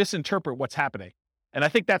 you could misinterpret what's happening. And I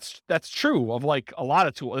think that's true of a lot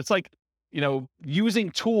of tools. It's like using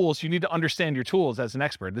tools, you need to understand your tools as an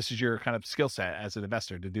expert. This is your kind of skill set as an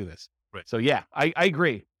investor to do this. Right. So yeah, I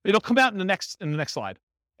agree. It'll come out in the next slide.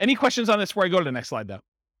 Any questions on this before I go to the next slide though?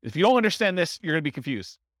 If you don't understand this, you're going to be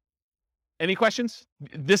confused. Any questions?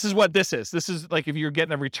 This is what this is. This is like if you're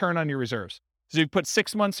getting a return on your reserves. So you put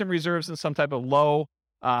 6 months in reserves in some type of low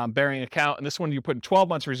bearing account. And this one, you put in 12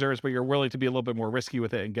 months reserves, but you're willing to be a little bit more risky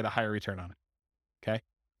with it and get a higher return on it. Okay.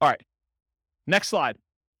 All right. Next slide.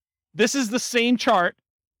 This is the same chart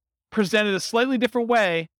presented a slightly different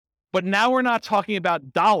way, but now we're not talking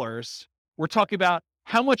about dollars. We're talking about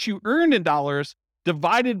how much you earned in dollars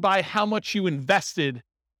divided by how much you invested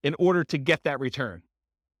in order to get that return.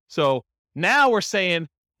 So now we're saying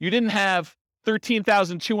you didn't have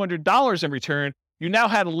 $13,200 in return. You now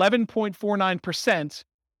had 11.49%.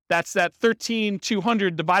 That's that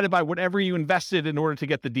 13,200 divided by whatever you invested in order to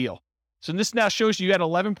get the deal. So this now shows you had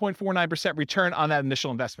 11.49% return on that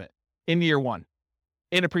initial investment in year one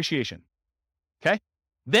in appreciation. Okay.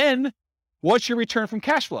 Then what's your return from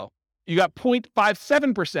cash flow? You got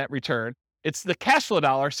 0.57% return. It's the cash flow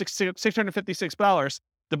dollar, $656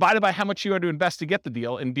 divided by how much you had to invest to get the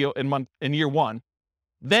deal in year one.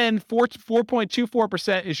 Then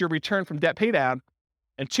 4.24% is your return from debt paydown,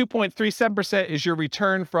 and 2.37% is your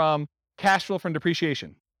return from cash flow from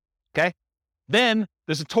depreciation. Okay. Then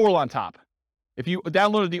there's a total on top. If you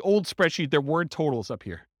downloaded the old spreadsheet, there weren't totals up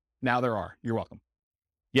here. Now there are. You're welcome.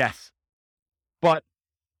 Yes. But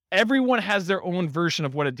everyone has their own version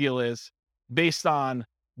of what a deal is based on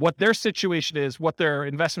what their situation is, what their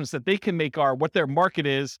investments that they can make are, what their market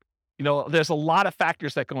is. There's a lot of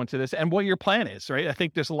factors that go into this and what your plan is, right? I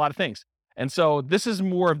think there's a lot of things. And so this is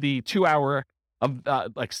more of the 2 hour of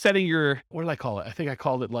like setting your, what did I call it? I think I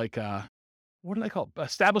called it like, what did I call it?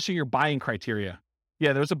 Establishing your buying criteria.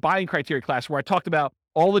 Yeah, there was a buying criteria class where I talked about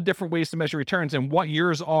all the different ways to measure returns and what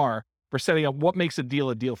yours are for setting up what makes a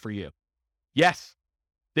deal for you. Yes,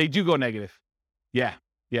 they do go negative. Yeah.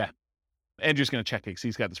 Andrew's going to check it because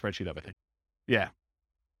he's got the spreadsheet up, I think. Yeah.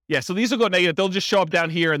 So these will go negative. They'll just show up down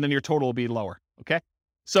here and then your total will be lower. Okay.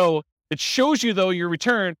 So it shows you though your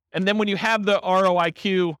return. And then when you have the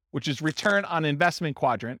ROIQ, which is return on investment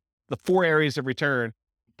quadrant, the 4 areas of return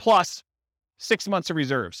plus 6 months of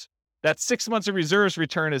reserves. That 6 months of reserves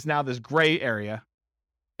return is now this gray area.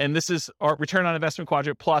 And this is our return on investment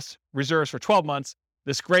quadrant plus reserves for 12 months.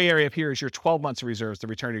 This gray area up here is your 12 months of reserves, the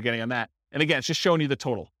return you're getting on that. And again, it's just showing you the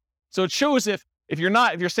total. So it shows if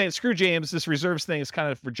you're saying, screw James, this reserves thing is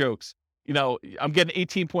kind of for jokes. I'm getting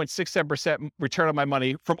 18.67% return on my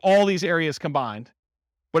money from all these areas combined.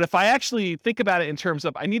 But if I actually think about it in terms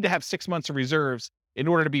of, I need to have 6 months of reserves in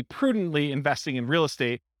order to be prudently investing in real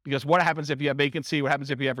estate, because what happens if you have vacancy? What happens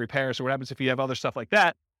if you have repairs? Or what happens if you have other stuff like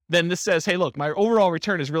that? Then this says, hey, look, my overall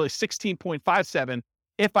return is really 16.57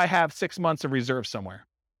 if I have 6 months of reserve somewhere,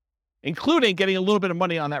 including getting a little bit of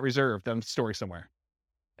money on that reserve that's stored somewhere.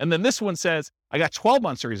 And then this one says, I got 12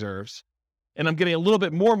 months of reserves and I'm getting a little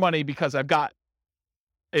bit more money because I've got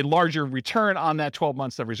a larger return on that 12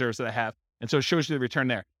 months of reserves that I have. And so it shows you the return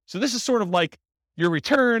there. So this is sort of like your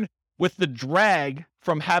return with the drag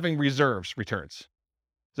from having reserves returns.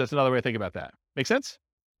 So that's another way to think about that. Make sense?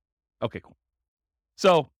 Okay, cool.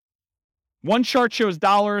 So one chart shows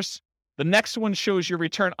dollars. The next one shows your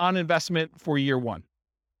return on investment for year one.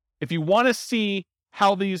 If you want to see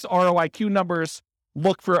how these ROIQ numbers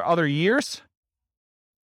look for other years,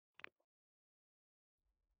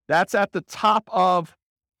 that's at the top of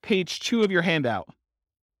page 2 of your handout.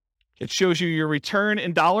 It shows you your return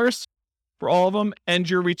in dollars for all of them and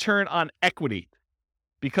your return on equity.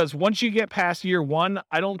 Because once you get past year one,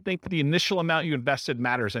 I don't think the initial amount you invested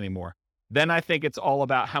matters anymore. Then I think it's all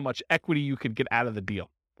about how much equity you could get out of the deal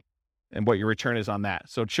and what your return is on that.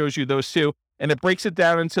 So it shows you those two, and it breaks it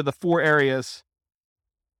down into the 4 areas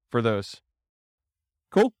for those.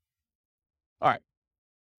 Cool? All right.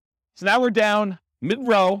 So now we're down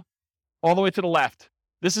mid-row all the way to the left.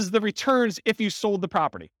 This is the returns if you sold the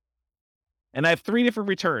property. And I have 3 different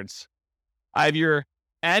returns. I have your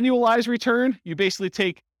annualized return. You basically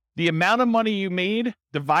take the amount of money you made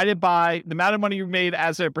divided by the amount of money you made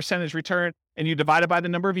as a percentage return, and you divide it by the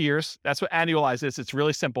number of years. That's what annualized is. It's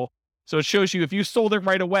really simple. So it shows you if you sold it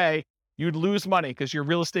right away, you'd lose money because your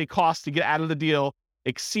real estate costs to get out of the deal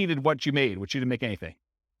exceeded what you made, which you didn't make anything.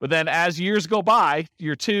 But then as years go by,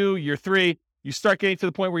 year 2, year 3, you start getting to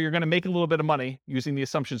the point where you're going to make a little bit of money using the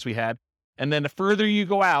assumptions we had. And then the further you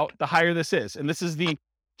go out, the higher this is. And this is the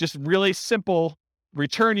just really simple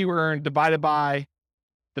return you earn divided by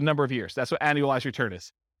the number of years. That's what annualized return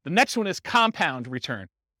is. The next one is compound return.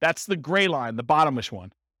 That's the gray line, the bottomish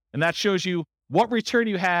one. And that shows you what return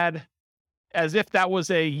you had, as if that was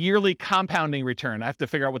a yearly compounding return. I have to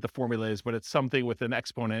figure out what the formula is, but it's something with an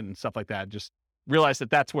exponent and stuff like that. Just realize that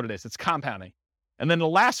that's what it is. It's compounding. And then the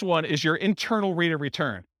last one is your internal rate of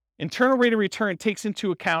return. Internal rate of return takes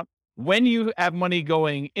into account when you have money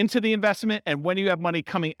going into the investment and when you have money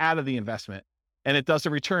coming out of the investment. And it does a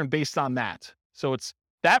return based on that. So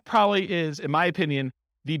that probably is, in my opinion,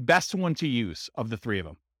 the best one to use of the three of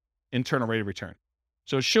them, internal rate of return.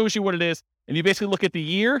 So it shows you what it is. And you basically look at the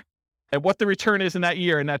year and what the return is in that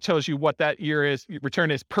year. And that tells you what that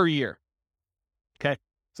return is per year. Okay.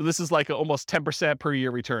 So this is like almost 10% per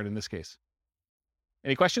year return in this case.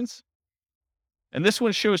 Any questions? And this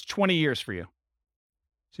one shows 20 years for you.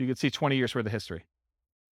 So you can see 20 years worth of history.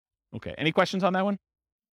 Okay. Any questions on that one?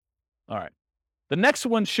 All right. The next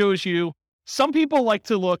one shows you, some people like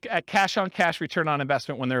to look at cash on cash return on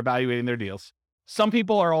investment when they're evaluating their deals. Some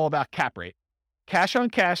people are all about cap rate. Cash on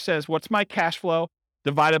cash says, what's my cash flow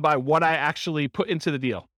divided by what I actually put into the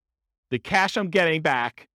deal? The cash I'm getting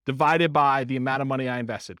back divided by the amount of money I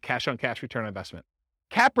invested. Cash on cash return on investment.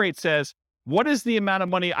 Cap rate says, what is the amount of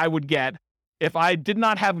money I would get if I did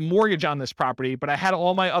not have a mortgage on this property, but I had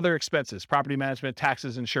all my other expenses, property management,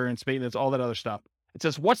 taxes, insurance, maintenance, all that other stuff. It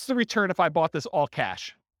says, what's the return if I bought this all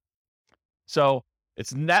cash? So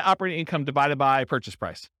it's net operating income divided by purchase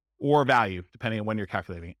price or value, depending on when you're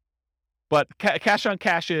calculating it. But cash on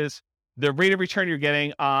cash is the rate of return you're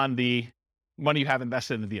getting on the money you have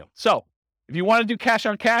invested in the deal. So if you want to do cash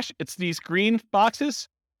on cash, it's these green boxes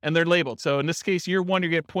and they're labeled. So in this case, year one, you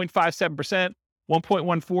get 0.57%, 1.14,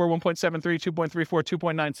 1.73, 2.34,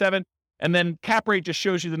 2.97. And then cap rate just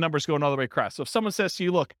shows you the numbers going all the way across. So if someone says to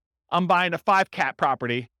you, look, I'm buying a 5 cap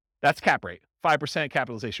property, that's cap rate, 5%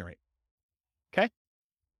 capitalization rate. Okay.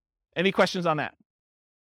 Any questions on that?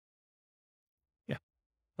 Yeah.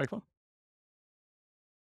 Michael?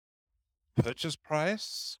 Purchase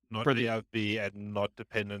price, not for the ERV, and not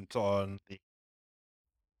dependent on the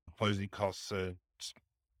closing costs and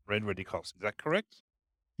rent ready costs. Is that correct?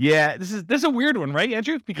 Yeah, this is a weird one, right,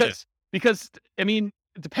 Andrew? Because I mean,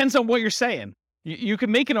 it depends on what you're saying. You can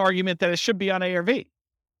make an argument that it should be on ARV,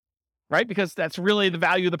 right? Because that's really the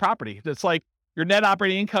value of the property. It's like your net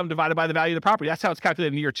operating income divided by the value of the property. That's how it's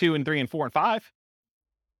calculated in year 2 and 3 and 4 and 5.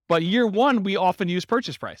 But year 1, we often use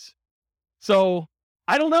purchase price. So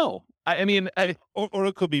I don't know. I mean, or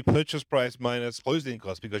it could be purchase price minus closing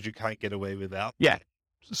costs because you can't get away without. Yeah.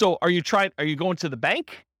 So are you going to the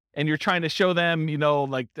bank and you're trying to show them,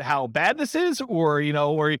 like how bad this is, or you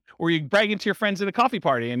bragging to your friends at a coffee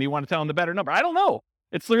party and you want to tell them the better number? I don't know.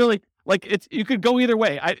 It's literally like you could go either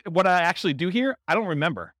way. What I actually do here, I don't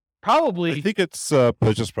remember. Probably. I think it's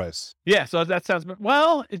purchase price. Yeah. So that sounds,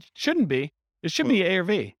 well, it shouldn't be. It should be ARV.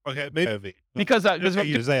 Okay, maybe ARV. Because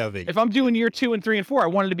if I'm doing year 2 and 3 and 4, I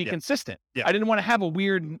wanted to be consistent. Yeah. I didn't want to have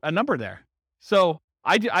a number there. So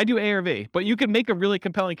I do ARV, but you can make a really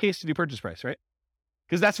compelling case to do purchase price, right?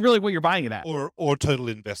 Because that's really what you're buying it at. Or total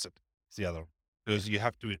invested is the other, because you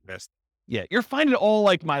have to invest. Yeah, you're finding all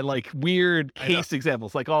like my weird case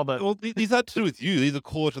examples, like all the. Well, these are to do with you. These are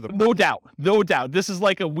core to the. No doubt. This is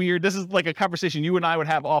like a conversation you and I would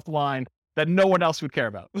have offline that no one else would care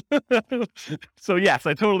about. So yes,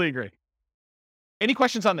 I totally agree. Any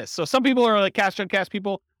questions on this? So some people are like cash on cash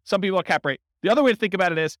people. Some people are cap rate. The other way to think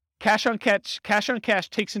about it is cash on cash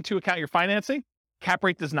takes into account your financing. Cap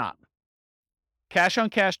rate does not. Cash on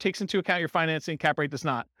cash takes into account your financing. Cap rate does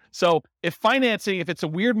not. So if it's a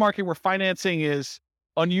weird market where financing is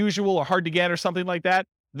unusual or hard to get or something like that,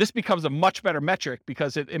 this becomes a much better metric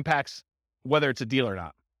because it impacts whether it's a deal or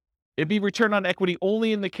not. It'd be return on equity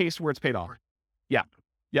only in the case where it's paid off. Yeah.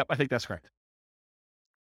 Yep. I think that's correct.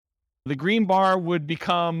 The green bar would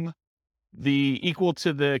become equal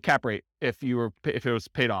to the cap rate if it was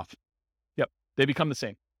paid off. Yep. They become the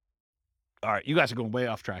same. All right. You guys are going way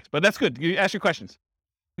off track, but that's good. You ask your questions.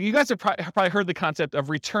 You guys have probably heard the concept of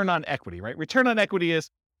return on equity, right? Return on equity is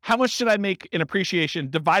how much should I make in appreciation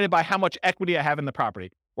divided by how much equity I have in the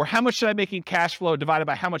property, or how much should I make in cash flow divided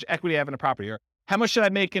by how much equity I have in the property, or how much should I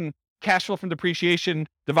make in cash flow from depreciation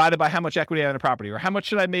divided by how much equity I have in the property, or how much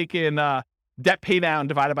should I make in debt pay down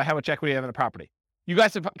divided by how much equity I have in the property. You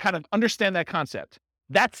guys have kind of understand that concept.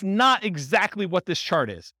 That's not exactly what this chart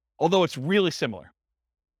is, although it's really similar.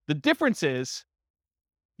 The difference is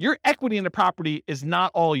your equity in the property is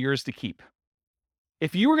not all yours to keep.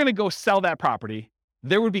 If you were going to go sell that property,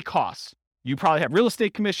 there would be costs. You probably have real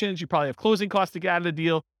estate commissions. You probably have closing costs to get out of the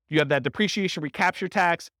deal. You have that depreciation recapture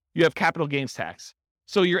tax. You have capital gains tax.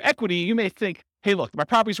 So your equity, you may think, hey, look, my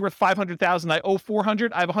property's worth $500,000. I owe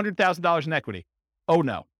 $400,000. I have $100,000 in equity. Oh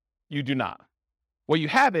no, you do not. What you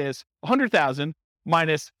have is $100,000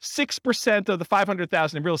 minus 6% of the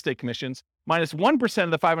 $500,000 in real estate commissions, minus 1%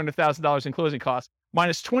 of the $500,000 in closing costs,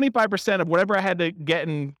 minus 25% of whatever I had to get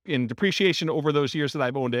in depreciation over those years that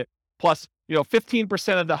I've owned it, plus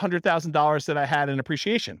 15% of the $100,000 that I had in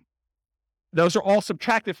appreciation. Those are all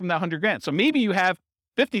subtracted from that $100,000. So maybe you have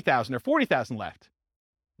 $50,000 or $40,000 left.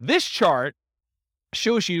 This chart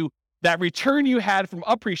shows you that return you had from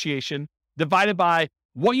appreciation divided by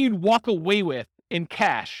what you'd walk away with in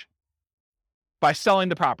cash by selling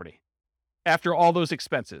the property after all those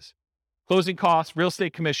expenses, closing costs, real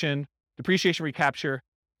estate commission, depreciation recapture,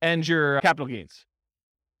 and your capital gains.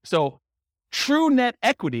 So true net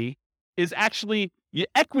equity is actually the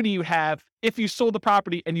equity you have if you sold the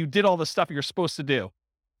property and you did all the stuff you're supposed to do,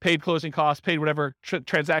 paid closing costs, paid whatever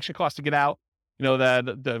transaction costs to get out,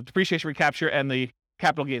 the depreciation recapture and the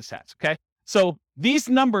capital gains tax. Okay. So these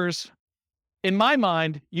numbers, in my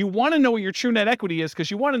mind, you want to know what your true net equity is because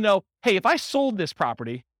you want to know, hey, if I sold this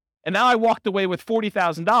property and now I walked away with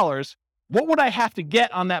 $40,000, what would I have to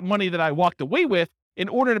get on that money that I walked away with in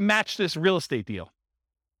order to match this real estate deal?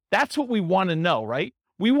 That's what we want to know, right?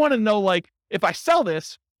 We want to know, like, if I sell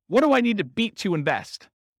this, what do I need to beat to invest?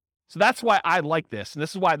 So that's why I like this. And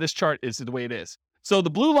this is why this chart is the way it is. So the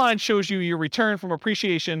blue line shows you your return from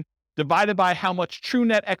appreciation divided by how much true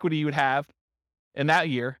net equity you would have in that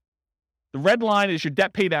year. The red line is your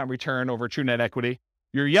debt paydown return over true net equity.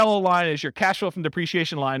 Your yellow line is your cash flow from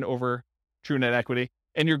depreciation line over true net equity.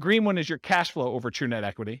 And your green one is your cash flow over true net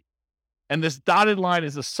equity. And this dotted line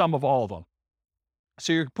is the sum of all of them.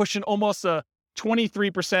 So you're pushing almost a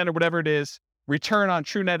 23% or whatever it is return on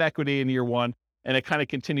true net equity in year one, and it kind of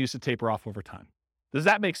continues to taper off over time. Does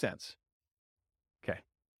that make sense? Okay.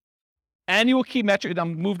 Annual key metric.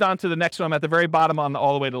 I'm moved on to the next one. I'm at the very bottom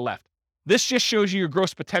all the way to the left. This just shows you your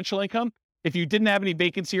gross potential income. If you didn't have any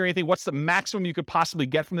vacancy or anything, what's the maximum you could possibly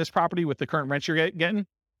get from this property with the current rent you're getting?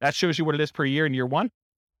 That shows you what it is per year in year one.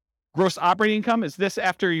 Gross operating income is this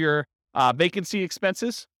after your vacancy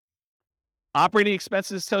expenses. Operating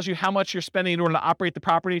expenses tells you how much you're spending in order to operate the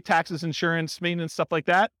property, taxes, insurance, maintenance, stuff like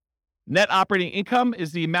that. Net operating income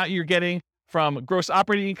is the amount you're getting from gross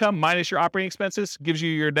operating income minus your operating expenses, gives you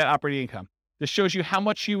your net operating income. This shows you how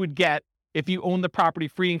much you would get if you own the property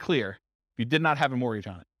free and clear, if you did not have a mortgage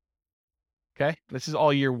on it. Okay, this is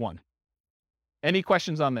all year one. Any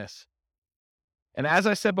questions on this? And as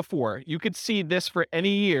I said before, you could see this for any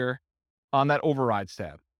year on that overrides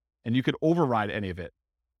tab, and you could override any of it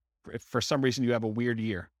if for some reason you have a weird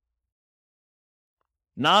year.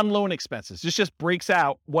 Non-loan expenses. This just breaks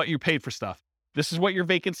out what you paid for stuff. This is what your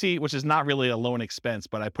vacancy, which is not really a loan expense,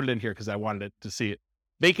 but I put it in here because I wanted it to see it.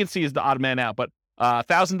 Vacancy is the odd man out, but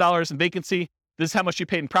 $1,000 in vacancy. This is how much you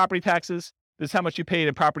paid in property taxes. This is how much you paid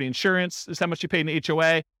in property insurance. This is how much you paid in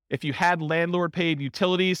HOA. If you had landlord paid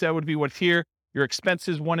utilities, that would be what's here. Your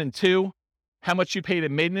expenses 1 and 2, how much you paid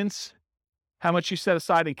in maintenance, how much you set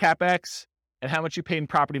aside in CapEx, and how much you paid in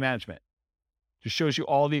property management. Just shows you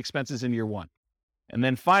all the expenses in year one. And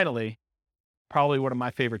then finally, probably one of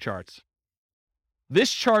my favorite charts.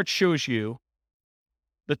 This chart shows you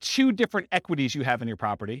the two different equities you have in your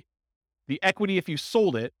property, the equity if you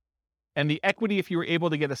sold it, and the equity if you were able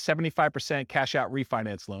to get a 75% cash out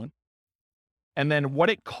refinance loan, and then what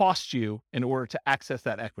it costs you in order to access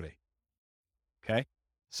that equity. Okay.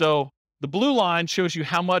 So the blue line shows you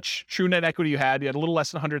how much true net equity you had. You had a little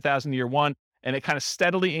less than 100,000 in year one, and it kind of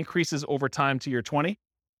steadily increases over time to year 20.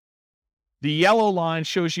 The yellow line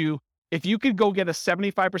shows you if you could go get a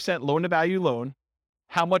 75% loan to value loan,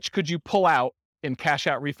 how much could you pull out in cash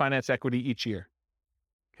out refinance equity each year?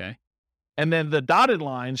 Okay. And then the dotted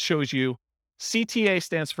line shows you CTA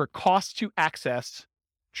stands for cost to access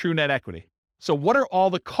true net equity. So what are all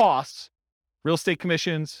the costs, real estate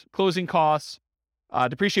commissions, closing costs,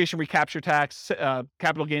 depreciation recapture tax,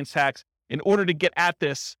 capital gains tax, in order to get at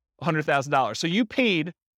this $100,000. So you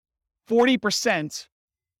paid 40%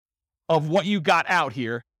 of what you got out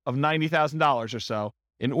here of $90,000 or so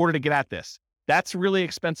in order to get at this. That's really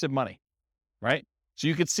expensive money, right? So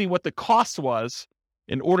you could see what the cost was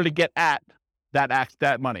in order to get at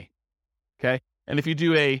that money, okay? And if you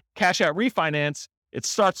do a cash out refinance, it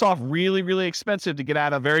starts off really, really expensive to get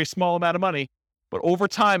out a very small amount of money. But over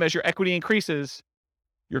time, as your equity increases,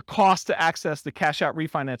 your cost to access the cash out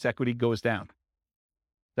refinance equity goes down.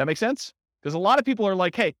 That make sense? Because a lot of people are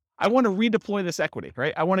like, hey, I want to redeploy this equity,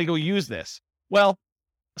 right? I want to go use this. Well,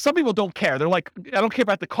 some people don't care. They're like, I don't care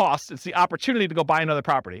about the cost. It's the opportunity to go buy another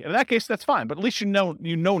property. And in that case, that's fine. But at least you know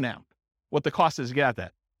now what the cost is to get at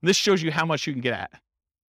that. And this shows you how much you can get at.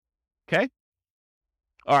 Okay?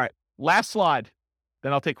 All right. Last slide.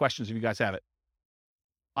 Then I'll take questions if you guys have it.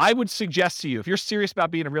 I would suggest to you, if you're serious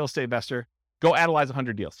about being a real estate investor, go analyze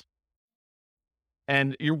 100 deals.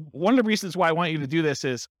 And one of the reasons why I want you to do this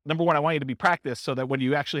is, number one, I want you to be practiced so that when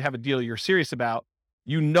you actually have a deal you're serious about,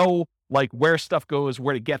 you know, like where stuff goes,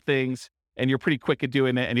 where to get things, and you're pretty quick at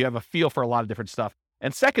doing it, and you have a feel for a lot of different stuff.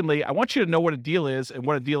 And secondly, I want you to know what a deal is and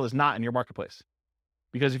what a deal is not in your marketplace.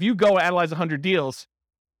 Because if you go analyze 100 deals,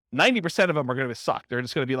 90% of them are going to suck. They're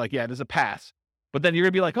just going to be like, yeah, it is a pass. But then you're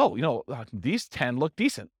going to be like, oh, these 10 look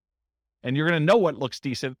decent. And you're going to know what looks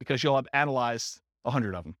decent because you'll have analyzed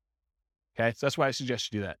 100 of them. Okay, so that's why I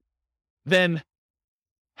suggest you do that. Then,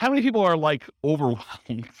 how many people are like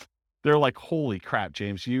overwhelmed? They're like, holy crap,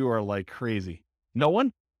 James, you are like crazy. No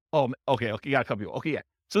one? Oh, okay, you got a couple people. Okay, yeah.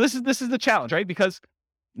 So this is the challenge, right? Because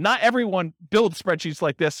not everyone builds spreadsheets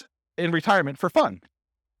like this in retirement for fun,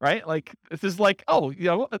 right? Like, this is like, oh,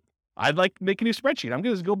 I'd like to make a new spreadsheet. I'm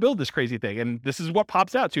going to go build this crazy thing. And this is what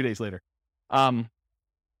pops out 2 days later. And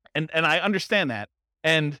I understand that.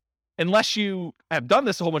 And unless you have done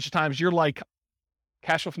this a whole bunch of times, you're like,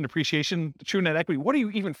 cash flow from depreciation, true net equity, what are you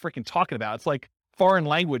even freaking talking about? It's like foreign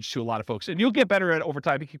language to a lot of folks. And you'll get better at it over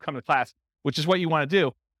time if you keep coming to class, which is what you want to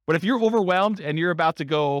do. But if you're overwhelmed and you're about to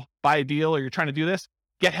go buy a deal or you're trying to do this,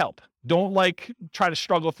 get help. Don't like try to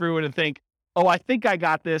struggle through it and think, oh, I think I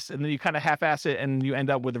got this. And then you kind of half-ass it and you end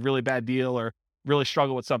up with a really bad deal or really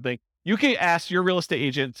struggle with something. You can ask your real estate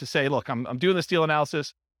agent to say, look, I'm doing this deal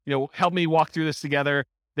analysis. Help me walk through this together.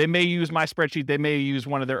 They may use my spreadsheet. They may use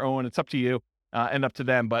one of their own. It's up to you and up to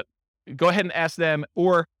them. But go ahead and ask them,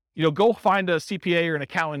 or go find a CPA or an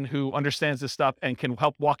accountant who understands this stuff and can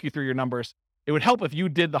help walk you through your numbers. It would help if you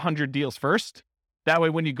did the 100 deals first. That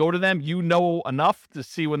way, when you go to them, you know enough to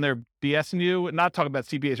see when they're BSing you. Not talking about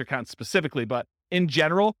CPAs or accountants specifically, but in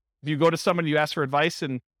general, if you go to someone, you ask for advice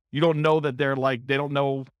and you don't know that they don't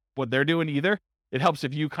know what they're doing either. It helps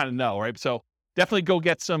if you kind of know, right? So definitely go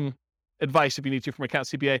get some advice if you need to from account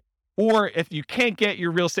CPA. Or if you can't get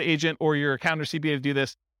your real estate agent or your accountant or CPA to do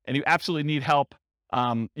this and you absolutely need help,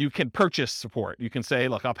 you can purchase support. You can say,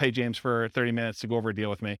 look, I'll pay James for 30 minutes to go over a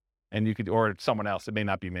deal with me. And you could, or someone else. It may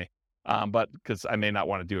not be me, but because I may not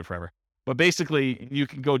want to do it forever. But basically, you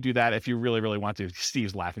can go do that if you really, really want to.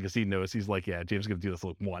 Steve's laughing because he knows. He's like, yeah, James is going to do this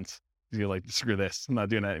once. He's going to like, screw this. I'm not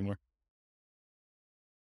doing that anymore.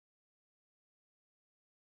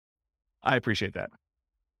 I appreciate that.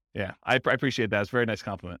 Yeah, I appreciate that. It's a very nice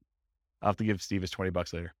compliment. I'll have to give Steve his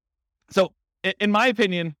 $20 later. So in my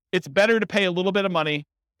opinion, it's better to pay a little bit of money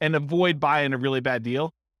and avoid buying a really bad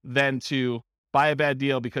deal than to buy a bad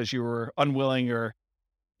deal because you were unwilling or,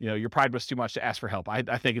 your pride was too much to ask for help. I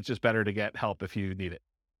think it's just better to get help if you need it.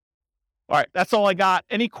 All right. That's all I got.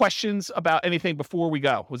 Any questions about anything before we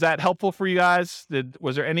go? Was that helpful for you guys?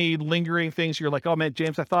 Was there any lingering things you're like, oh man,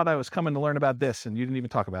 James, I thought I was coming to learn about this and you didn't even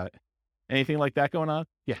talk about it. Anything like that going on?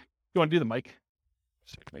 Yeah. You want to do the mic?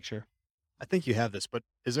 Just to make sure. I think you have this, but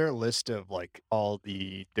is there a list of like all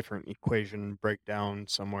the different equation breakdown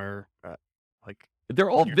somewhere? They're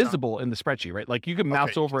all visible in the spreadsheet, right? Like you can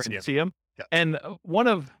mouse over it and see them. Yeah. And one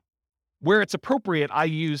of where it's appropriate, I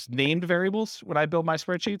use named variables when I build my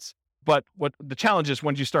spreadsheets. But what the challenge is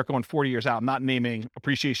when you start going 40 years out, not naming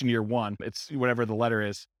appreciation year one, it's whatever the letter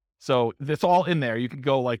is. So it's all in there. You can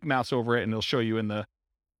go like mouse over it and it'll show you in the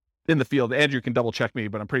field. Andrew can double check me,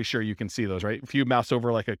 but I'm pretty sure you can see those, right? If you mouse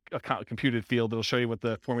over like a computed field, it'll show you what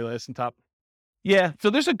the formula is on top. Yeah. So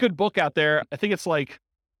there's a good book out there. I think it's like,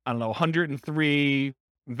 103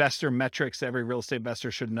 investor metrics every real estate investor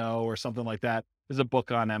should know or something like that. There's a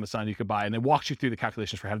book on Amazon you could buy and it walks you through the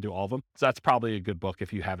calculations for how to do all of them. So that's probably a good book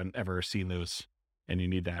if you haven't ever seen those and you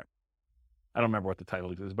need that. I don't remember what the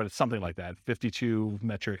title is, but it's something like that. 52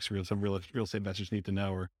 metrics some real estate investors need to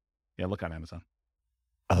know, or look on Amazon.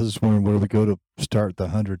 I was just wondering, where do we go to start the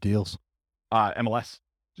 100 deals? MLS.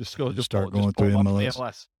 Just start going through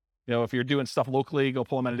MLS. If you're doing stuff locally, go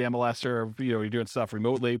pull them out of the MLS, or you're doing stuff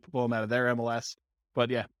remotely, pull them out of their MLS. But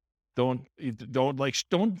yeah, don't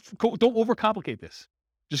overcomplicate this.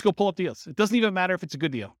 Just go pull up deals. It doesn't even matter if it's a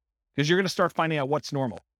good deal, because you're going to start finding out what's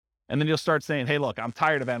normal, and then you'll start saying, "Hey, look, I'm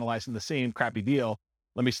tired of analyzing the same crappy deal.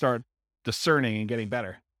 Let me start discerning and getting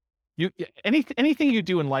better." Anything you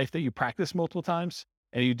do in life that you practice multiple times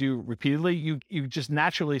and you do repeatedly, you just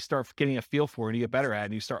naturally start getting a feel for it, and you get better at it,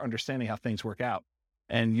 and you start understanding how things work out.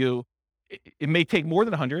 And it may take more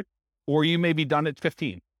than 100, or you may be done at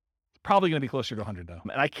 15. It's probably going to be closer to 100 though.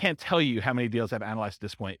 And I can't tell you how many deals I've analyzed at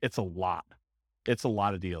this point. It's a lot. It's a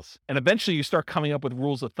lot of deals. And eventually you start coming up with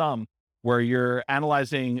rules of thumb where you're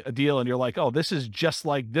analyzing a deal and you're like, oh, this is just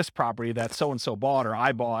like this property that so-and-so bought or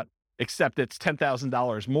I bought, except it's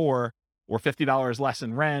 $10,000 more or $50 less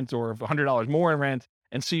in rent or $100 more in rent.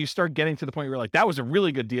 And so you start getting to the point where you're like, that was a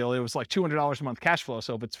really good deal. It was like $200 a month cash flow.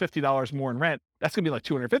 So if it's $50 more in rent, that's going to be like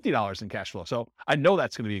 $250 in cash flow. So I know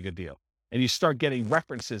that's going to be a good deal. And you start getting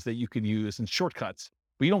references that you can use and shortcuts,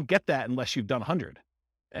 but you don't get that unless you've done 100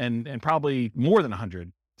 and probably more than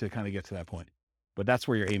 100 to kind of get to that point. But that's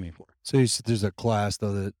where you're aiming for. So there's a class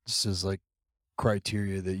though that says like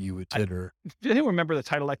criteria that you would consider. Do anyone remember the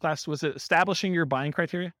title of that class? Was it Establishing Your Buying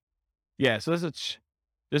Criteria? Yeah. So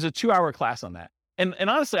there's a 2-hour class on that. And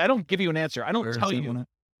honestly, I don't give you an answer. I don't tell you.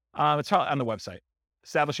 It's probably on the website,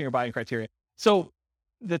 Establishing Your Buying Criteria. So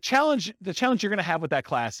the challenge you're going to have with that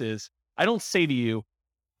class is, I don't say to you,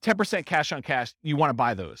 10% cash on cash, you want to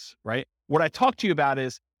buy those, right? What I talk to you about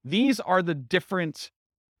is, these are the different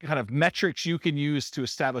kind of metrics you can use to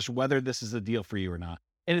establish whether this is a deal for you or not.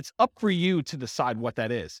 And it's up for you to decide what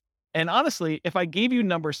that is. And honestly, if I gave you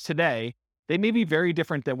numbers today, they may be very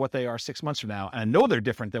different than what they are 6 months from now. And I know they're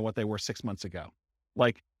different than what they were 6 months ago.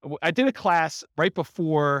 Like, I did a class right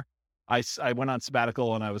before I went on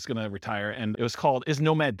sabbatical and I was going to retire, and it was called, Is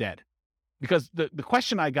Nomad Dead? Because the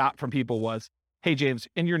question I got from people was, hey, James,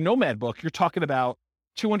 in your Nomad book, you're talking about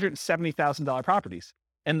 $270,000 properties.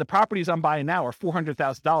 And the properties I'm buying now are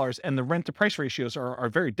 $400,000, and the rent to price ratios are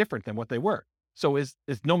very different than what they were. So is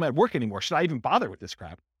Nomad work anymore? Should I even bother with this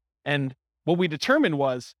crap? And what we determined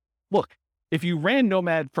was, look, if you ran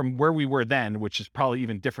Nomad from where we were then, which is probably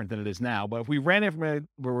even different than it is now, but if we ran it from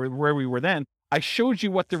where we were then, I showed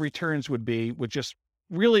you what the returns would be with just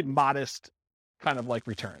really modest kind of like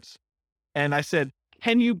returns. And I said,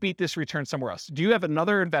 can you beat this return somewhere else? Do you have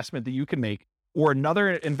another investment that you can make, or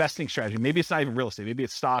another investing strategy? Maybe it's not even real estate, maybe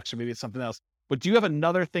it's stocks, or maybe it's something else, but do you have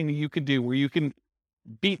another thing that you can do where you can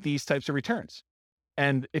beat these types of returns?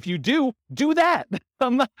 And if you do that.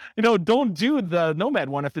 I'm not, don't do the Nomad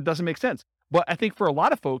one if it doesn't make sense. But I think for a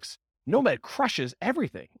lot of folks, Nomad crushes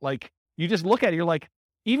everything. Like, you just look at it, you're like,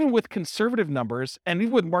 even with conservative numbers, and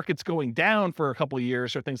even with markets going down for a couple of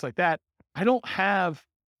years or things like that, I don't have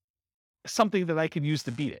something that I can use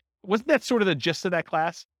to beat it. Wasn't that sort of the gist of that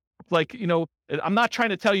class? Like, I'm not trying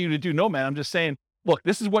to tell you to do Nomad. I'm just saying, look,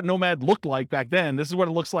 this is what Nomad looked like back then. This is what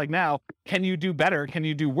it looks like now. Can you do better? Can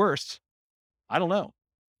you do worse? I don't know.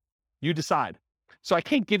 You decide. So I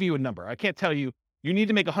can't give you a number. I can't tell you, you need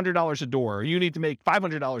to make $100 a door, or you need to make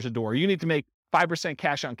 $500 a door, or you need to make 5%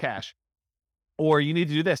 cash on cash, or you need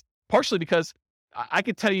to do this. Partially because I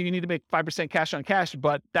could tell you need to make 5% cash on cash,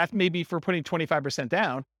 but that's maybe for putting 25%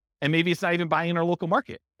 down, and maybe it's not even buying in our local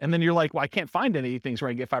market. And then you're like, well, I can't find any things where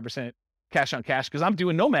I can get 5% cash on cash because I'm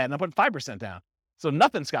doing Nomad and I'm putting 5% down. So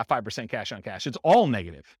nothing's got 5% cash on cash. It's all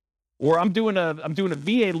negative. Or I'm doing a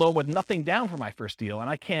VA loan with nothing down for my first deal,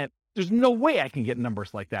 and there's no way I can get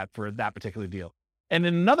numbers like that for that particular deal. And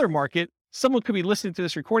in another market, someone could be listening to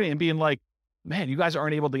this recording and being like, man, you guys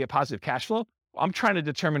aren't able to get positive cash flow. I'm trying to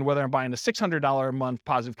determine whether I'm buying a $600 a month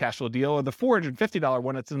positive cash flow deal or the $450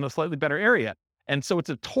 one that's in a slightly better area. And so it's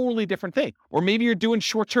a totally different thing. Or maybe you're doing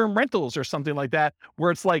short-term rentals or something like that, where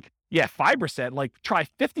it's like, yeah, 5%, like try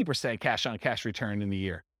 50% cash on cash return in the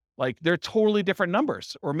year. Like, they're totally different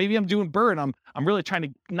numbers. Or maybe I'm doing Burr and I'm really trying to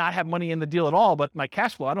not have money in the deal at all, but my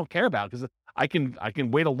cash flow I don't care about because I can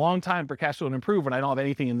wait a long time for cash flow to improve when I don't have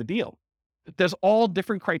anything in the deal. There's all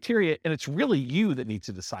different criteria, and it's really you that needs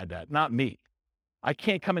to decide that, not me. I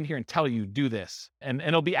can't come in here and tell you do this, and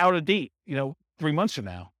it'll be out of date, 3 months from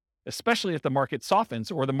now, especially if the market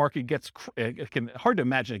softens or the market gets, hard to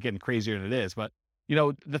imagine it getting crazier than it is, but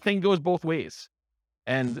the thing goes both ways.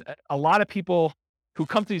 And a lot of people who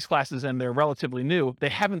come to these classes and they're relatively new, they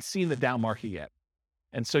haven't seen the down market yet.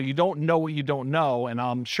 And so you don't know what you don't know. And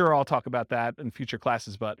I'm sure I'll talk about that in future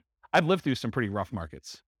classes, but I've lived through some pretty rough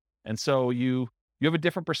markets. And so you have a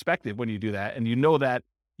different perspective when you do that. And you know that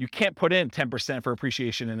you can't put in 10% for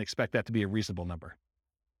appreciation and expect that to be a reasonable number.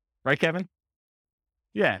 Right, Kevin?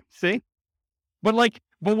 Yeah. See? But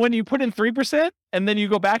when you put in 3% and then you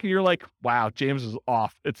go back and you're like, wow, James is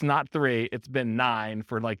off. It's not 3. It's been 9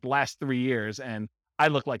 for like the last 3 years. And I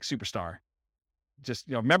look like superstar. Just,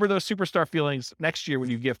 remember those superstar feelings next year when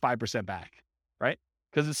you give 5% back, right?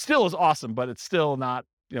 Because it still is awesome, but it's still not,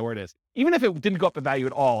 where it is. Even if it didn't go up in value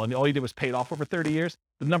at all and all you did was pay it off over 30 years,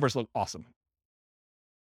 the numbers look awesome.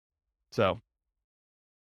 So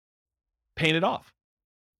paying it off.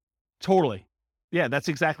 Totally. Yeah, that's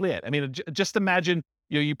exactly it. I mean, just imagine,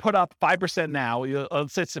 you put up 5% now,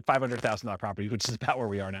 let's say it's a $500,000 property, which is about where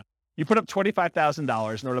we are now. You put up $25,000 in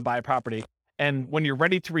order to buy a property. And when you're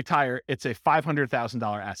ready to retire, it's a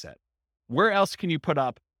 $500,000 asset. Where else can you put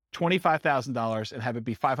up $25,000 and have it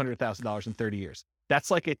be $500,000 in 30 years?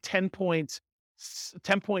 That's like a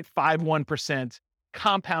 10.51%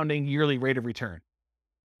 compounding yearly rate of return.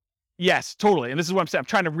 Yes, totally. And this is what I'm saying. I'm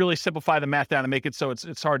trying to really simplify the math down and make it so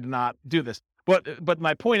it's hard to not do this. But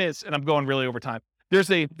my point is, and I'm going really over time, there's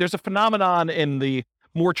a phenomenon in the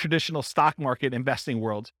more traditional stock market investing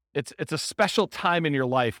world. It's a special time in your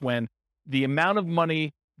life when the amount of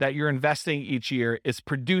money that you're investing each year is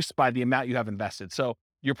produced by the amount you have invested. So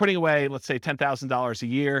you're putting away, let's say, $10,000 a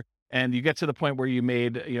year, and you get to the point where you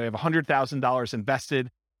have $100,000 invested,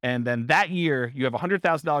 and then that year you have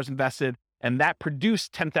 $100,000 invested, and that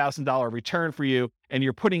produced $10,000 return for you, and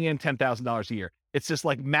you're putting in $10,000 a year. It's this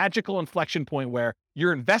like magical inflection point where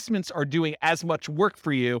your investments are doing as much work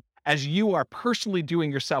for you as you are personally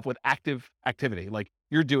doing yourself with active activity, like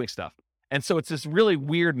you're doing stuff. And so it's this really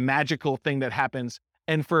weird, magical thing that happens.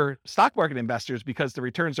 And for stock market investors, because the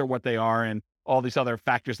returns are what they are and all these other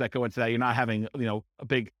factors that go into that, you're not having, a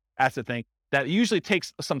big asset thing, that usually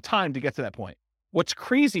takes some time to get to that point. What's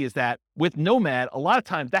crazy is that with Nomad, a lot of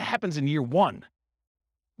times that happens in year one,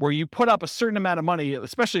 where you put up a certain amount of money,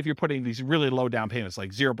 especially if you're putting these really low down payments,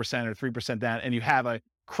 like 0% or 3% down, and you have a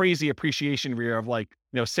crazy appreciation year of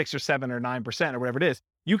 6 or 7 or 9% or whatever it is.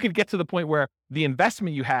 You could get to the point where the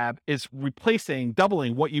investment you have is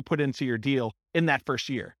doubling what you put into your deal in that first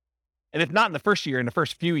year. And if not in the first year, in the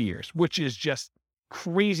first few years, which is just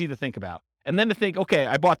crazy to think about. And then to think, okay,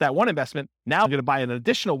 I bought that one investment. Now I'm going to buy an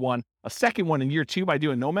additional one, a second one in year 2 by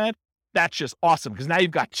doing Nomad. That's just awesome because now you've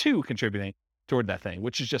got 2 contributing toward that thing,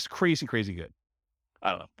 which is just crazy, crazy good.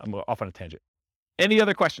 I don't know. I'm off on a tangent. Any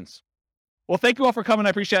other questions? Well, thank you all for coming. I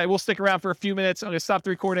appreciate it. We'll stick around for a few minutes. I'm going to stop the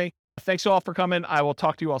recording. Thanks all for coming. I will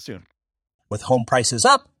talk to you all soon. With home prices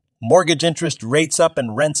up, mortgage interest rates up,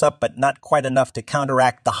 and rents up, but not quite enough to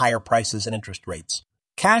counteract the higher prices and interest rates.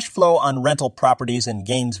 Cash flow on rental properties in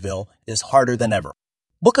Gainesville is harder than ever.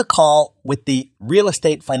 Book a call with the Real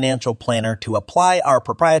Estate Financial Planner to apply our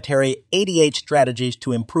proprietary 88 strategies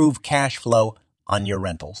to improve cash flow on your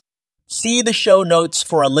rentals. See the show notes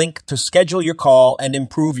for a link to schedule your call and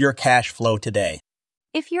improve your cash flow today.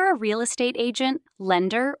 If you're a real estate agent,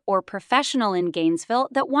 lender, or professional in Gainesville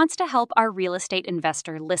that wants to help our real estate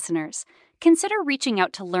investor listeners, consider reaching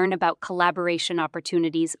out to learn about collaboration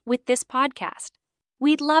opportunities with this podcast.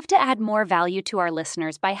 We'd love to add more value to our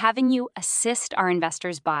listeners by having you assist our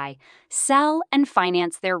investors buy, sell, and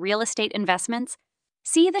finance their real estate investments.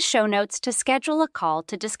 See the show notes to schedule a call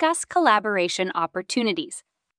to discuss collaboration opportunities.